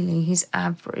Healy. He's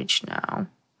average now.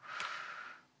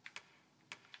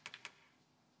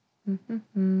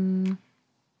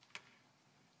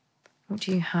 What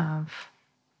do you have?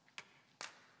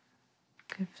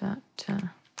 Give that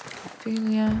to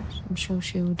Ophelia. I'm sure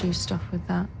she will do stuff with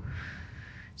that.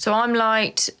 So I'm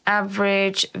light,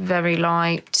 average, very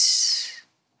light.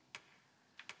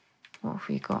 What have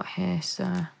we got here,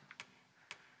 sir?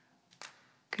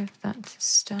 Give that to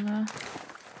Stella.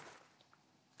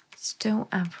 Still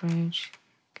average.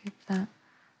 Give that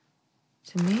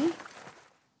to me.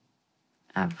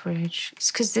 Average.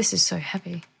 It's because this is so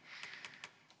heavy.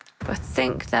 I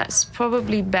think that's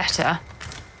probably better.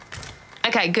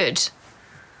 Okay, good.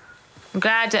 I'm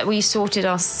glad that we sorted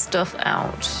our stuff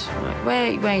out.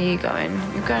 Right, where are you going?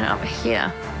 You're going up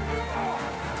here.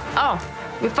 Oh,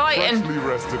 we're fighting. Freshly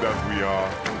rested as we are,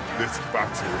 this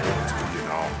battle ought to be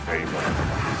in our favor.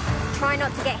 Try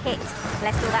not to get hit,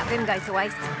 lest all that vim go to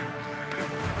waste.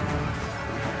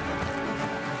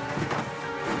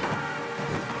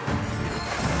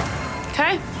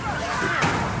 Okay.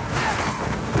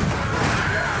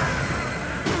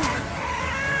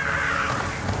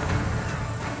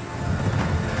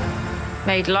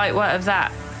 Made light work of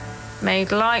that.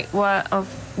 Made light work of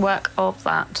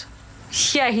that.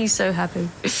 Yeah, he's so happy.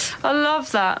 I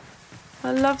love that.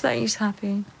 I love that he's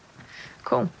happy.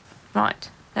 Cool. Right,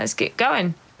 let's get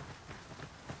going.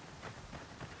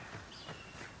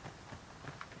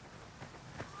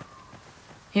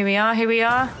 Here we are, here we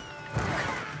are.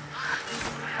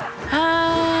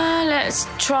 Let's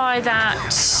try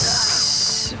that.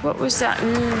 What was that?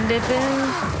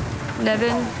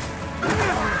 Living.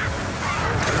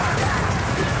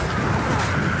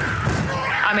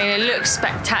 I mean, it looks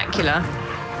spectacular.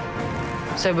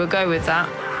 So we'll go with that.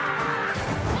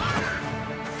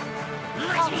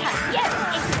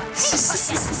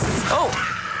 Oh!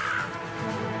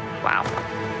 Wow.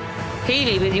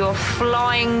 Healy with your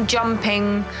flying,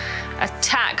 jumping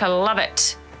attack. I love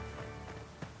it.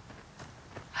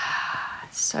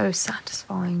 So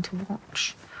satisfying to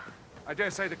watch. I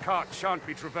dare say the cart shan't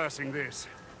be traversing this.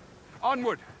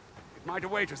 Onward! It might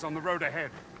await us on the road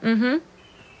ahead. Mm-hmm.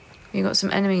 You got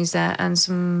some enemies there and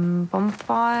some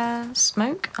bonfire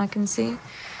smoke, I can see.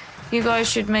 You guys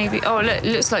should maybe... Oh, look, it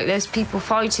looks like there's people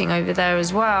fighting over there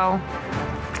as well.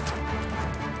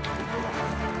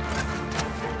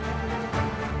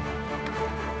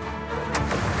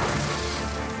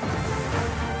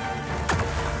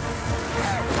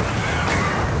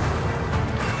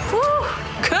 Woo!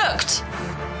 Cooked!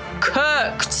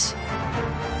 Cooked!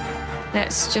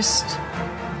 Let's just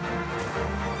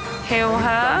heal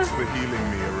her. Thanks for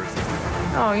healing me, Arisen.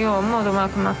 Oh, you're more than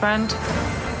welcome, my friend.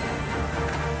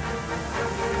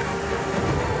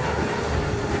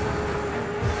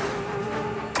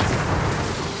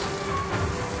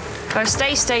 If I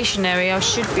stay stationary, I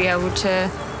should be able to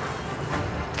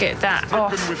get that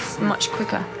off much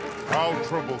quicker. How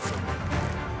troublesome.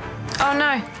 Oh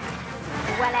no.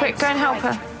 Well, quick, go and help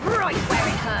her. Right where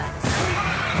it hurts.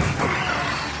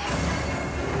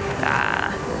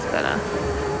 Ah, that's better.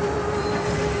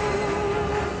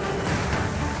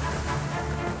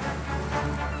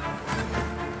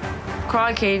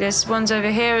 Crikey, there's ones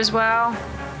over here as well.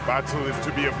 Battle is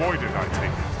to be avoided, I take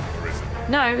it.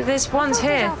 No, there's ones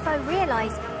here. How did our foe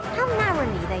realise how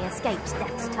narrowly they escaped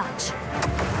death's touch?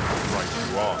 Right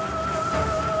you are.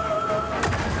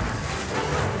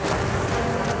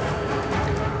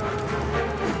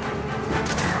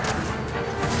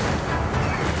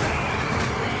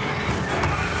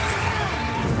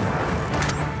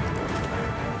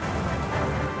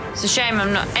 It's a shame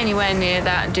I'm not anywhere near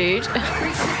that dude.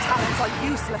 Creature's talents are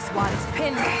useless while it's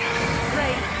pinned.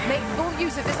 Pray, make full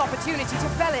use of this opportunity to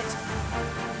fell it.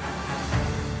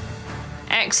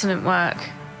 Excellent work.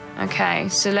 Okay,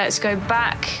 so let's go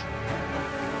back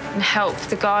and help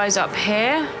the guys up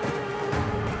here.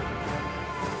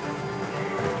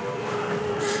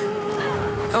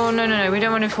 Oh, no, no, no, we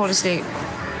don't want to fall asleep.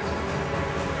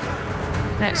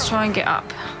 Let's try and get up,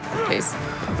 please.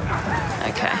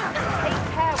 Okay. Take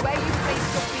care where you place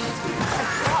your feet. A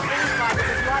sharp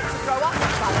insiders like to throw up the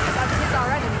balance as it is our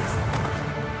enemies.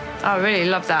 I really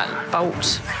love that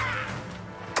bolt.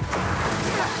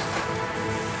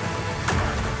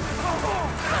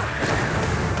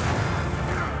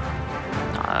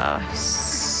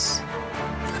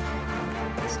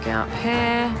 Let's get up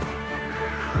here.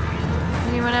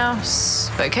 Anyone else?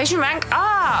 Vocation rank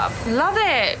up! Love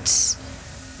it!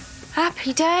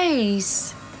 Happy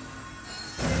days!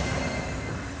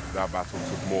 That battle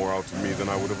took more out of me than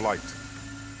I would have liked.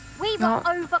 We were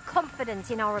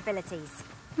overconfident in our abilities.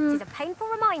 It is a painful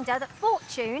reminder that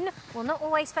fortune will not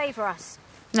always favour us.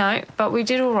 No, but we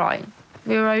did all right.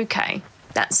 We were okay.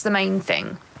 That's the main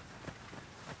thing.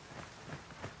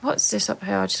 What's this up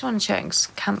here? I just want to check.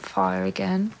 Campfire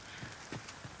again.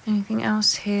 Anything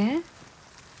else here?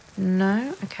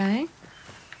 No, okay.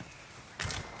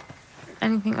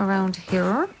 Anything around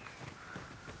here?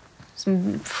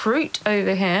 Some fruit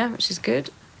over here, which is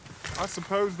good. I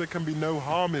suppose there can be no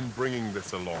harm in bringing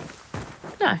this along.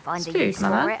 No, Find it's a food, use my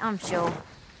for man. it, I'm sure.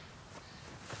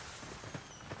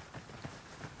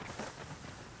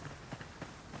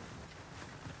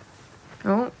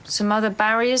 Oh, some other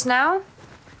barriers now.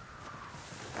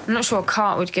 I'm not sure a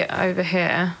cart would get over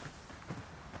here.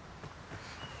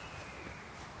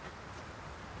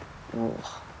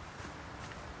 Oh.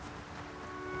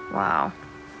 Wow.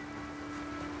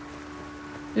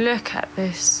 Look at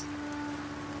this.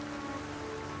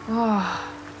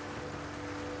 Oh.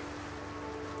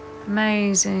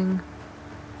 Amazing.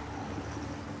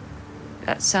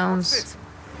 That sounds...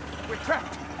 We're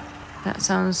trapped. That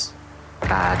sounds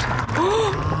bad.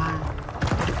 Oh!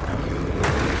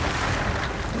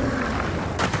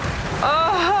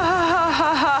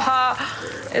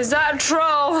 Is that a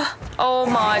troll? Oh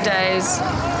my days.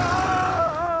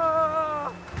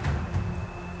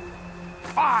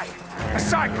 Fire! A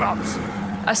cyclops!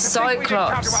 A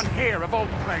cyclops. One here of all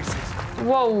places.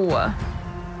 Whoa.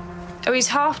 Oh, he's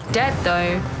half dead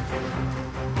though.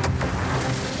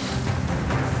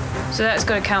 So that's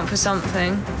got to count for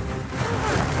something.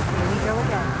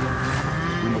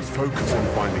 We must focus on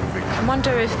finding victory. I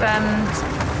wonder if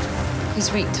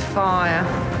he's weak to fire.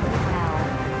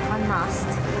 I must.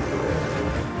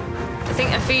 I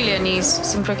think Ophelia needs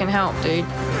some freaking help, dude.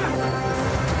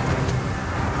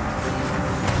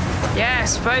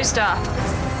 Yes, throw stuff.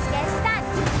 Scarce stand. A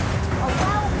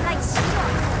well-placed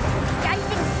shot,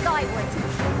 gazing skyward.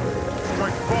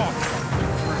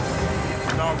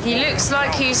 He looks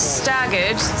like he's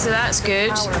staggered, so that's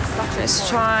good. Let's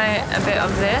try a bit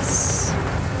of this.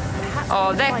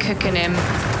 Oh, they're cooking him.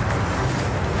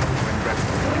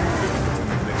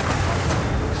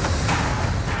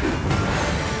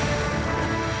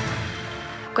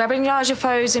 Grabbing larger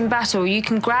foes in battle. You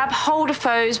can grab hold of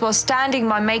foes while standing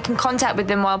by making contact with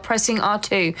them while pressing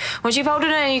R2. Once you've held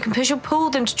on, you can push or pull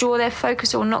them to draw their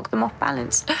focus or knock them off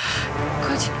balance. God.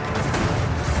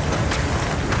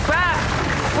 Grab!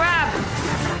 Grab!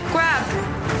 Grab!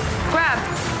 Grab!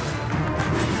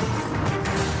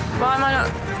 Why am I not...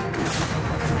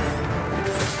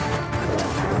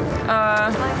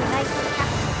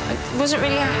 it wasn't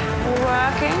really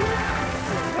working.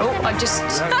 Oh, I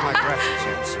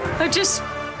just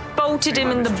bolted him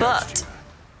in the butt.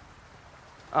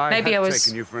 Maybe I was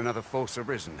taken you for another false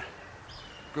arisen.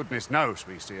 Goodness knows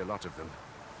we see a lot of them.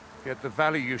 Yet the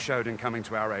value you showed in coming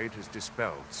to our aid has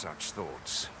dispelled such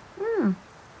thoughts.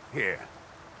 Here,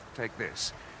 take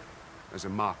this as a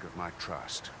mark of my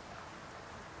trust.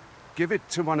 Give it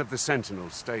to one of the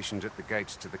sentinels stationed at the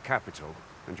gates to the capital,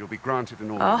 and you'll be granted an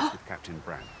audience with Captain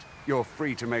Brandt. You're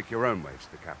free to make your own way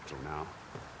to the capital now.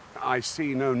 I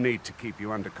see no need to keep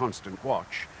you under constant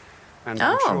watch, and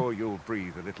I'm sure you'll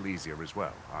breathe a little easier as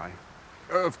well, aye?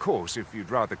 Of course, if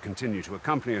you'd rather continue to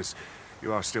accompany us,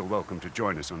 you are still welcome to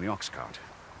join us on the ox cart.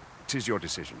 'Tis your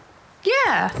decision.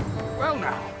 Yeah. Well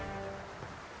now.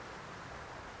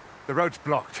 The road's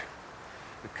blocked.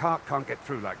 The cart can't get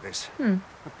through like this. A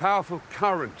powerful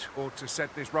current ought to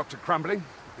set this rock to crumbling,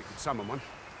 if we could summon one.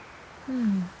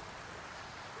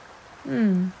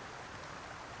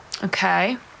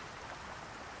 Okay.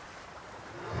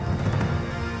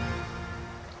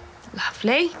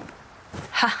 Lovely.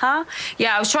 Haha.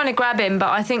 Yeah, I was trying to grab him, but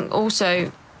I think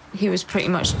also he was pretty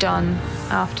much done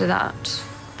after that.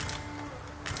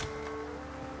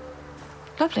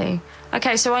 Lovely.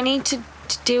 Okay, so I need to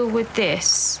deal with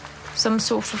this. Some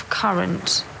sort of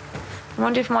current. I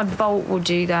wonder if my bolt will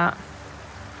do that.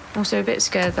 Also a bit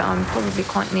scared that I'm probably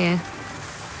quite near.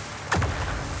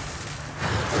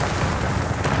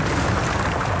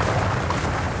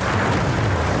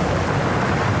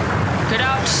 Get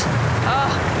out!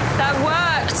 Oh, that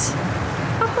worked!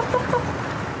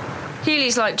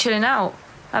 Healy's like chilling out,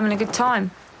 having a good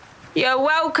time. You're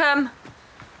welcome!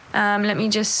 Let me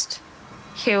just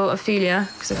heal Ophelia,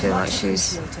 because I feel like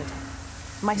she's...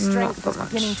 My strength is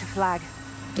beginning to flag.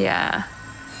 Yeah.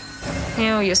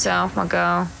 Heal yourself, my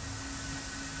girl.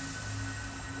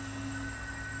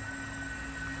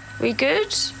 We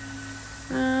good?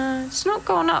 It's not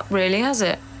gone up really, has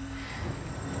it?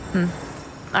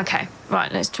 Okay,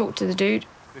 right, let's talk to the dude.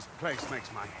 This place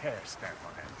makes my hair stand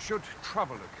on end. Should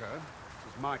trouble occur,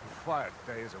 this is my quiet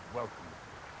day as a welcome.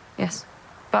 Yes,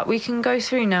 but we can go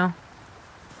through now.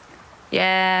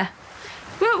 Yeah.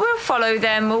 We'll follow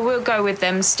them, or we'll go with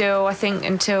them still, I think,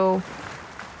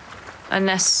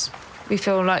 unless we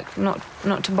feel like not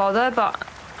to bother. But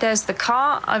there's the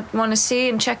cart. I want to see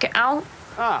and check it out.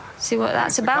 See what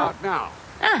that's about. Now.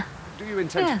 Do you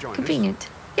intend to join convenient.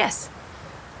 Yes.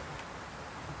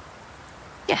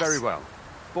 Yes. Very well.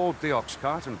 Board the ox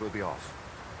cart and we'll be off.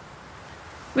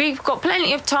 We've got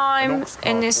plenty of time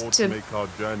in this to make our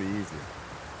journey easier.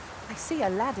 I see a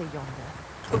ladder yonder,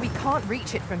 but we can't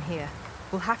reach it from here.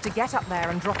 We'll have to get up there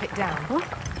and drop it down.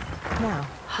 Now,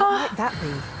 what might that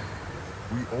be?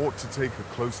 We ought to take a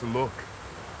closer look.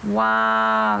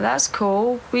 Wow, that's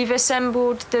cool. We've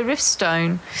assembled the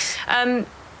Riftstone.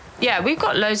 Yeah, we've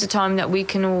got loads of time that we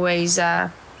can always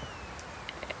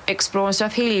explore and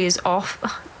stuff. Healy is off,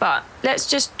 but let's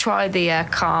just try the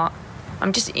cart.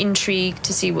 I'm just intrigued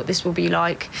to see what this will be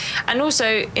like. And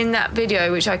also, in that video,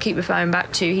 which I keep referring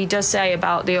back to, he does say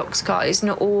about the ox cart, it's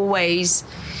not always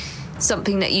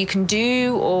something that you can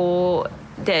do, or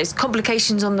there's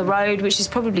complications on the road, which is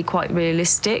probably quite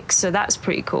realistic, so that's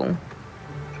pretty cool.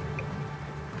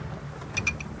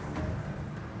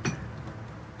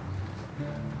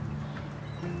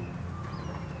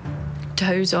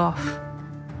 Doze off.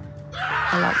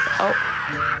 I like that. Oh.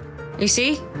 You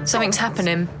see? Something's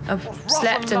happening. I've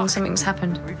slept and something's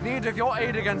happened. We need your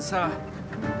aid again, sir.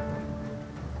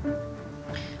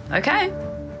 Okay.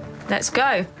 Let's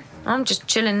go. I'm just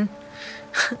chilling.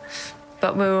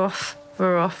 But we're off.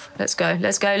 We're off. Let's go.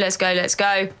 Let's go. Let's go. Let's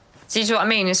go. See what I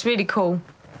mean? It's really cool.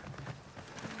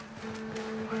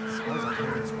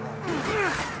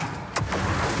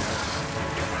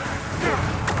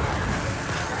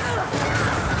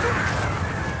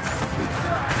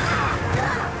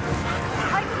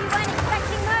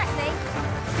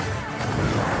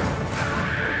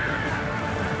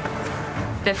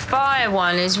 The fire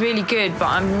one is really good, but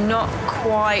I'm not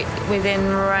quite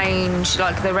within range.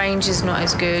 Like, the range is not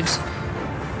as good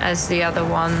as the other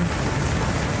one,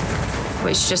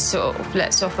 which just sort of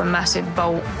lets off a massive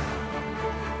bolt. This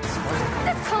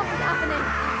can't be happening.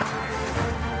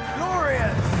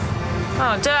 Glorious!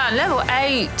 Oh, done. Level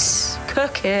 8.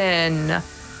 Cooking.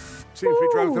 See if we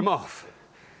drove them off.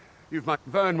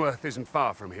 Vernworth isn't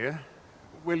far from here.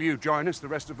 Will you join us the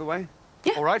rest of the way?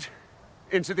 Yeah. All right.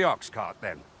 Into the ox cart,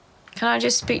 then. Can I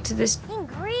just speak to this?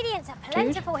 Ingredients are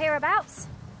plentiful hereabouts.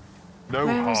 No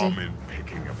Where is harm he? in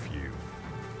picking a few.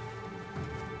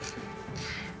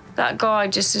 That guy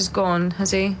just is gone,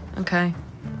 has he? Okay.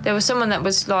 There was someone that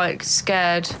was, like,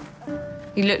 scared.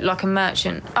 He looked like a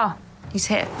merchant. Oh, he's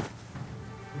here.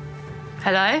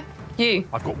 Hello? You?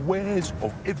 I've got wares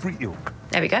of every ilk.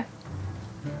 There we go.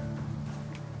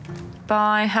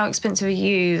 Bye. How expensive are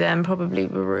you, then? Probably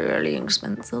really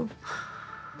expensive.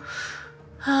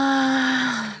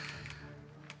 I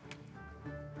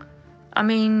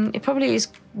mean, it probably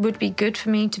would be good for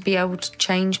me to be able to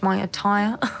change my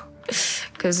attire.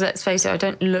 Because, let's face it, I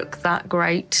don't look that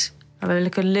great. I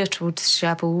look a little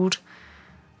dishevelled.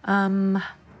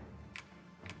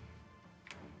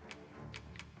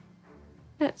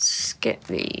 Let's get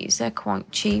these. They're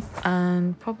quite cheap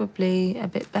and probably a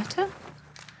bit better.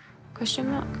 Question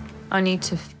mark? I need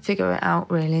to figure it out,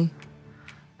 really.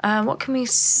 What can we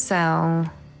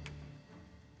sell?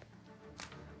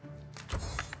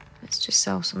 Let's just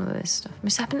sell some of this stuff.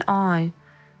 Misshapen eye.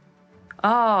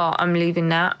 Oh, I'm leaving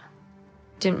that.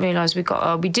 Didn't realise we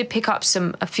got... we did pick up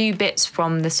a few bits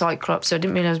from the Cyclops, so I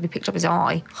didn't realise we picked up his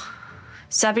eye.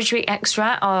 Savagery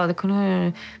extract. Oh,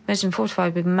 the medicine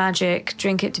fortified with magic.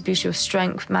 Drink it to boost your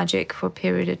strength magic for a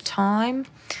period of time.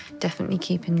 Definitely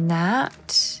keeping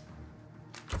that.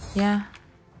 Yeah.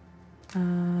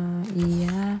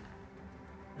 Yeah.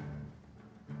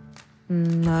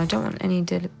 No, I don't want any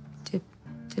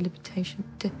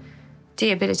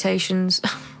debilitations.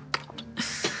 Oh, God.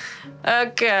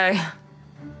 Okay.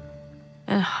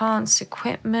 Enhance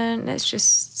equipment. Let's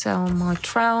just sell my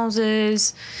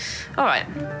trousers. All right.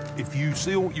 If you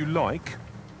see what you like,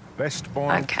 best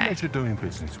buy pleasure doing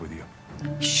business with you.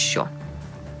 Sure.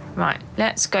 Right,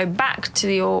 let's go back to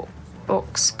the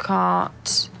ox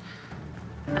cart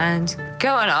and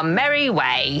go on our merry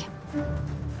way.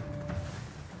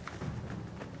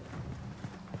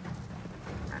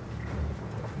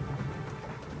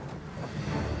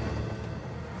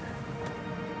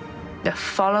 The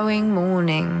following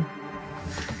morning.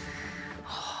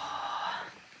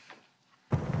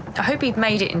 I hope he'd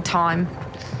made it in time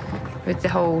with the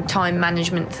whole time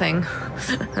management thing.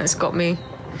 That's got me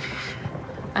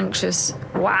anxious.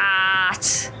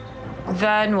 What?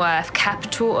 Vernworth,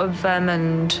 capital of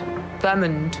Vermund.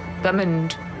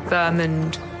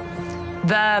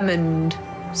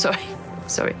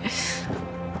 Sorry.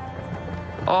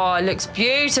 Oh, it looks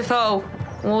beautiful.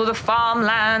 All the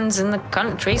farmlands and the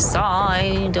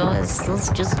countryside. Oh,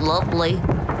 it's just lovely.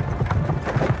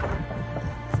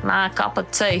 It's my cup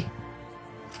of tea.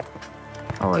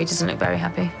 Oh, he doesn't look very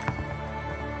happy.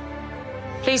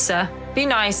 Please, sir, be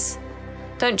nice.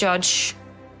 Don't judge.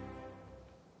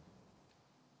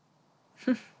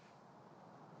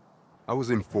 I was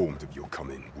informed of your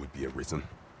coming would be arisen.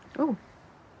 Oh,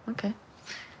 okay.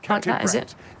 Captain Like that, is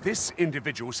Brett, it? this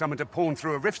individual summoned a pawn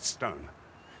through a rift stone.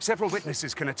 Several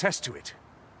witnesses can attest to it.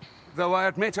 Though I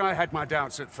admit I had my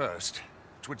doubts at first.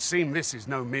 It would seem this is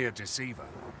no mere deceiver.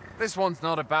 This one's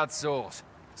not a bad sort.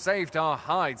 Saved our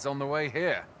hides on the way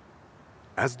here.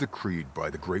 As decreed by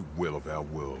the great will of our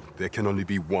world, there can only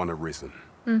be one arisen.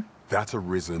 That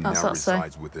arisen now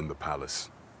resides within the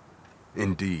palace.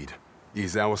 Indeed, he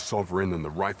is our sovereign and the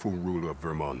rightful ruler of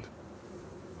Vermund.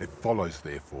 It follows,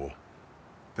 therefore,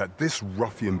 that this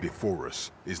ruffian before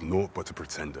us is naught but a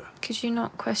pretender. Could you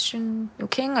not question your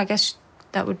king? I guess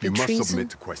that would be treason. You must submit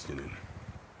to questioning.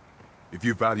 If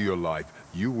you value your life,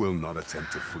 you will not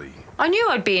attempt to flee. I knew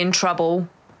I'd be in trouble.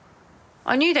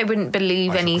 I knew they wouldn't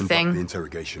believe I shall anything. conduct the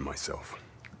interrogation myself.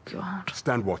 God.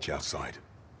 Stand watch outside.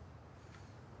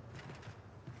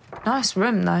 Nice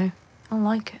room, though. I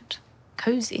like it.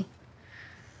 Cozy.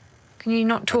 Can you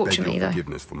not torture me, I beg though? your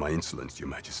forgiveness for my insolence, Your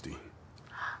Majesty.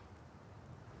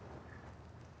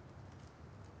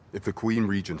 If the Queen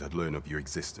Regent had learned of your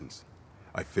existence,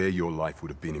 I fear your life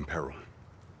would have been in peril.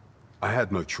 I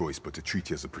had no choice but to treat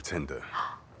you as a pretender,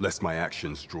 lest my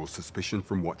actions draw suspicion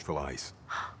from watchful eyes.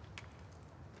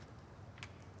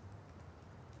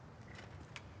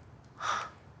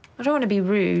 I don't want to be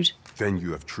rude. Then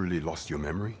you have truly lost your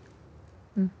memory?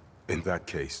 In that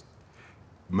case,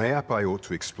 mayhap I ought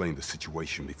to explain the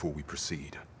situation before we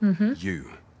proceed.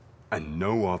 You, And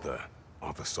no other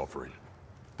are the sovereign.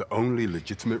 The only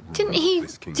legitimate ruler of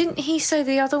this kingdom. Didn't he say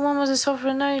the other one was a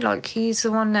sovereign though? Like he's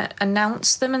the one that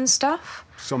announced them and stuff?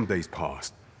 Some days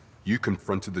passed. You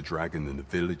confronted the dragon in the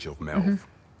village of Melv,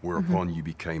 whereupon you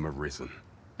became arisen.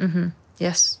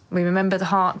 Yes, we remember the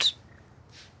heart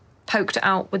poked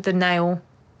out with the nail.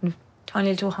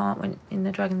 Tiny little heart went in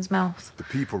the dragon's mouth. The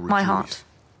people rejoice. My heart.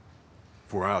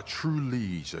 For our true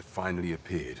liege have finally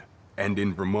appeared,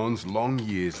 ending Ramon's long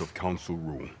years of council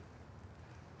rule.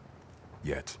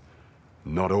 Yet,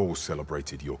 not all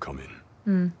celebrated your coming.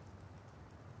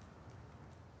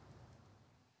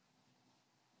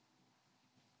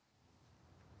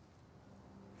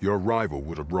 Your arrival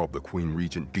would have robbed the Queen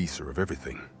Regent Disa of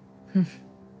everything.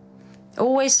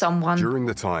 Always someone. During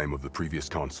the time of the previous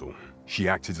council, she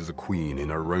acted as a queen in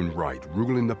her own right,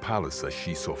 ruling the palace as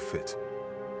she saw fit.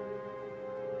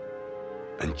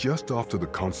 And just after the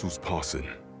consul's passing,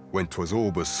 when 'twas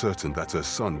all but certain that her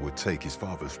son would take his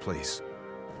father's place,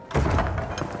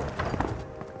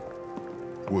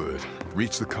 word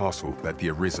reached the castle that the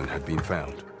Arisen had been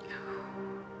found.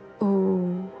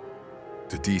 Oh.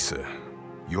 To Disa,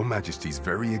 your Majesty's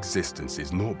very existence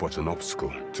is naught but an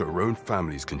obstacle to her own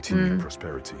family's continued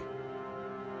prosperity.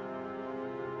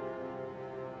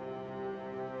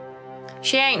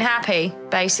 She ain't happy,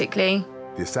 basically.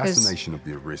 The assassination of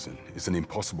the Arisen is an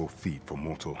impossible feat for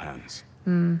mortal hands.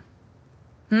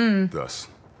 Thus,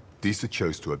 Disa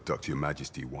chose to abduct your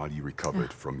Majesty while you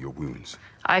recovered from your wounds.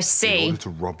 I see. In order to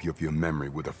rob you of your memory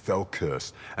with a fell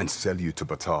curse and sell you to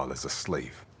Batal as a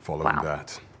slave. Following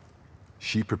that,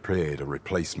 she prepared a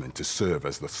replacement to serve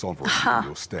as the sovereign in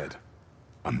your stead.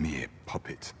 A mere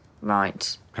puppet.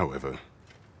 Right. However,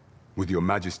 with your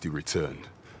Majesty returned,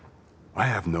 I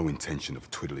have no intention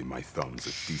of twiddling my thumbs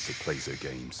as Disa plays her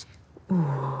games.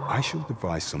 I shall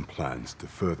devise some plans to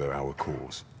further our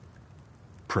cause.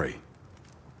 Pray,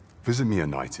 visit me a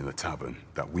night in the tavern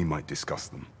that we might discuss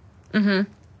them.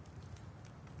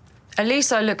 At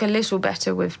least I look a little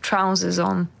better with trousers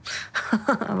on,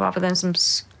 rather than some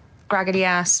scraggedy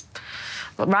ass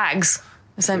rags,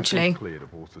 essentially. Cleared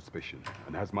of all suspicion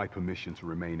and has my permission to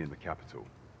remain in the capital.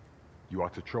 You are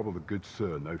to trouble the good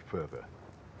sir no further.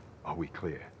 Are we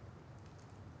clear?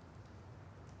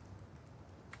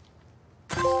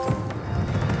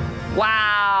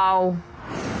 Wow.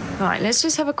 Right, let's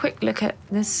just have a quick look at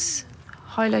this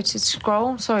highlighted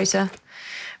scroll. Sorry, sir.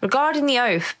 Regarding the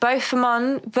oath, both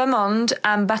Vermond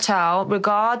and Batal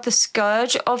regard the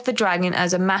scourge of the dragon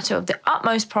as a matter of the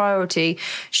utmost priority.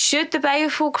 Should the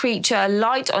baleful creature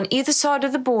alight on either side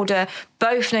of the border,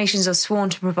 both nations are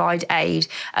sworn to provide aid,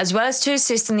 as well as to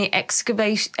assist in the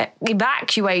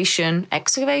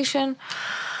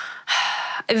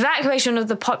evacuation of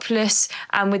the populace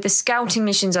and with the scouting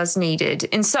missions as needed.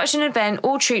 In such an event,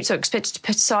 all troops are expected to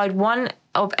put aside one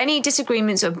of any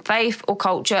disagreements of faith or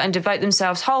culture and devote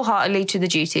themselves wholeheartedly to the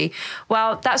duty.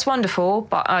 Well, that's wonderful,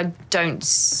 but I don't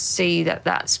see that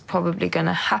that's probably going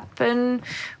to happen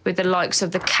with the likes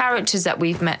of the characters that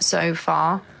we've met so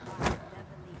far.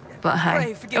 But hey.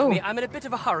 Pray forgive me, I'm in a bit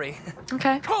of a hurry.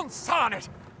 Okay. Consign it!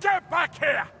 Get back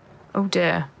here! Oh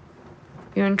dear.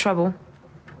 You're in trouble.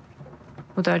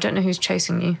 Although I don't know who's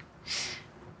chasing you.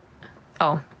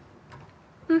 Oh.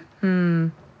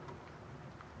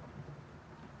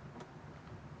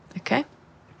 Okay.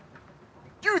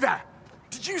 You there!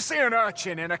 Did you see an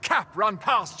urchin in a cap run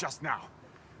past just now?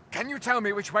 Can you tell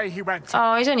me which way he went?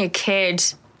 Oh, he's only a kid.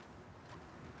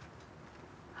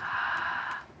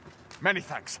 Many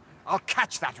thanks. I'll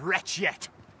catch that wretch yet.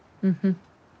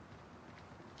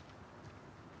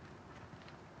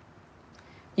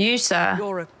 You, sir.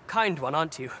 You're a kind one,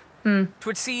 aren't you?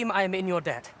 'Twould seem I am in your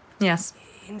debt. Yes.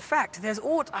 In fact, there's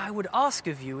aught I would ask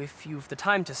of you if you've the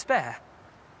time to spare.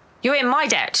 You're in my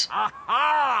debt.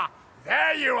 Aha!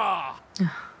 There you are!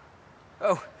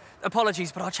 Oh,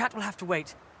 apologies, but our chat will have to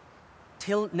wait.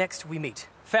 Till next we meet.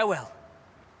 Farewell.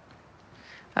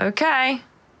 Okay.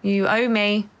 You owe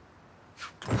me.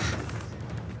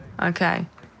 Okay.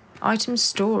 Item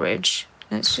storage.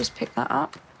 Let's just pick that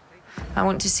up. I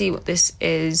want to see what this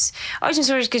is. Item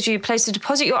storage gives you a place to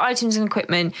deposit your items and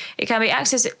equipment. It can be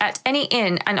accessed at any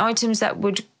inn, and items that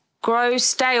would grow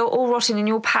stale or rotten in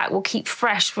your pack will keep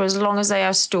fresh for as long as they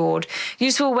are stored.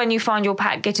 Useful when you find your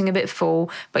pack getting a bit full,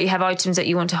 but you have items that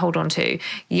you want to hold on to.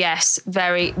 Yes,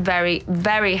 very, very,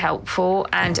 very helpful.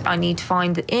 And I need to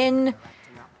find the inn.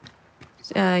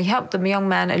 You helped the young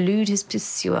man elude his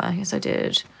pursuer. Yes, I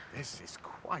did. This is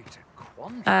quite a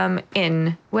quandary.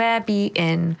 Inn. Where be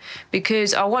inn?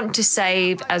 Because I want to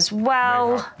save as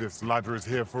well. Mayhap this ladder is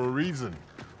here for a reason.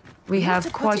 We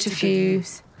have quite a few.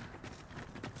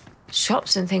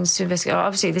 shops and things to investigate.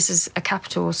 Obviously, this is a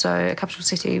capital, so a capital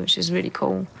city, which is really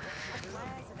cool.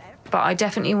 But I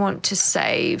definitely want to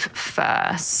save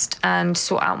first and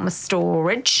sort out my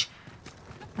storage.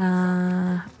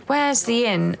 Where's the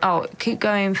inn? Oh, keep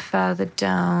going further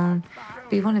down.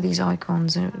 Be one of these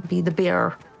icons, and it would be the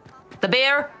beer. The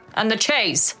beer and the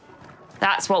cheese.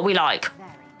 That's what we like.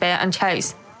 Beer and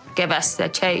cheese. Give us the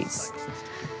cheese.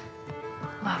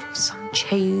 Love some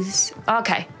cheese.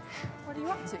 Okay. What are you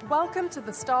up to? Welcome to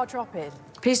the Star Drop Inn.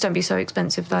 Please don't be so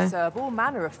expensive, though. We serve all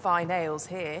manner of fine ales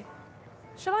here.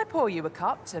 Shall I pour you a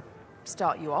cup to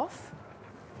start you off?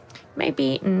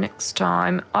 Maybe next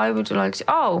time. I would like to...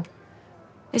 Oh!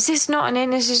 Is this not an inn?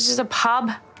 This is just a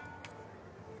pub?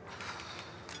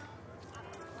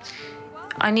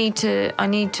 I need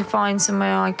to find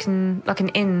somewhere I can... Like an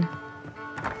inn.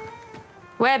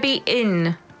 Where be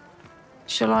inn?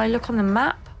 Shall I look on the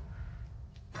map?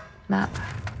 Map.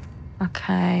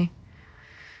 Okay.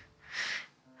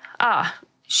 Ah,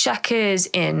 Shaka's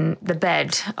Inn, the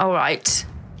bed. All right.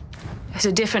 It's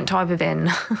a different type of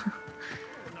inn.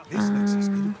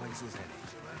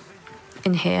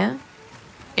 In here?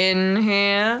 In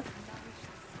here?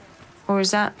 Or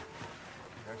is that...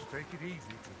 Let's take it easy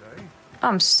today.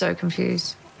 I'm so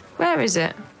confused. Where is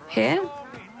it? Here?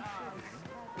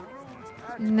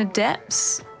 In the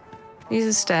depths? These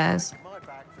are stairs.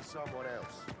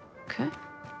 Okay.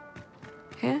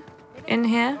 Here? In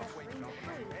here?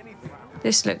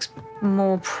 This looks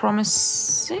more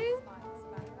promising.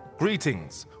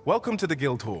 Greetings. Welcome to the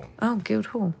Guild Hall. Oh, Guild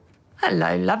Hall.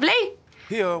 Hello, lovely.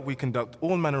 Here we conduct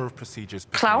all manner of procedures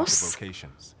pertaining to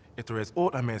vocations. If there is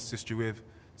aught I may assist you with,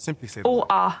 simply say the word.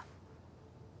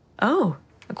 Oh,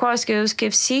 acquire skills,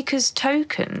 give seekers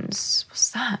tokens.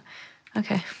 What's that?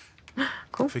 Okay.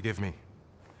 Cool. Forgive me,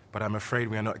 but I'm afraid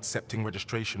we are not accepting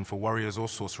registration for warriors or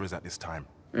sorcerers at this time.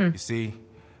 You see,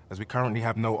 as we currently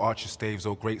have no archer staves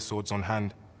or great swords on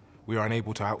hand, we are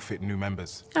unable to outfit new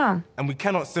members. Oh. And we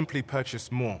cannot simply purchase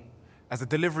more, as the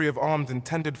delivery of arms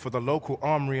intended for the local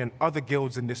armory and other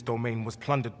guilds in this domain was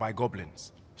plundered by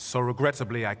goblins. So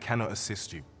regrettably, I cannot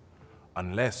assist you,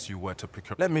 unless you were to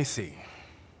procure... Let me see.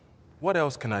 What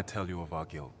else can I tell you of our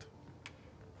guild?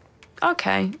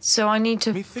 Okay, so I need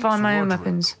to find my own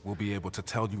weapons. Will be able to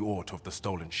tell you aught of the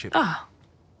stolen ship. Ah.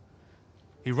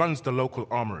 He runs the local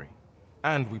armory,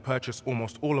 and we purchase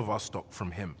almost all of our stock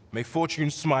from him. May fortune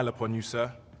smile upon you,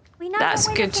 sir. We know That's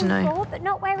what we're good to looking know. for, but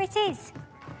not where it is.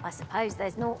 I suppose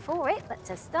there's naught for it, but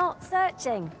to start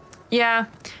searching. Yeah,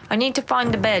 I need to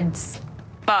find the beds.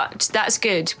 But that's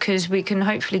good, because we can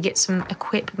hopefully get some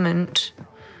equipment.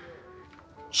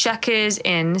 Shaka's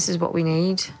Inn, this is what we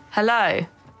need. Hello.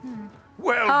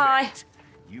 Well, hi. Met,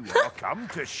 you are come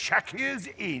to Shaka's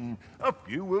Inn.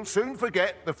 You will soon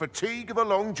forget the fatigue of a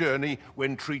long journey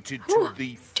when treated to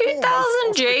the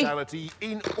 2000 G. hospitality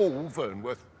in all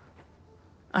Vernworth.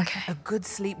 Okay. A good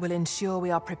sleep will ensure we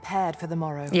are prepared for the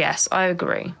morrow. Yes, I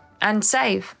agree. And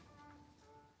save.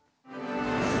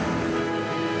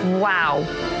 Wow,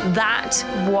 that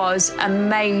was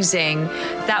amazing.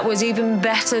 That was even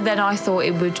better than I thought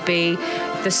it would be.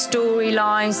 The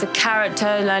storylines, the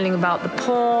character, learning about the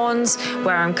pawns,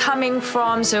 where I'm coming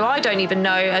from. So I don't even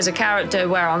know as a character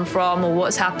where I'm from or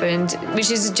what's happened, which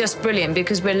is just brilliant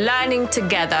because we're learning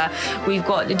together. We've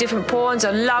got the different pawns.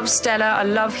 I love Stella. I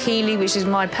love Healy, which is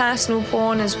my personal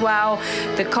pawn as well.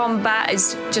 The combat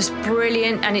is just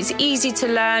brilliant and it's easy to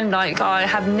learn. Like, I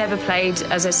have never played,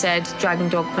 as I said, Dragon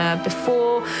Dogma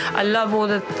before. I love all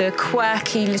the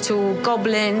quirky little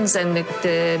goblins and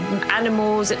the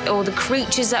animals, all the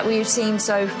creatures that we've seen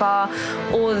so far,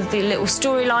 all of the little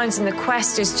storylines and the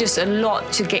quest is just a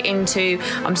lot to get into.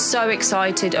 I'm so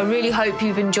excited. I really hope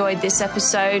you've enjoyed this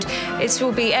episode. It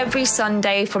will be every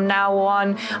Sunday from now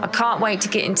on. I can't wait to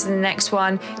get into the next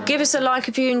one. Give us a like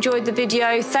if you enjoyed the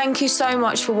video. Thank you so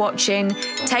much for watching.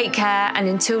 Take care, and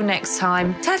until next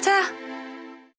time, ta-ta!